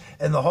lobbies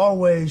and the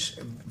hallways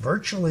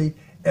virtually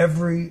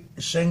every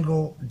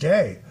single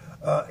day.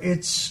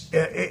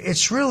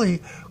 It's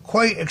really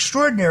quite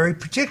extraordinary,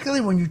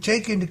 particularly when you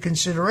take into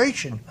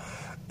consideration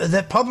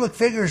that public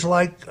figures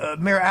like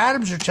Mayor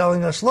Adams are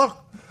telling us, look,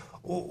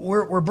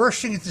 we're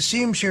bursting at the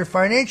seams here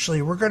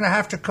financially. We're going to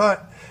have to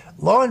cut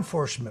law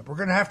enforcement. We're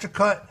going to have to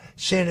cut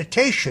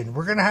sanitation.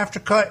 We're going to have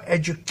to cut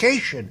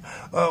education.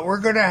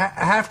 We're going to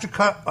have to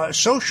cut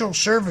social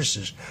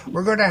services.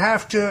 We're going to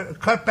have to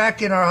cut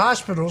back in our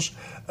hospitals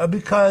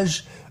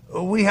because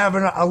we have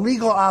a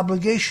legal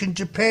obligation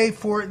to pay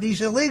for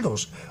these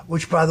illegals,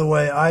 which, by the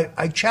way,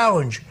 I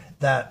challenge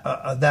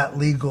that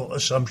legal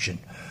assumption.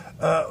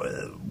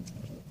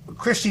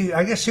 Christy,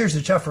 I guess here's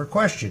the tougher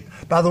question.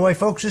 By the way,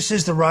 folks, this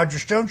is the Roger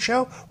Stone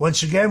Show.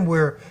 Once again,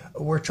 we're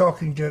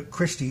talking to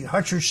Christy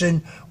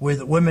Hutcherson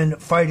with Women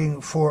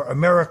Fighting for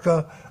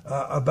America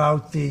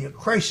about the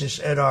crisis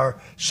at our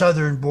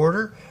southern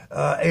border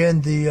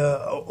and the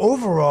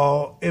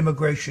overall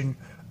immigration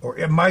or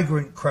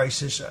migrant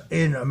crisis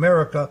in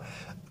America.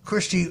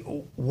 Christy,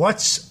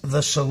 what's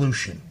the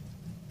solution?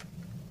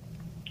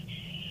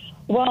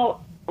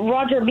 Well,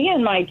 Roger, me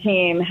and my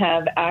team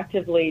have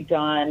actively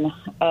done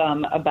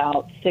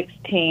about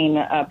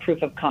 16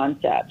 proof of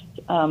concepts.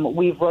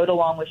 We've rode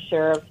along with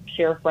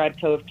Sheriff Brad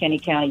Coe of Kenny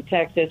County,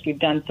 Texas. We've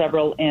done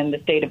several in the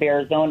state of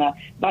Arizona,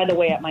 by the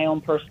way, at my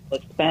own personal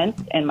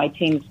expense and my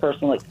team's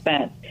personal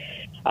expense.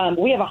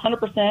 We have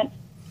 100%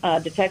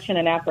 detection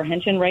and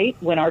apprehension rate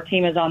when our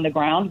team is on the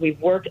ground. We've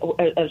worked,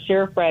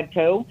 Sheriff Brad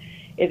Coe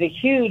is a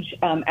huge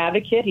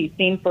advocate. He's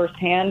seen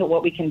firsthand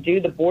what we can do.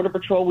 The Border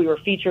Patrol, we were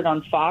featured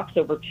on Fox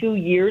over 2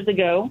 years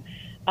ago.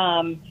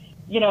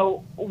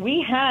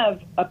 We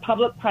have a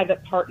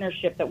public-private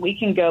partnership that we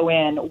can go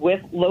in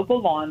with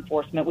local law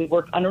enforcement. We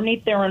work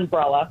underneath their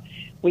umbrella.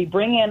 We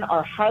bring in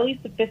our highly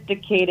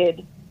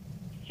sophisticated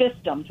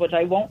systems, which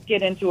I won't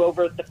get into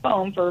over the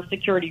phone for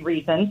security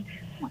reasons.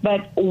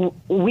 But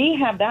we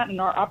have that in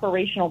our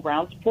operational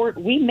ground support.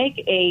 We make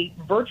a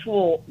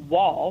virtual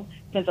wall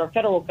since our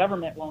federal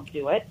government won't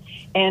do it.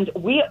 And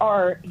we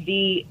are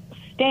the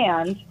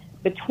stand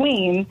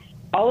between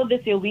all of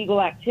this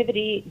illegal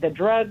activity, the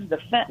drugs, the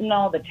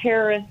fentanyl, the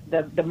terrorists,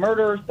 the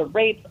murders, the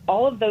rapes,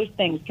 all of those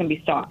things can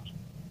be stopped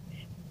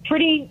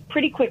pretty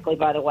quickly,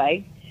 by the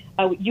way.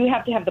 You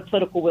have to have the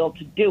political will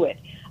to do it.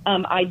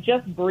 I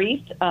just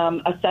briefed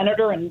a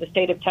senator in the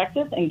state of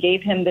Texas and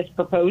gave him this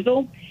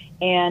proposal.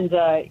 And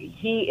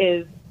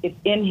it's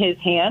in his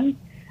hands.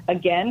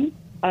 Again,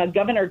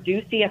 Governor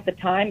Ducey at the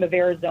time of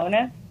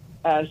Arizona,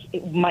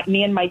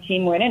 me and my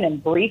team went in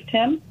and briefed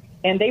him.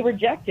 And they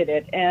rejected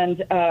it,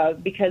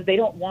 and because they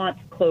don't want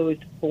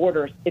closed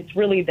borders. It's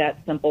really that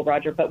simple,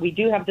 Roger. But we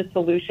do have the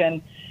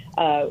solution.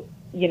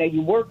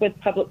 You work with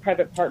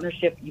public-private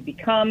partnership. You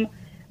become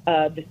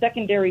the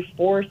secondary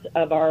force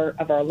of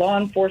our law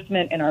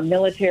enforcement and our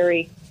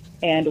military,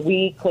 and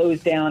we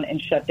close down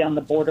and shut down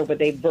the border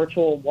with a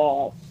virtual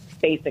wall,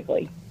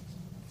 basically.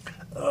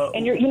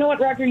 And you know what,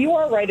 Roger? You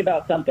are right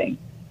about something.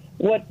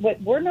 What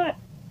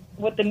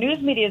the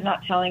news media is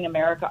not telling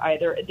America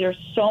either, there's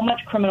so much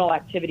criminal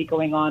activity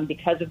going on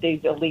because of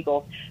these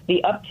illegals.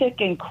 The uptick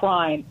in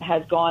crime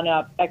has gone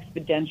up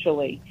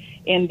exponentially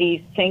in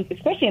these things,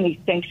 especially in these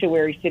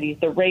sanctuary cities.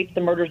 The rapes,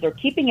 the murders, they're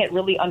keeping it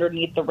really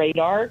underneath the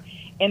radar.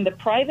 And the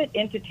private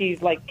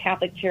entities like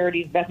Catholic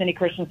Charities, Bethany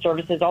Christian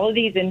Services, all of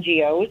these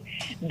NGOs,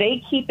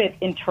 they keep it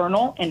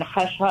internal and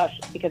hush-hush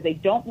because they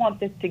don't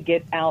want this to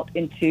get out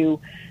into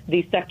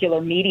the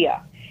secular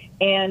media.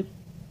 And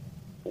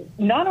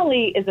not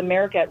only is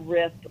America at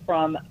risk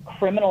from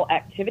criminal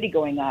activity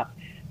going up,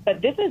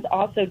 but this is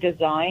also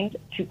designed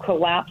to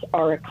collapse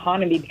our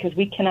economy because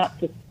we cannot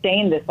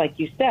sustain this, like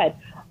you said.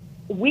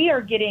 We are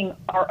getting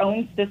our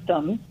own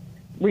systems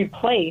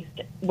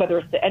replaced, whether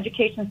it's the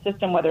education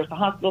system, whether it's the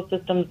hospital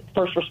systems,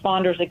 first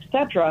responders,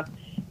 etc.,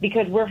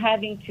 because we're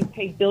having to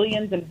pay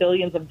billions and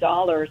billions of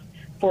dollars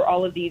for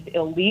all of these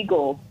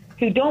illegals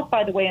who don't,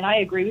 by the way, and I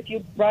agree with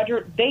you,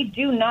 Roger, they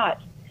do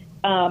not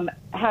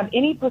have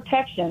any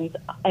protections,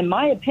 in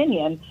my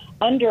opinion,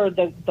 under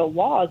the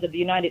laws of the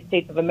United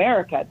States of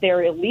America.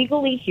 They're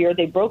illegally here.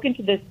 They broke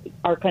into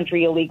our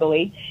country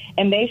illegally,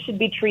 and they should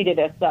be treated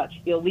as such,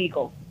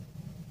 illegals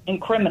and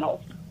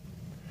criminals.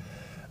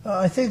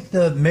 I think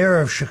the mayor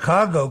of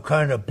Chicago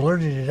kind of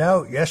blurted it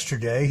out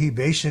yesterday. He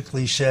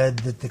basically said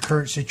that the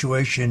current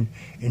situation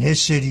in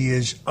his city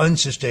is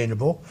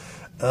unsustainable,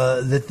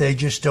 that they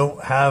just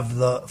don't have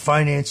the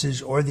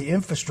finances or the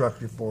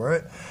infrastructure for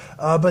it.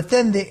 But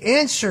then the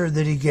answer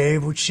that he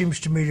gave, which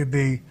seems to me to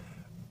be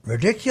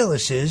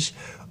ridiculous, is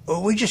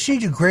we just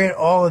need to grant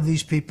all of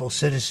these people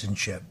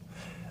citizenship.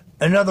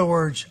 In other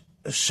words,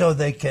 so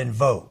they can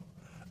vote.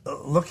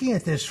 Looking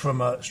at this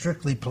from a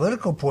strictly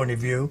political point of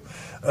view,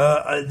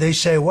 they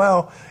say,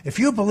 well, if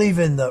you believe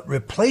in the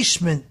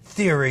replacement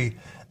theory,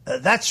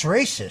 that's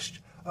racist.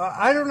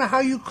 I don't know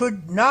how you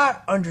could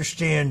not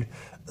understand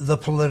the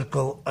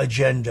political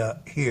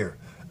agenda here.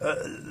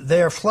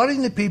 They are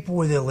flooding the people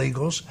with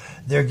illegals.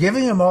 They're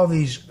giving them all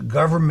these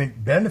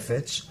government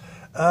benefits,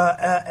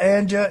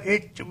 and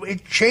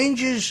it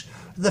changes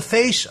the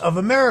face of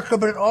America,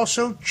 but it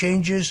also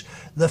changes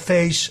the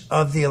face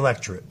of the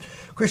electorate.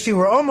 Christy,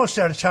 we're almost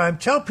out of time.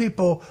 Tell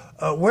people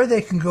where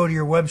they can go to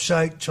your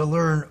website to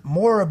learn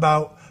more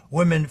about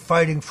Women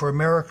Fighting for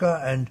America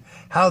and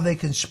how they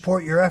can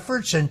support your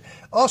efforts, and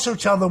also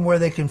tell them where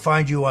they can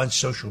find you on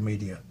social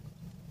media.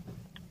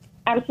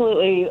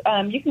 Absolutely.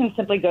 You can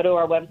simply go to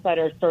our website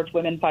or search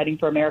Women Fighting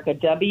for America,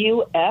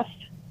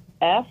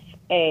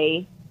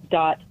 WFFA.WIN.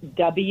 That's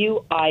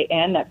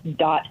 .WIN,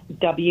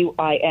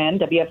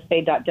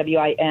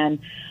 WFFA.WIN.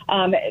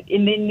 And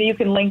then you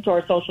can link to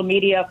our social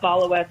media,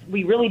 follow us.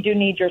 We really do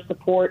need your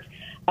support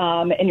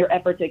and your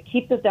effort to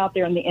keep this out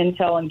there in the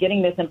intel and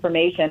getting this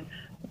information.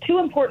 2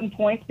 important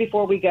points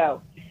before we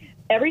go.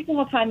 Every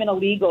single time an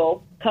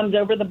illegal comes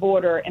over the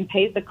border and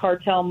pays the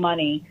cartel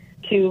money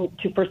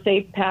for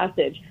safe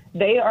passage,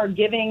 they are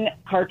giving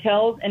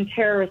cartels and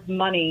terrorists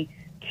money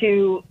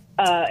to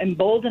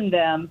embolden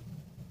them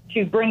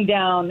to bring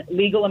down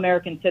legal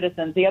American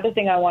citizens. The other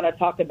thing I want to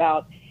talk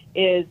about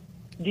is,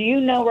 do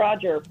you know,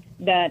 Roger,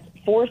 that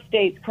 4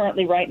 states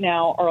currently right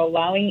now are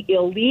allowing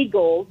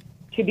illegals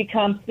to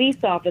become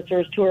police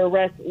officers to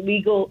arrest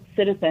legal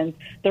citizens?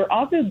 They're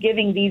also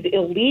giving these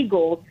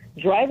illegals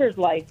driver's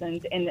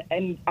license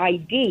and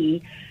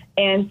ID,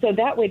 and so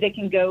that way they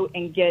can go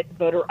and get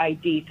voter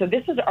ID. So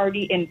this is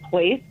already in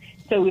place.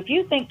 So if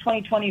you think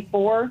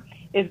 2024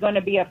 is going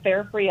to be a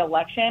fair, free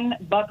election,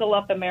 buckle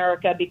up,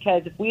 America,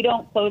 because if we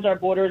don't close our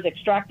borders,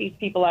 extract these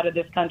people out of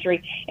this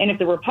country, and if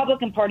the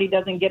Republican Party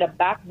doesn't get a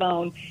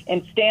backbone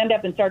and stand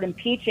up and start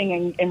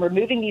impeaching and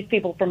removing these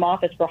people from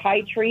office for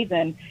high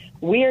treason,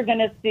 we are going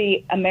to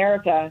see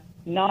America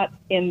not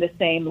in the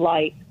same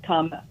light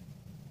come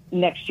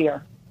next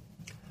year.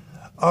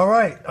 All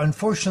right.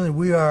 Unfortunately,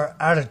 we are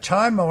out of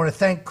time. I want to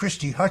thank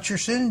Christy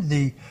Hutcherson,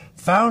 the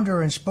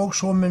founder and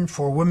spokeswoman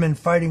for Women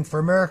Fighting for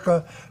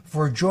America,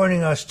 for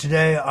joining us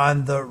today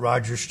on the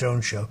Roger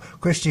Stone Show.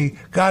 Christy,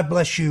 God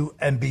bless you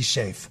and be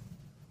safe.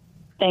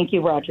 Thank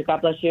you, Roger. God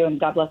bless you and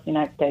God bless the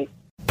United States.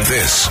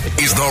 This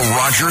is the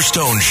Roger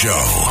Stone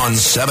Show on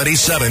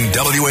 77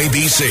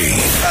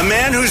 WABC. A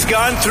man who's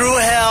gone through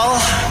hell,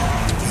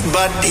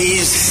 but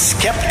he's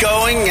kept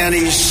going, and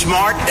he's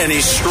smart, and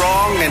he's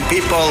strong, and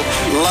people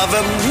love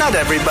him. Not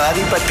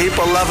everybody, but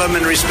people love him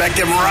and respect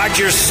him.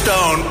 Roger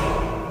Stone.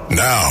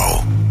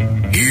 Now,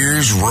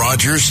 here's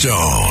Roger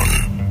Stone.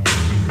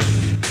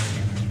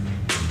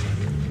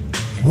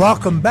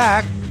 Welcome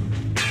back.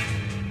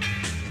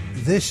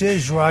 This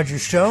is Roger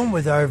Stone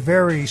with our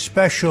very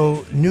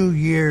special New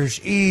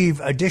Year's Eve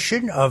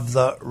edition of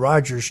the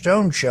Roger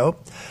Stone Show.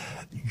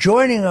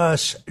 Joining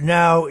us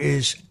now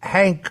is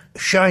Hank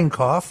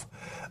Sheinkopf,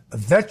 a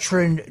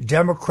veteran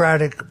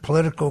Democratic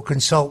political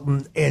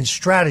consultant and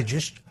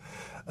strategist,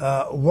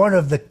 one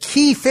of the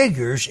key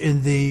figures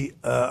in the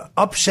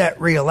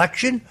upset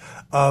re-election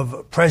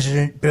of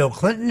President Bill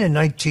Clinton in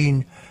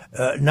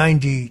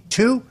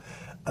 1992,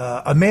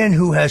 a man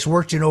who has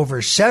worked in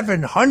over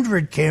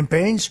 700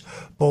 campaigns,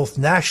 both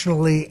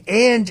nationally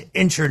and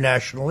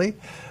internationally,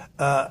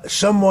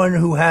 someone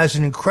who has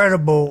an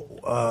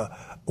incredible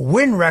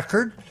win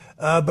record,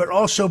 but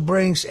also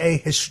brings a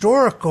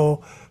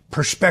historical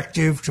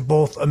perspective to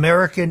both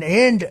American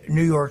and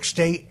New York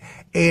State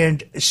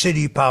and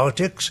city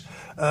politics.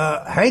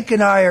 Hank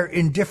and I are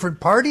in different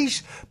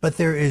parties, but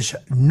there is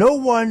no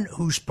one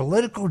whose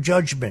political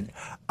judgment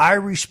I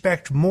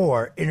respect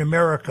more in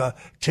America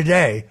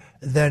today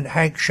than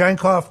Hank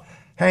Sheinkopf.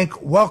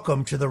 Hank,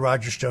 welcome to the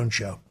Roger Stone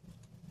Show.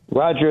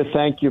 Roger,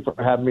 thank you for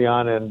having me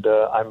on, and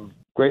I'm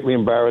greatly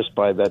embarrassed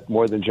by that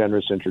more than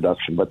generous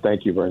introduction, but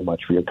thank you very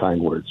much for your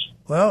kind words.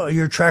 Well,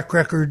 your track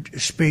record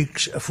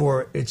speaks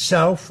for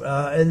itself,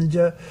 and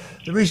the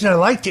reason I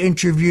like to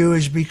interview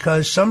is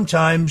because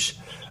sometimes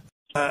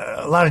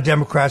a lot of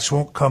Democrats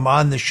won't come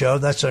on the show.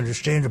 That's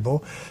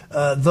understandable.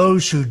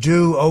 Those who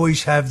do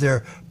always have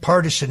their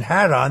partisan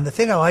hat on. The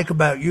thing I like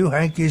about you,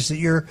 Hank, is that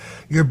you're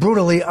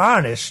brutally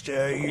honest.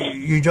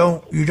 You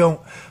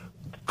don't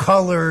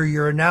color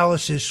your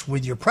analysis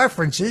with your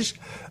preferences.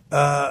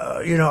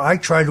 I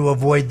try to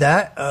avoid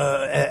that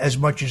as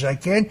much as I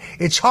can.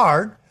 It's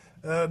hard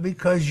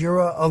because you're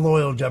a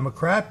loyal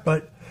Democrat,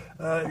 but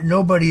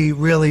nobody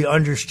really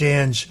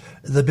understands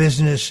the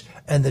business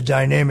and the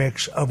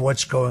dynamics of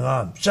what's going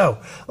on. So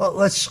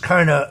let's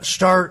kind of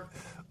start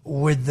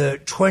with the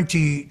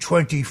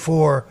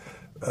 2024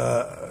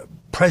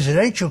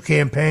 presidential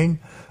campaign,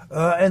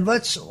 and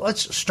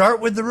let's start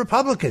with the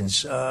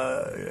Republicans,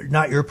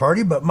 not your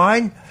party, but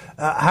mine.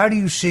 How do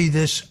you see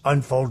this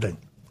unfolding?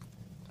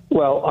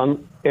 Well,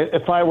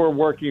 if I were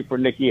working for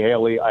Nikki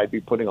Haley, I'd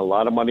be putting a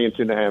lot of money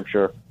into New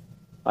Hampshire.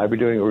 I'd be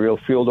doing a real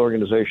field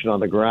organization on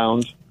the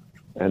ground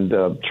and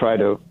try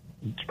to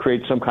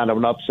create some kind of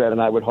an upset.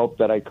 And I would hope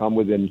that I come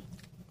within,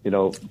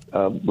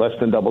 less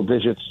than double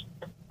digits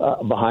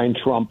behind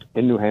Trump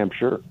in New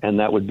Hampshire. And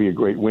that would be a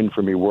great win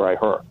for me were I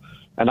her.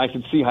 And I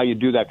can see how you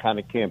do that kind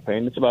of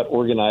campaign. It's about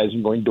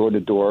organizing, going door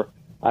to door.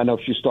 I know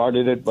she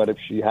started it, but if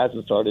she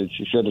hasn't started,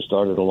 she should have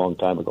started a long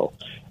time ago.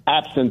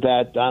 Absent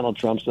that, Donald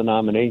Trump's the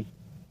nominee.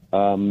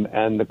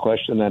 And the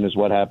question then is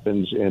what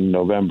happens in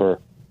November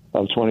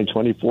of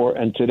 2024.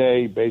 And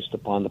today, based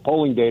upon the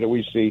polling data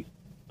we see,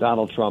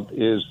 Donald Trump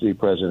is the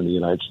president of the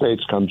United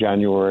States come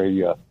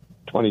January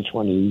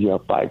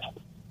 2025.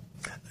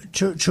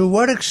 To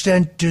what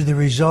extent do the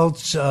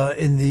results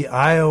in the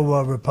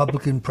Iowa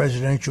Republican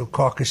presidential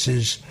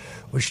caucuses,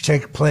 which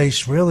take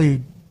place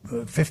really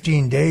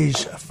 15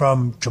 days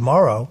from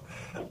tomorrow,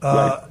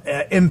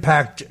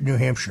 impact New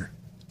Hampshire?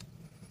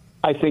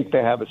 I think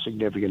they have a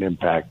significant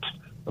impact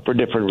for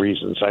different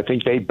reasons. I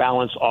think they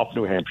balance off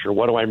New Hampshire.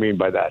 What do I mean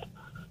by that?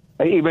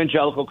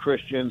 Evangelical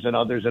Christians and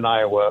others in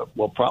Iowa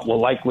will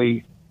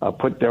likely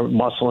put their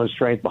muscle and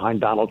strength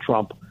behind Donald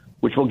Trump,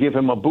 which will give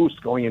him a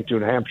boost going into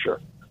New Hampshire.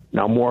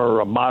 Now,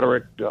 more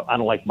moderate, I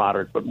don't like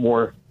moderate, but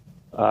more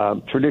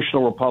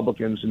traditional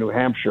Republicans in New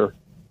Hampshire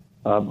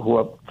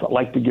who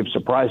like to give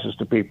surprises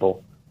to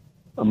people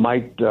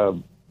might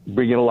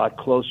bring it a lot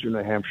closer to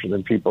New Hampshire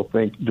than people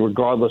think,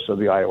 regardless of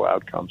the Iowa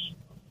outcomes,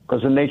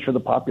 because the nature of the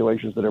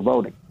populations that are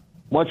voting.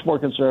 Much more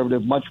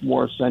conservative, much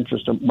more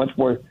centrist, much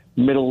more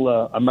middle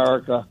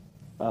America,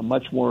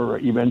 much more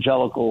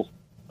evangelical,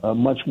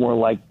 much more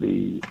like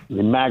the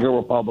MAGA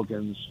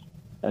Republicans.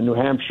 And New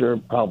Hampshire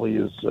probably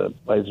is,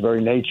 by its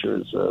very nature,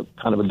 is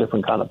kind of a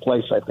different kind of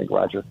place, I think,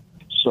 Roger.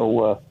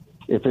 So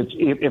if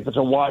it's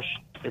a wash,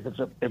 if it's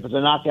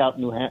a knockout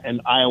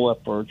in Iowa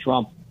for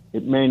Trump,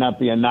 it may not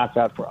be a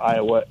knockout for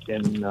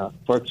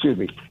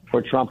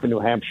for Trump in New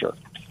Hampshire.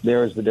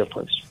 There is the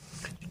difference.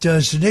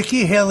 Does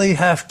Nikki Haley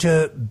have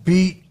to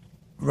beat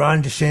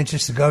Ron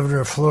DeSantis, the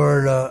governor of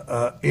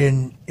Florida,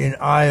 in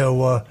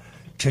Iowa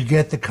to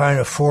get the kind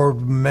of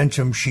forward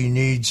momentum she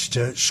needs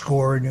to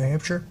score in New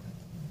Hampshire?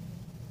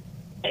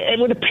 It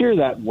would appear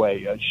that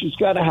way. She's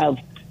got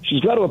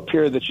to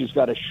appear that she's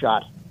got a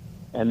shot.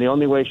 And the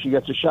only way she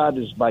gets a shot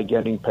is by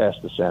getting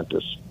past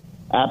DeSantis.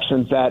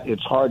 Absent that,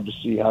 it's hard to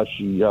see how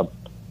she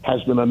has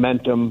the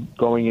momentum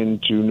going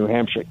into New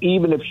Hampshire,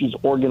 even if she's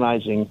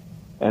organizing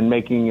and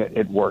making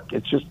it work.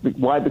 It's just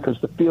why? Because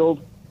the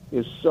field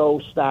is so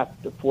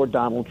stacked for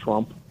Donald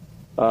Trump.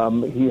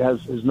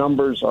 His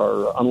numbers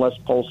are, unless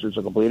pollsters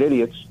are complete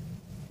idiots,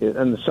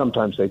 and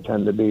sometimes they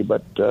tend to be,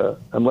 but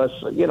unless,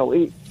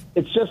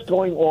 it's just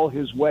going all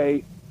his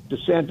way.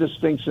 DeSantis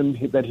thinks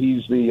that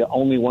he's the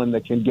only one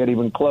that can get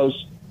even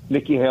close.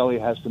 Nikki Haley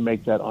has to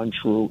make that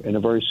untrue in a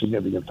very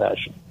significant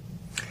fashion.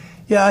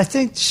 Yeah, I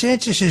think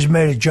DeSantis has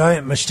made a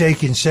giant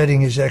mistake in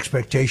setting his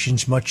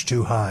expectations much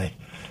too high.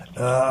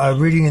 I'm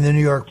reading in the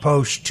New York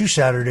Post 2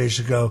 Saturdays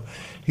ago,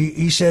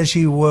 he says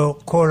he will,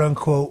 quote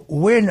unquote,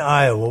 win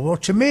Iowa. Well,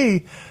 to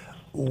me,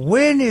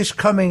 Wynn is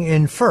coming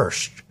in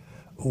first.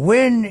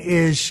 Wynn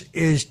is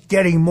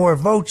getting more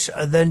votes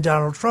than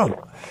Donald Trump.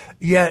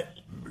 Yet,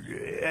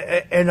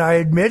 and I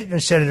admit, and I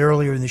said it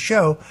earlier in the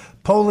show,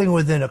 polling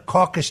within a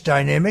caucus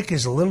dynamic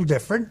is a little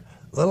different,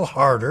 a little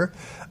harder,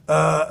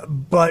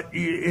 but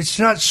it's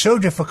not so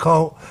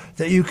difficult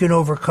that you can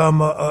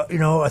overcome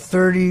a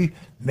 30,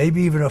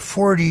 maybe even a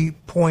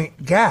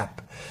 40-point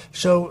gap.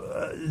 So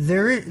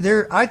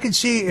I could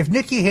see if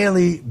Nikki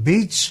Haley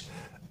beats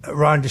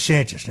Ron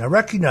DeSantis. Now,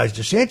 recognize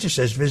DeSantis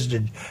has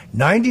visited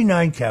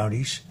 99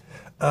 counties.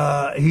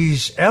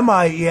 He's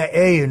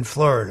MIA in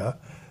Florida.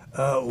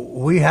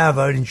 We have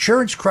an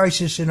insurance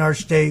crisis in our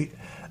state.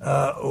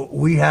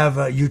 We have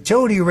a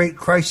utility rate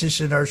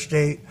crisis in our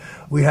state.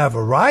 We have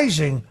a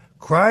rising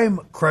crime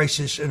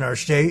crisis in our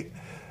state.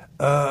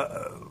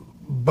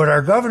 But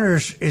our governor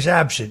is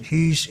absent.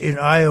 He's in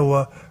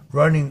Iowa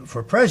running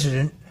for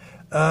president.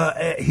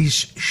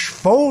 He's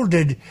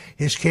folded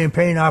his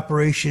campaign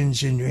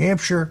operations in New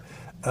Hampshire,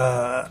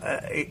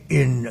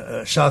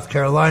 in South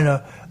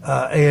Carolina,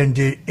 and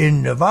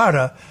in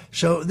Nevada.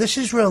 So this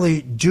is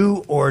really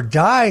do or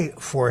die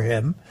for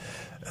him.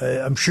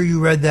 I'm sure you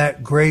read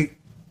that great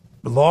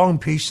long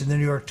piece in the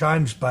New York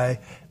Times by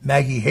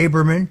Maggie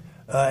Haberman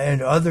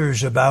and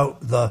others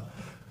about the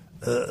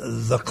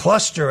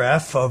cluster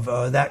F of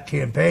that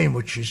campaign,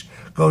 which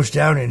goes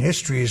down in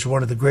history as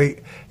one of the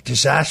great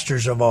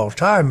disasters of all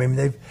time. I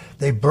mean,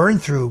 they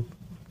burned through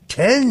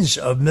tens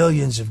of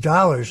millions of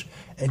dollars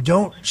and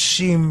don't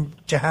seem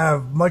to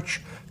have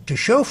much to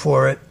show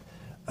for it.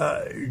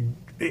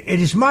 It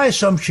is my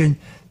assumption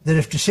that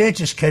if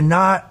DeSantis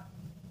cannot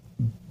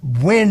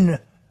win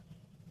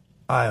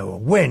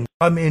Iowa,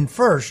 come in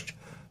first,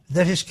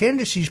 that his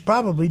candidacy is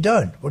probably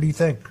done. What do you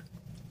think?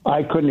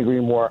 I couldn't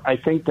agree more. I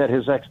think that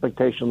his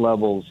expectation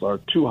levels are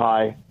too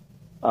high.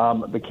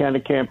 The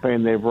candidate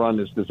campaign they've run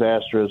is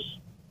disastrous.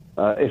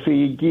 If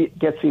he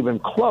gets even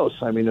close,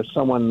 I mean, if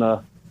someone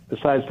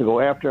decides to go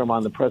after him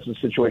on the present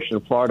situation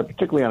in Florida,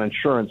 particularly on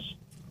insurance,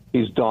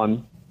 he's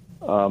done.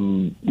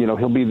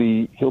 He'll be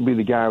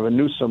the Gavin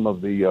Newsom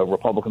of the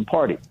Republican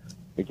Party.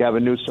 If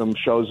Gavin Newsom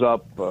shows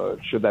up,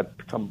 should that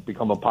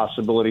become a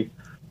possibility,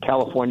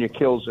 California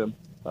kills him.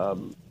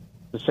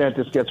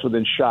 DeSantis gets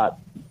within shot.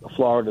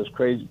 Florida's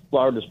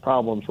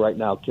problems right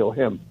now kill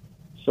him.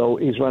 So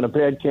he's run a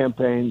bad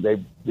campaign.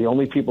 The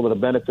only people that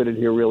have benefited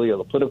here really are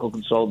the political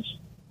consultants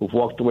who've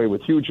walked away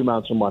with huge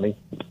amounts of money.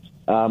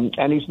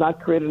 And he's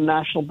not created a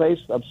national base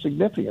of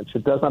significance.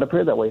 It does not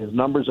appear that way. His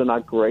numbers are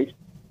not great.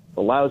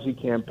 A lousy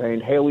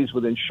campaign. Haley's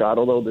within shot,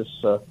 although this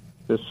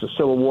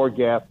Civil War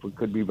gap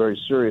could be very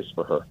serious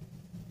for her.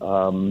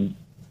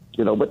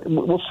 But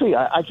we'll see.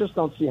 I just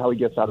don't see how he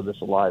gets out of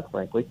this alive,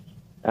 frankly.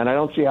 And I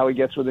don't see how he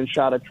gets within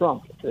shot at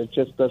Trump. It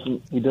just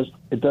doesn't.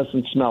 It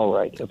doesn't smell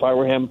right. If I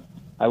were him,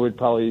 I would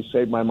probably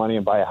save my money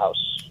and buy a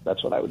house.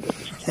 That's what I would do.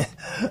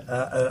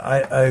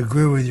 I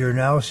agree with your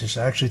analysis.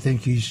 I actually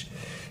think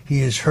he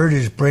has hurt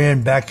his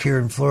brand back here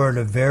in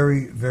Florida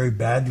very, very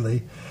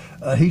badly.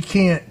 He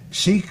can't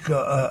seek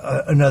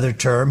another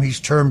term. He's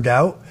termed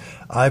out.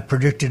 I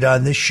predicted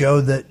on this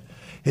show that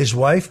his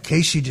wife,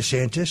 Casey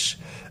DeSantis,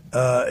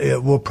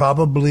 will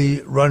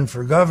probably run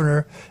for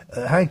governor.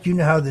 Hank, you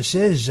know how this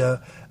is.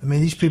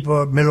 These people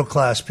are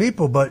middle-class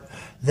people, but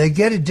they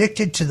get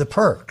addicted to the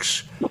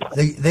perks.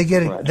 They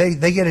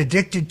get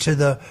addicted to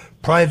the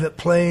private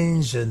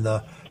planes and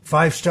the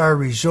five-star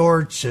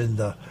resorts and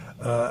the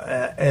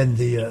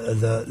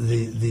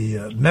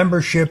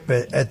membership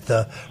at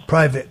the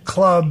private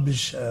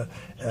clubs,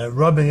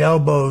 rubbing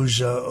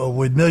elbows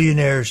with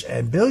millionaires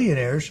and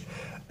billionaires.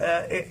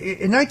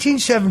 In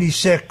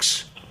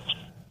 1976,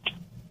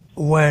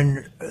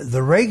 when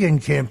the Reagan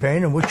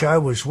campaign, in which I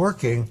was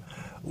working,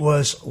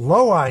 was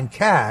low on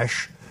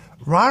cash,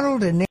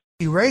 Ronald and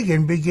Nancy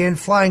Reagan began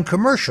flying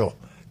commercial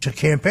to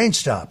campaign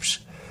stops.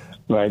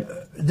 Right.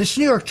 This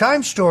New York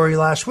Times story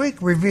last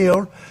week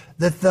revealed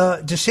that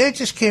the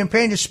DeSantis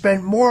campaign has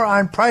spent more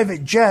on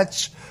private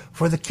jets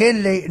for the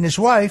candidate and his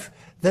wife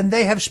than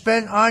they have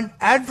spent on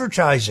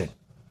advertising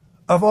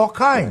of all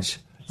kinds.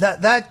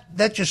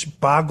 That just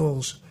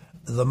boggles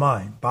the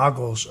mind.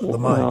 Well,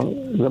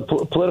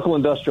 the political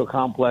industrial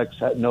complex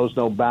knows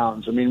no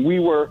bounds. I mean, we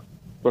were,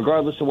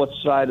 regardless of what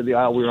side of the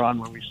aisle we were on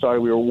when we started,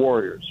 we were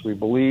warriors. We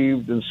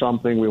believed in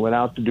something. We went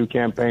out to do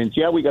campaigns.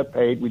 Yeah, we got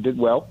paid. We did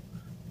well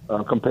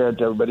compared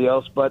to everybody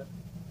else, but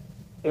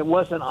it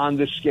wasn't on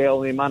this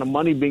scale. The amount of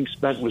money being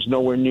spent was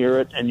nowhere near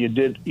it, and you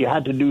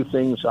had to do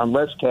things on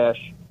less cash.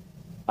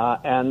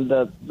 And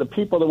the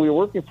people that we were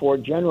working for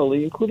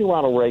generally, including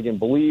Ronald Reagan,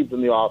 believed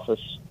in the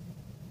office.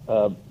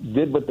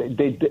 Did what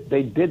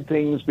they did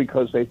things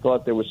because they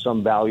thought there was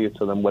some value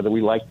to them, whether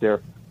we liked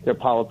their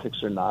politics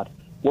or not.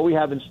 What we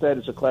have instead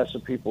is a class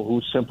of people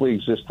who simply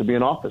exist to be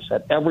in office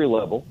at every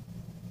level.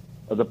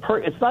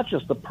 It's not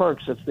just the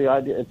perks; it's the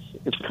idea.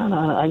 It's kind of,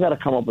 I got to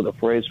come up with a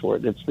phrase for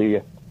it.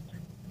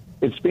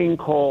 It's being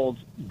called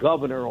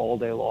governor all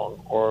day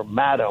long, or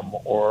madam,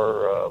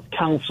 or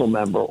council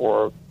member,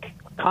 or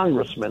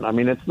congressman. I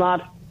mean, it's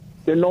not.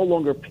 They're no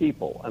longer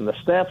people, and the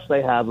staffs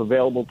they have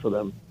available to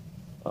them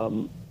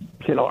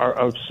are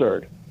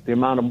absurd. The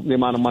amount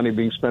of money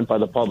being spent by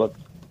the public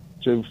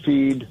to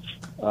feed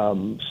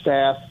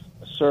staff,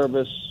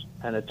 service,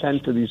 and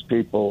attend to these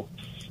people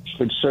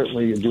could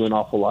certainly do an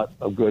awful lot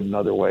of good in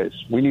other ways.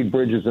 We need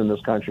bridges in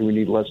this country. We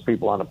need less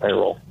people on a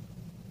payroll.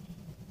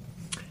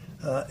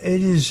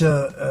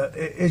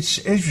 It's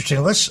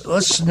interesting.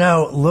 Let's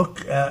now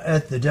look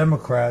at the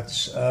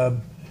Democrats.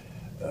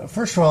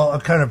 First of all, a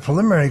kind of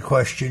preliminary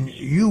question.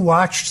 You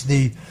watched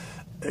the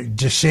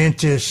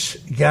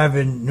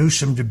DeSantis-Gavin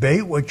Newsom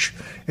debate, which,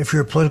 if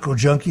you're a political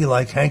junkie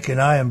like Hank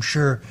and I, I'm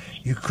sure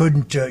you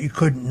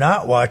couldn't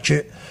not watch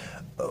it.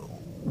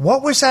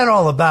 What was that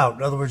all about?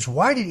 In other words,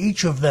 why did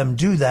each of them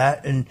do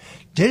that, and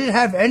did it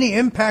have any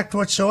impact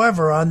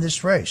whatsoever on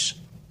this race?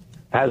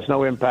 Has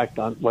no impact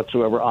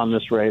whatsoever on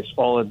this race.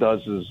 All it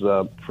does is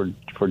for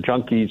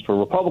junkies, for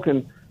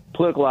Republican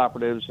political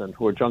operatives, and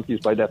who are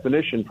junkies by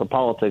definition for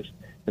politics,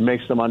 it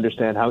makes them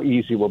understand how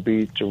easy it will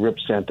be to rip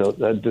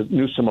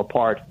Newsom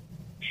apart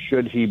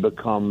should he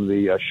become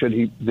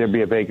there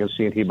be a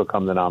vacancy and he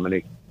become the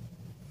nominee.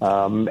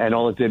 And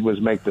all it did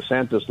was make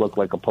DeSantis look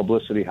like a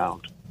publicity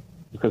hound,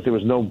 because there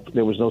was no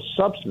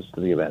substance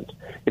to the event.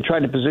 It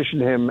tried to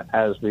position him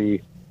as the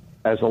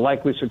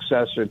likely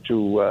successor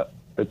to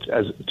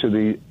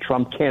the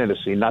Trump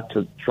candidacy, not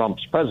to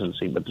Trump's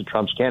presidency, but to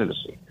Trump's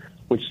candidacy,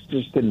 which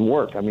just didn't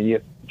work. I mean,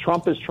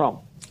 Trump is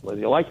Trump, whether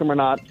you like him or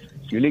not.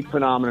 Unique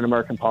phenomenon in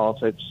American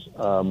politics,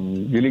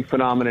 unique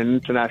phenomenon in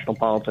international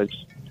politics,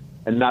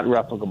 and not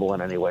replicable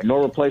in any way,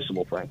 nor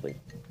replaceable, frankly.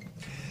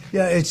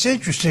 Yeah, it's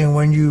interesting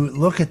when you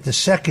look at the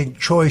second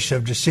choice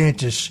of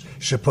DeSantis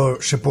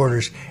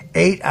supporters,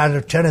 8 out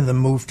of 10 of them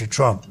moved to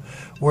Trump.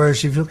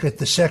 Whereas if you look at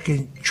the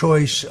second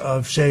choice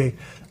of, say,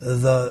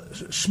 the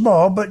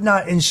small but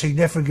not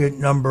insignificant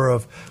number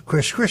of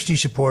Chris Christie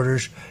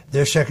supporters,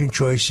 their second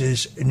choice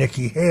is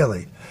Nikki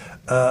Haley.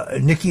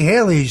 Nikki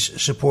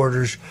Haley's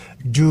supporters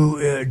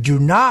do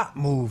not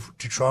move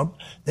to Trump.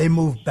 They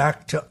move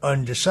back to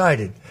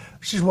undecided.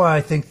 This is why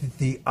I think that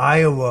the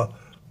Iowa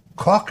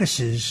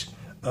caucuses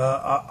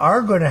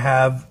are going to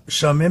have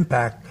some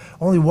impact.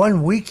 Only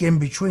 1 week in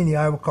between the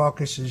Iowa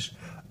caucuses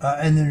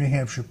and the New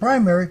Hampshire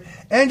primary.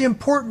 And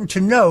important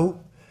to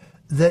note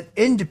that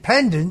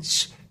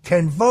independents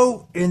can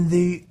vote in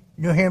the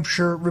New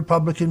Hampshire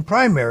Republican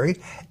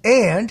primary,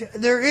 and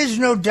there is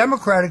no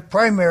Democratic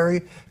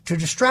primary to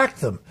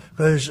distract them,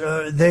 because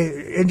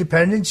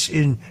independents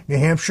in New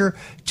Hampshire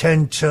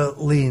tend to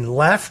lean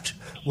left,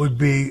 would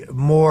be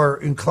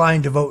more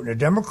inclined to vote in a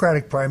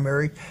Democratic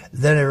primary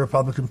than a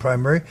Republican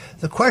primary.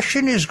 The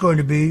question is going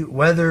to be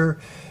whether,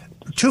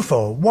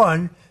 twofold.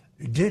 One,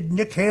 did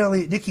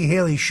Nikki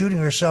Haley shooting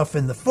herself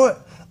in the foot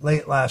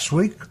late last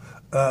week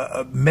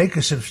make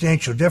a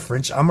substantial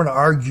difference? I'm going to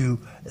argue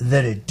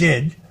that it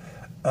did.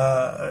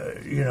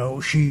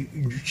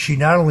 She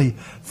not only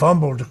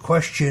fumbled a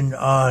question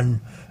on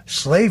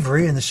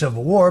slavery in the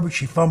Civil War, but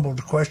she fumbled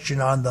a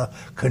question on the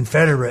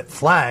Confederate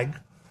flag.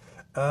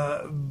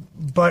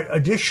 But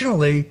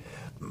additionally,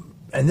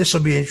 and this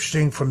will be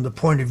interesting from the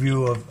point of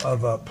view of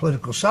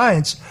political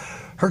science,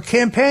 her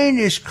campaign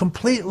is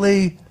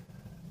completely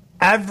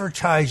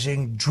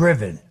advertising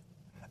driven.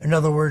 In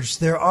other words,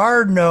 there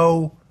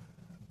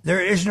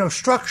is no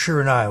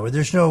structure in Iowa.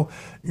 There's no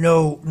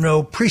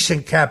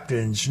precinct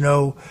captains,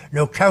 no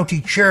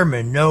county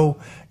chairman, no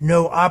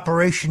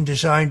operation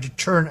designed to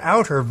turn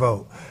out her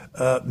vote.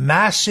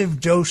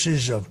 Massive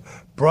doses of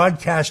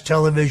broadcast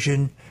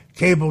television,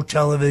 cable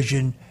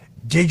television,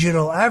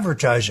 digital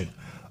advertising.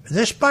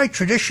 This, by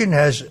tradition,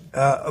 has,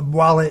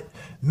 while it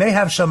may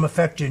have some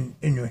effect in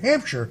New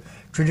Hampshire,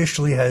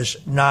 traditionally has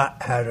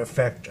not had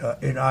effect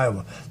in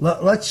Iowa.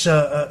 Let's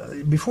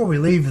before we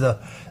leave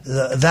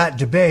that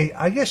debate,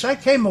 I guess I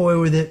came away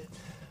with it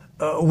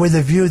with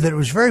a view that it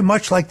was very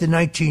much like the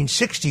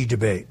 1960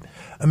 debate.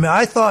 I mean,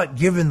 I thought,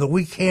 given the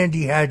weak hand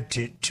he had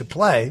to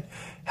play,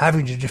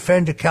 having to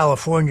defend a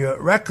California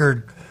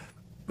record,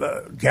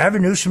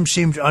 Gavin Newsom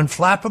seemed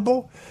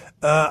unflappable.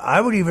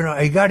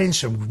 He got in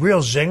some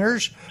real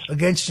zingers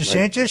against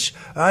DeSantis.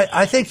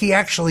 I think he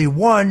actually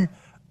won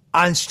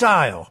on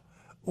style,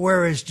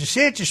 whereas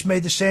DeSantis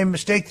made the same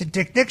mistake that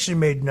Dick Nixon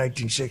made in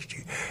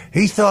 1960.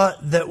 He thought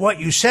that what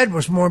you said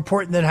was more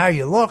important than how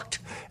you looked,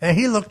 and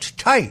he looked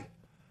tight,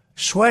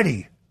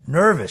 sweaty,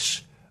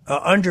 nervous,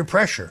 under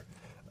pressure.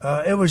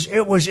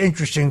 It was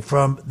interesting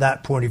from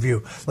that point of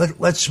view.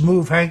 Let's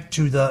move, Hank,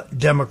 to the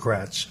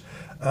Democrats.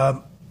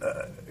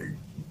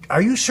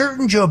 Are you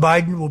certain Joe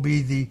Biden will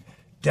be the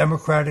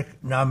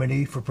Democratic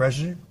nominee for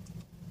president?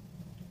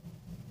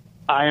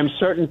 I am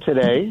certain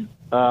today.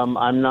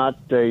 I'm not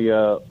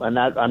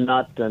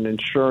an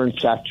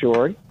insurance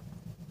actuary.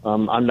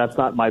 That's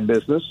not my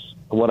business.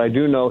 What I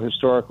do know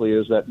historically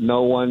is that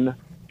no one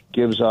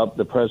gives up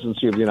the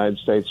presidency of the United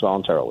States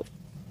voluntarily.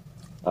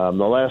 The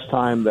last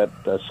time that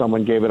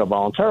someone gave it up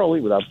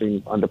voluntarily without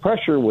being under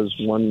pressure was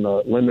when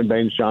Lyndon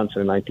Baines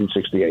Johnson in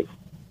 1968.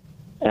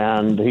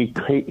 And he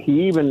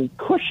even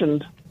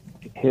cushioned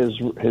his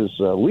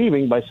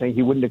leaving by saying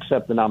he wouldn't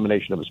accept the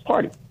nomination of his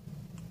party.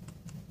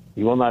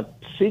 He will not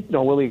seek,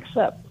 nor will he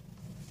accept.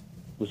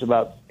 was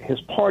about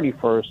his party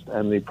first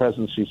and the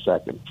presidency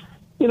second.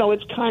 You know,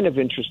 it's kind of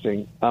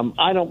interesting.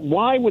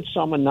 Why would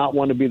someone not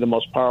want to be the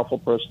most powerful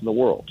person in the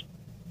world?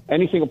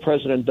 Anything a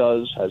president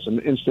does has an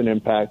instant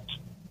impact.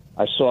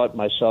 I saw it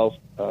myself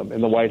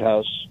in the White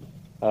House.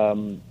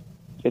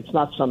 It's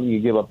not something you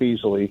give up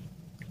easily,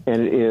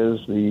 and it is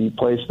the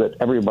place that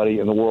everybody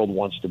in the world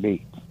wants to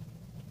be.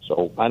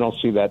 So I don't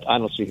see that. I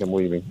don't see him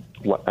leaving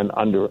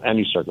under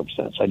any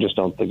circumstance. I just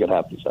don't think it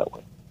happens that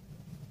way.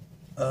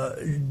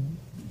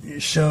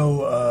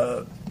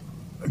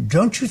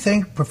 Don't you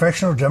think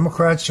professional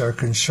Democrats are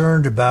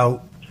concerned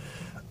about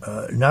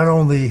not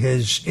only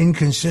his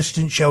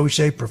inconsistent, shall we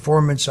say,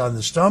 performance on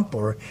the stump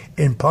or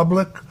in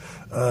public,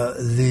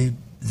 the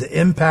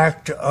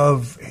impact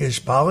of his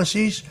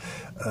policies,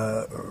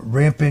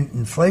 rampant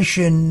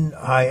inflation,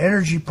 high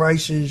energy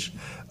prices,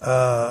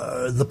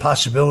 the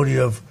possibility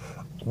of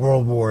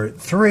World War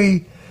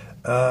III,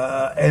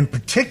 and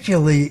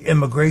particularly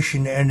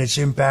immigration and its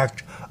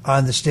impact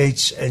on the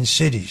states and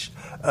cities?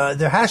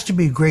 There has to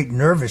be great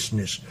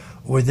nervousness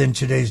within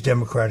today's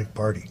Democratic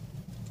Party.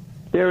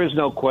 There is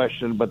no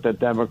question but that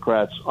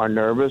Democrats are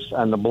nervous,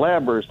 and the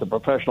blabbers, the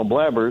professional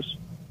blabbers,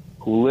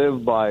 who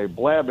live by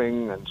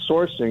blabbing and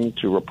sourcing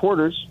to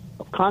reporters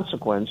of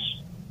consequence,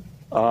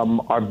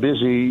 are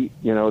busy.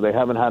 You know, they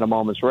haven't had a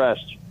moment's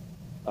rest.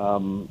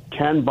 Can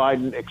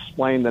Biden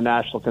explain the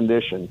national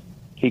condition?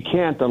 He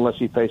can't unless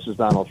he faces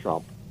Donald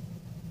Trump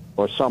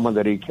or someone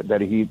that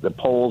the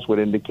polls would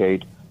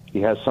indicate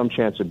he has some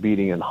chance of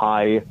beating in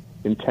high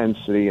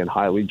intensity and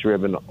highly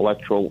driven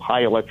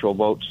high electoral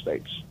vote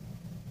states.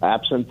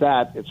 Absent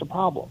that, it's a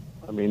problem.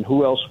 I mean,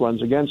 who else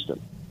runs against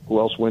him? Who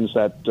else wins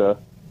that?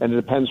 And it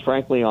depends,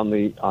 frankly, on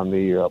the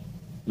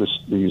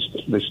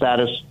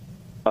status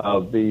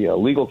of the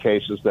legal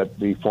cases that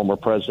the former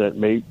president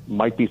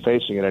might be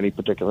facing at any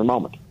particular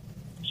moment.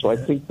 So I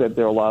think that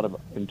there are a lot of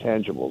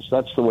intangibles.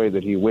 That's the way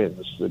that he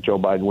wins, that Joe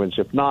Biden wins.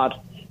 If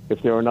not,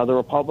 if there were another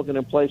Republican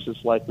in place,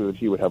 it's likely that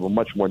he would have a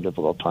much more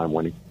difficult time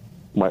winning,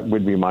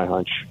 would be my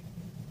hunch.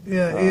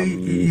 Yeah,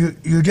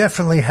 you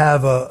definitely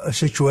have a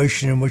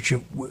situation in which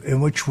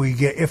we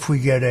get, if we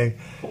get a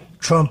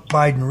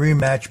Trump-Biden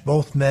rematch,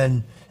 both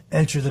men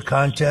enter the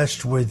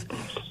contest with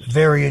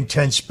very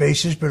intense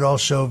bases, but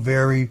also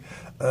very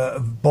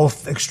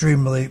both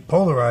extremely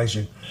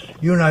polarizing.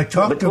 You and I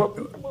talked.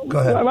 Go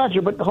ahead,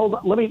 Roger. But hold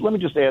on. Let me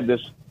just add this.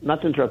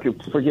 Not to interrupt you.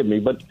 Forgive me,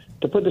 but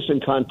to put this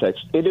in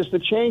context, it is the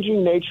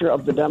changing nature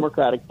of the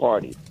Democratic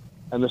Party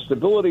and the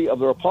stability of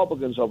the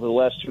Republicans over the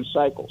last two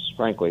cycles,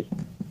 frankly,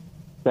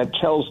 that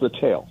tells the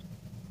tale.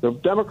 The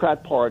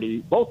Democrat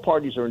Party, both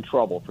parties are in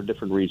trouble for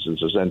different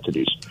reasons as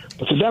entities,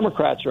 but the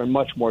Democrats are in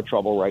much more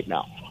trouble right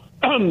now.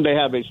 They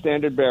have a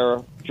standard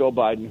bearer, Joe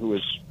Biden, who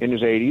is in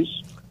his 80s,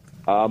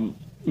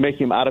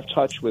 making him out of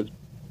touch with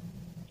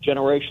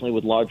generationally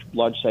with large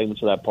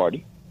segments of that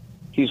party.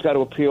 He's got to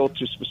appeal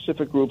to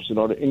specific groups in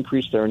order to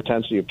increase their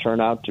intensity of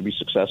turnout to be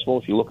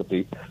successful. If you look at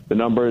the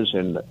numbers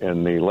in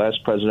the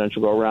last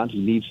presidential go-around, he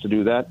needs to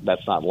do that.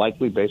 That's not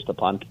likely based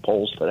upon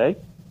polls today.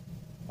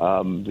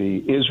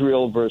 The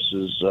Israel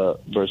versus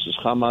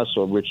Hamas,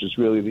 or which is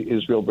really the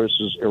Israel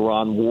versus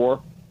Iran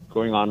war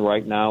going on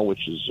right now,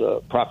 which is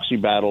a proxy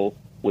battle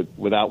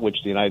without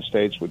which the United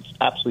States would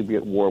absolutely be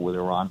at war with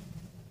Iran.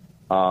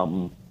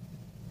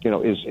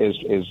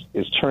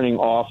 Is turning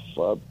off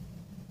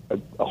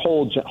a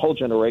whole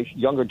generation,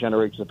 younger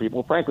generations of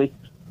people, frankly,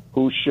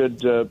 who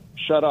should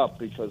shut up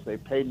because they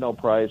paid no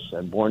price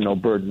and borne no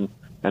burden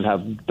and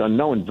have done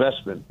no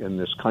investment in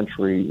this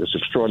country, this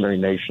extraordinary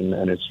nation,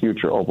 and its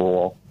future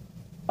overall.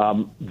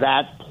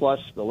 That plus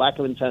the lack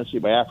of intensity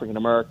by African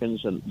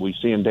Americans, and we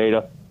see in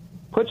data,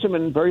 puts him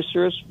in very,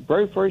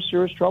 very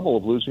serious trouble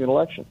of losing an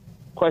election.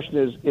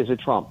 Question is it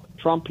Trump?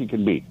 Trump he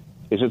can beat.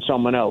 Is it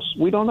someone else?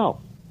 We don't know.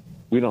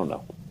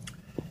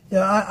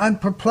 Yeah, I'm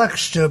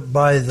perplexed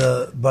by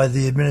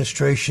the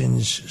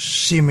administration's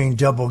seeming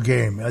double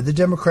game. The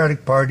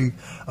Democratic Party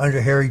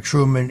under Harry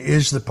Truman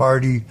is the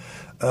party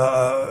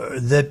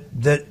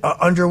that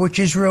under which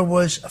Israel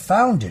was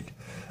founded.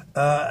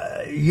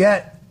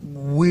 Yet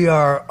we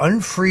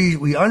unfroze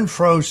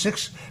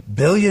 $6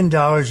 billion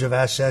of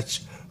assets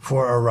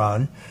for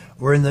Iran.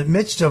 We're in the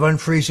midst of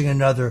unfreezing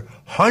another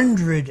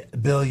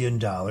 $100 billion.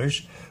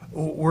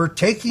 We're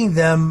taking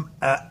them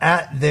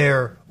at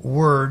their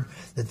word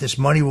that this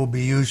money will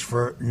be used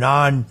for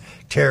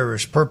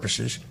non-terrorist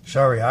purposes.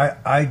 Sorry,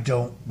 I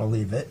don't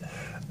believe it.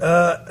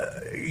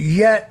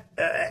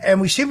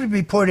 And we seem to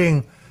be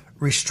putting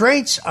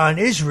restraints on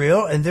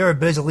Israel and their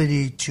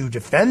ability to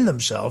defend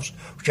themselves,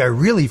 which I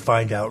really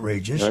find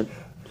outrageous. Right.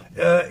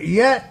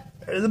 Yet,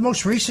 the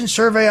most recent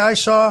survey I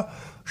saw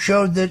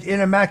showed that in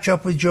a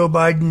matchup with Joe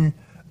Biden,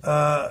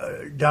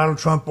 Donald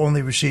Trump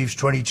only receives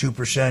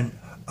 22%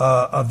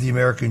 of the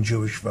American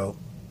Jewish vote.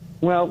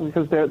 Well,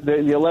 because the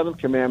 11th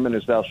commandment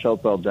is "Thou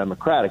shalt be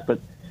democratic,"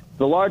 but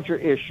the larger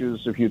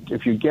issues, if you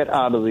get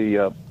out of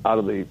the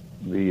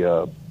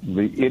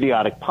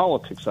idiotic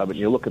politics of it, and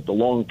you look at the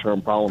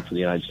long-term problem for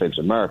the United States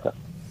of America,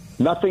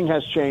 nothing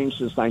has changed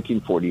since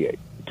 1948.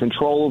 The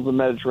control of the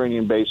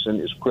Mediterranean basin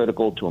is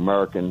critical to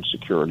American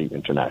security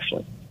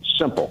internationally.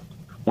 Simple.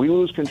 We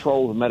lose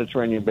control of the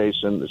Mediterranean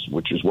basin,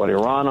 which is what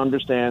Iran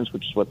understands,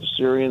 which is what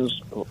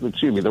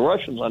the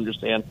Russians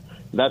understand.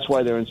 That's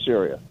why they're in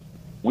Syria.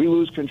 We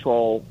lose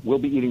control, we'll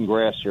be eating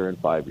grass here in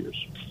 5 years.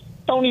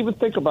 Don't even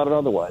think about it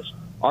otherwise.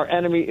 Our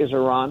enemy is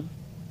Iran,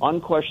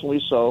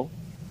 unquestionably so.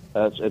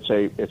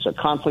 It's a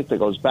conflict that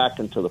goes back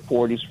into the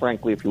 40s,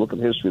 frankly, if you look at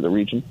the history of the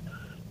region.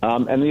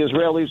 And the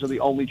Israelis are the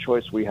only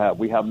choice we have.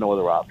 We have no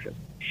other option.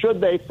 Should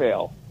they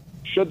fail,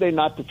 should they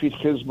not defeat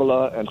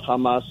Hezbollah and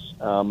Hamas,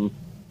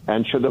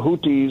 and should the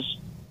Houthis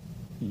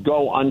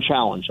go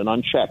unchallenged and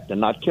unchecked and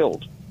not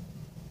killed,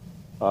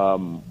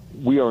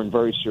 we are in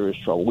very serious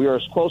trouble. We are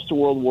as close to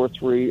World War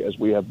III as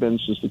we have been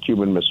since the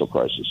Cuban Missile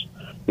Crisis.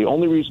 The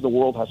only reason the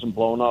world hasn't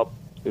blown up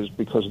is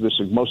because of this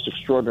most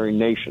extraordinary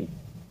nation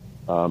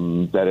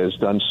that has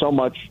done so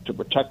much to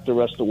protect the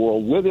rest of the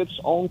world with its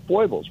own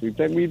foibles. We've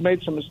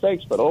made some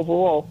mistakes, but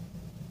overall,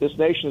 this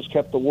nation has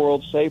kept the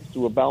world safe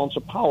through a balance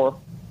of power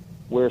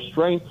where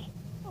strength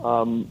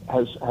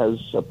has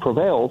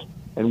prevailed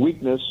and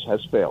weakness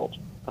has failed.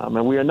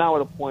 And we are now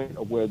at a point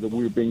of where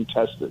we're being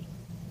tested.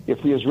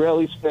 If the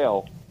Israelis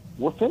fail,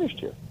 we're finished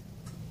here.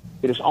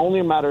 It is only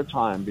a matter of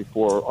time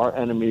before our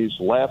enemies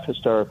laugh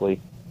hysterically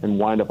and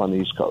wind up on the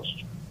East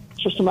Coast.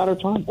 It's just a matter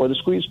of time, or the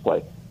squeeze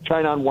play.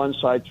 China on one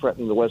side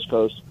threatening the West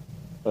Coast,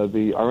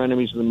 our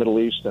enemies in the Middle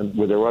East and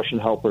with their Russian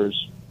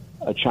helpers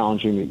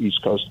challenging the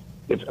East Coast.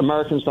 If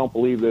Americans don't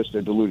believe this,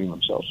 they're deluding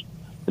themselves.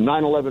 And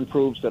 9/11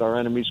 proves that our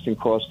enemies can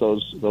cross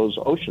those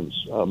oceans.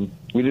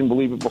 We didn't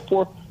believe it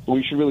before, but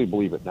we should really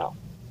believe it now.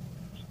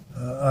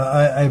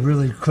 I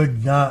really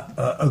could not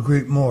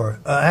agree more.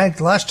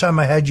 Hank, last time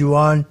I had you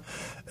on,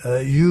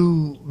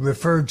 you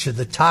referred to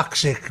the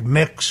toxic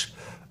mix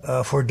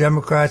for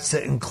Democrats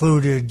that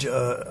included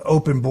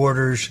open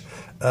borders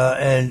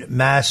and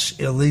mass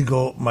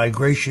illegal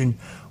migration.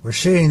 We're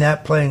seeing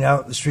that playing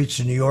out in the streets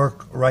of New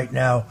York right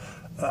now.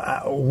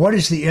 What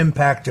is the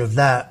impact of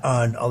that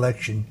on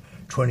election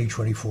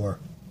 2024?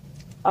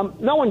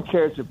 No one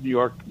cares if New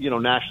York,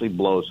 nationally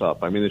blows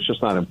up. I mean, it's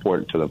just not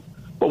important to them.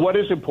 But what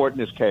is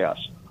important is chaos.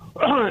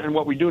 And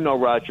what we do know,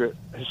 Roger,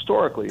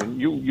 historically,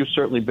 and you've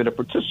certainly been a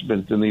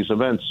participant in these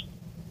events,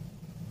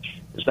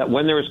 is that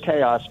when there is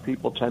chaos,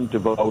 people tend to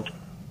vote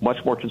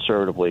much more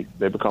conservatively.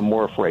 They become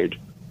more afraid.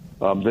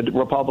 The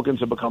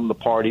Republicans have become the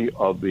party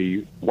of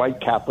the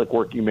white Catholic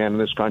working man in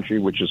this country,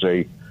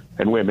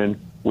 and women,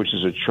 which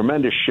is a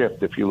tremendous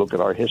shift if you look at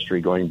our history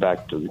going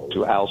back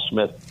to Al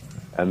Smith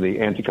and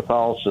the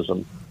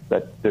anti-Catholicism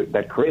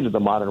that created the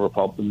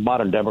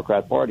modern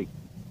Democrat Party.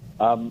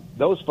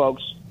 Those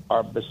folks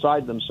are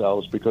beside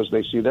themselves because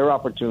they see their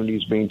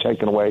opportunities being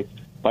taken away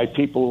by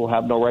people who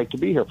have no right to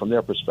be here from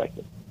their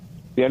perspective.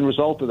 The end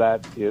result of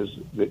that is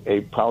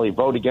a probably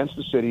vote against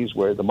the cities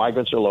where the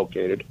migrants are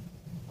located,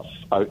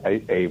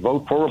 a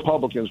vote for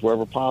Republicans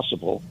wherever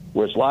possible,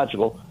 where it's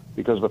logical,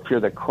 because of a fear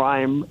that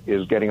crime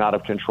is getting out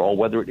of control,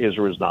 whether it is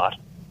or is not,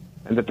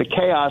 and that the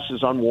chaos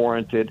is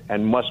unwarranted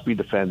and must be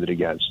defended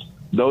against.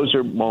 Those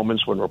are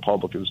moments when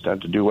Republicans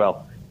tend to do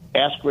well.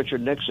 Ask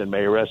Richard Nixon,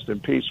 may he rest in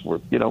peace, where,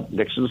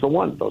 Nixon's the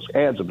one. Those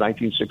ads of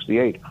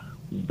 1968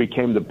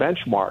 became the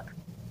benchmark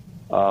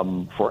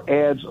for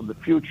ads of the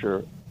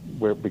future,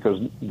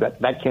 because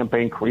that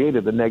campaign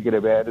created the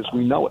negative ad as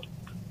we know it.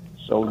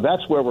 So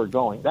that's where we're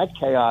going. That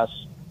chaos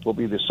will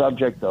be the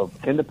subject of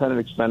independent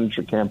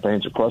expenditure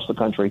campaigns across the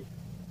country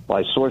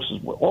by sources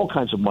with all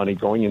kinds of money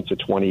going into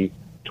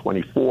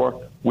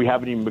 2024. We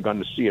haven't even begun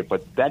to see it,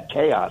 but that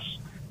chaos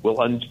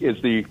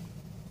is the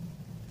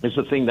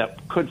thing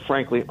that could,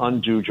 frankly,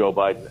 undo Joe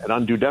Biden and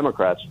undo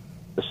Democrats.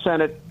 The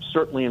Senate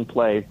certainly in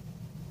play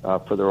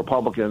for the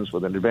Republicans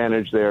with an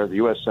advantage there. The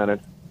U.S.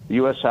 Senate, the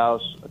U.S.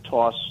 House, a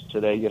toss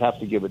today. You'd have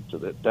to give it to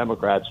the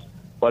Democrats.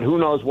 But who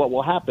knows what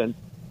will happen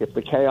if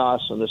the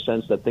chaos, in the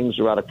sense that things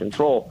are out of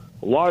control,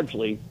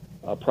 largely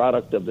a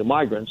product of the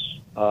migrants,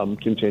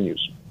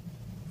 continues.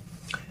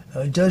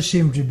 It does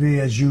seem to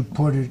be, as you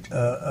put it,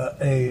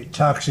 a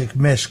toxic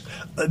mix.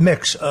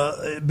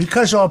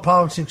 Because all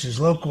politics is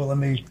local, let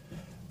me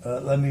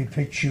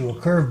pitch you a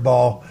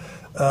curveball.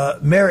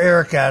 Mayor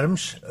Eric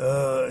Adams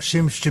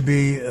seems to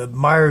be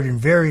mired in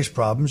various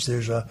problems.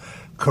 There's a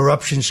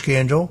corruption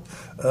scandal.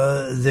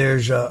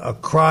 There's a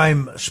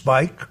crime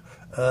spike.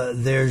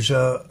 There's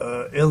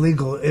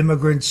illegal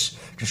immigrants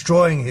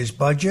destroying his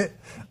budget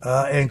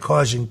and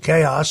causing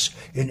chaos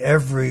in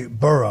every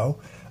borough.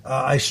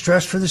 I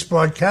stress for this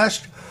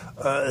broadcast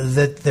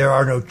that there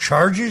are no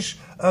charges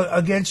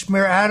against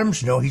Mayor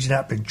Adams. No, he's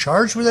not been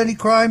charged with any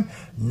crime,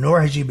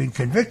 nor has he been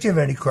convicted of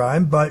any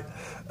crime, but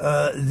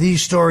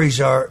these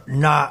stories are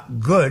not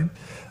good.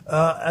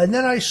 And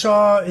then I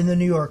saw in the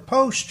New York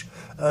Post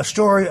a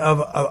story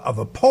of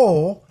a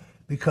poll,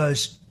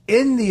 because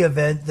in the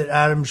event that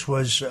Adams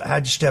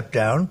had to step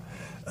down,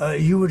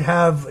 you would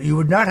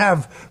not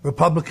have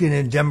Republican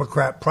and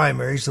Democrat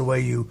primaries the way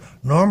you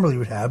normally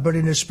would have, but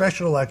in a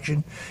special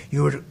election,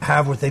 you would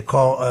have what they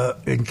call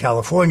in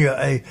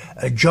California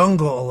a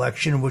jungle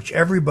election, in which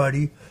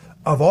everybody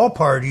of all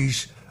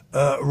parties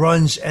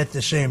runs at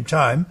the same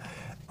time.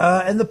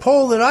 And the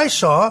poll that I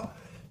saw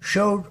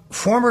showed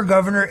former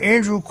Governor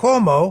Andrew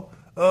Cuomo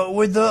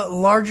with the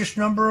largest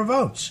number of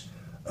votes.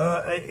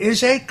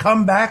 Is a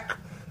comeback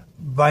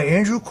by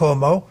Andrew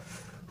Cuomo,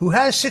 who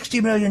has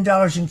 $60 million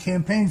in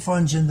campaign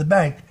funds in the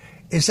bank,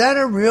 is that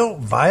a real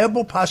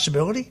viable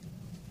possibility?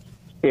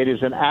 It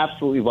is an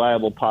absolutely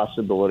viable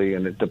possibility,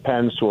 and it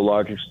depends to a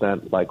large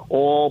extent, like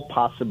all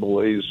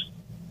possibilities,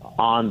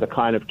 on the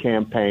kind of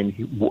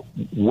campaign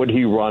would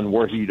he run,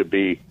 were he to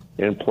be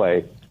in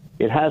play.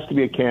 It has to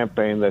be a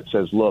campaign that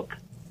says, look,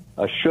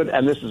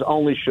 and this is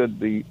only should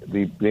the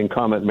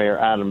incumbent Mayor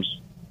Adams,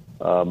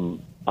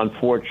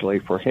 unfortunately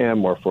for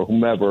him or for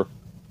whomever,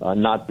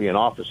 not be in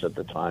office at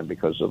the time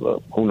because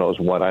of who knows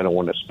what. I don't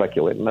want to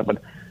speculate on that,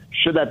 but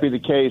should that be the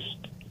case,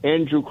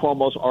 Andrew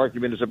Cuomo's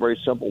argument is a very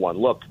simple one.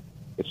 Look,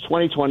 it's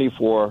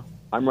 2024.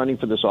 I'm running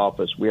for this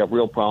office. We have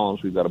real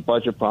problems. We've got a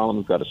budget problem.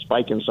 We've got a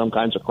spike in some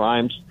kinds of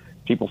crimes.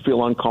 People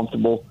feel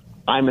uncomfortable.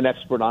 I'm an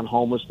expert on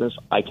homelessness.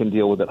 I can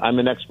deal with it. I'm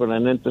an expert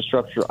on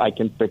infrastructure. I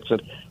can fix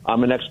it.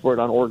 I'm an expert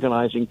on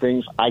organizing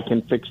things. I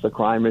can fix the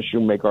crime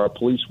issue, make our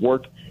police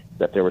work,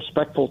 that they're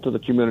respectful to the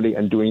community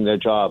and doing their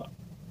job.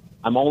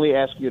 I'm only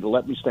asking you to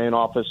let me stay in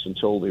office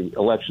until the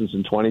elections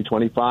in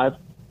 2025.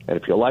 And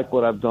if you like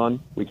what I've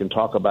done, we can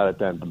talk about it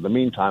then. But in the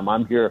meantime,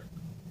 I'm here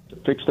to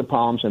fix the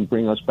problems and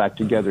bring us back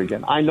together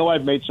again. I know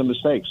I've made some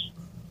mistakes,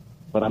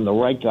 but I'm the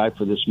right guy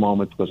for this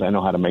moment because I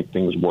know how to make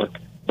things work.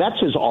 That's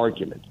his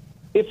argument.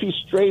 If he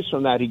strays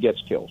from that, he gets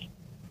killed.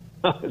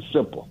 It's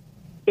simple.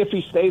 If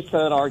he stays to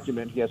that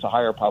argument, he has a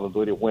higher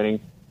probability of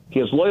winning. He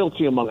has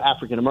loyalty among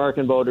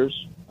African-American voters.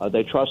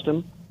 They trust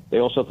him. They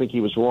also think he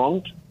was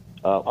wronged.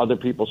 Other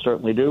people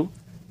certainly do.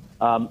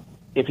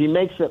 If he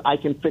makes it, I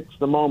can fix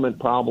the moment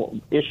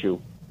problem issue,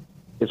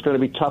 it's going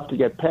to be tough to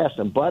get past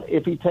him. But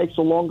if he takes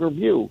a longer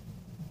view,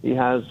 he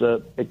has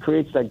it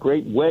creates that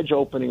great wedge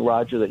opening,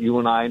 Roger, that you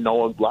and I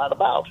know a lot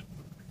about,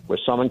 where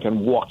someone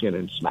can walk in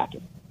and smack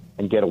him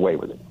and get away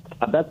with it.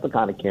 That's the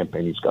kind of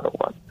campaign he's got to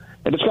run.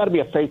 And it's got to be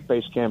a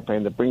faith-based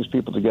campaign that brings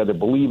people together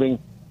believing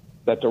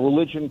that the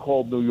religion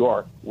called New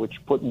York, which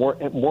put more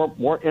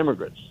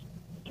immigrants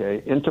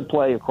into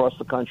play across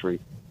the country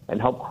and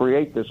helped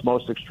create this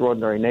most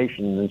extraordinary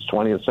nation in this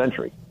 20th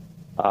century,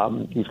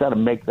 he's got to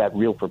make that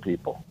real for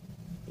people.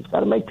 He's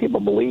got to make people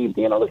believe.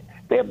 You know,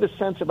 they have this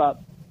sense about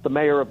the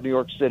mayor of New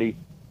York City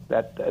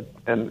that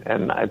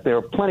there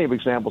are plenty of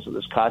examples of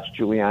this, Koch,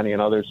 Giuliani,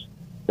 and others,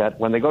 that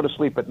when they go to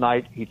sleep at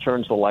night, he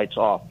turns the lights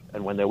off.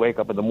 And when they wake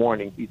up in the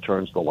morning, he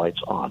turns the lights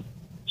on.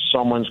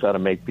 Someone's got to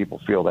make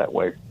people feel that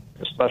way,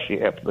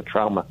 especially after the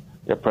trauma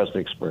they're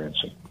presently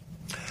experiencing.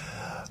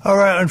 All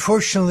right.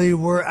 Unfortunately,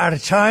 we're out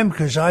of time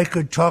because I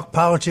could talk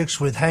politics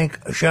with Hank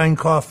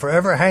Sheinkopf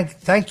forever. Hank,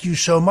 thank you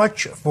so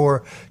much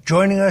for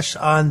joining us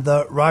on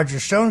the Roger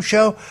Stone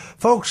Show.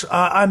 Folks,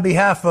 on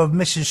behalf of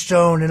Mrs.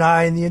 Stone and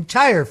I and the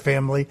entire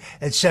family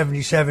at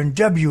 77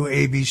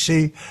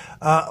 WABC,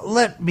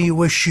 let me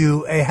wish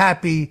you a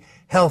happy,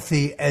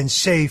 healthy, and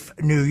safe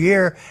new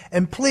year.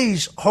 And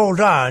please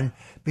hold on,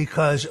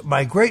 because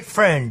my great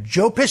friend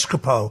Joe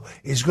Piscopo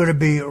is going to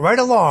be right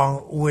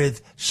along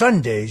with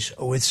Sundays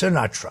with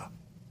Sinatra.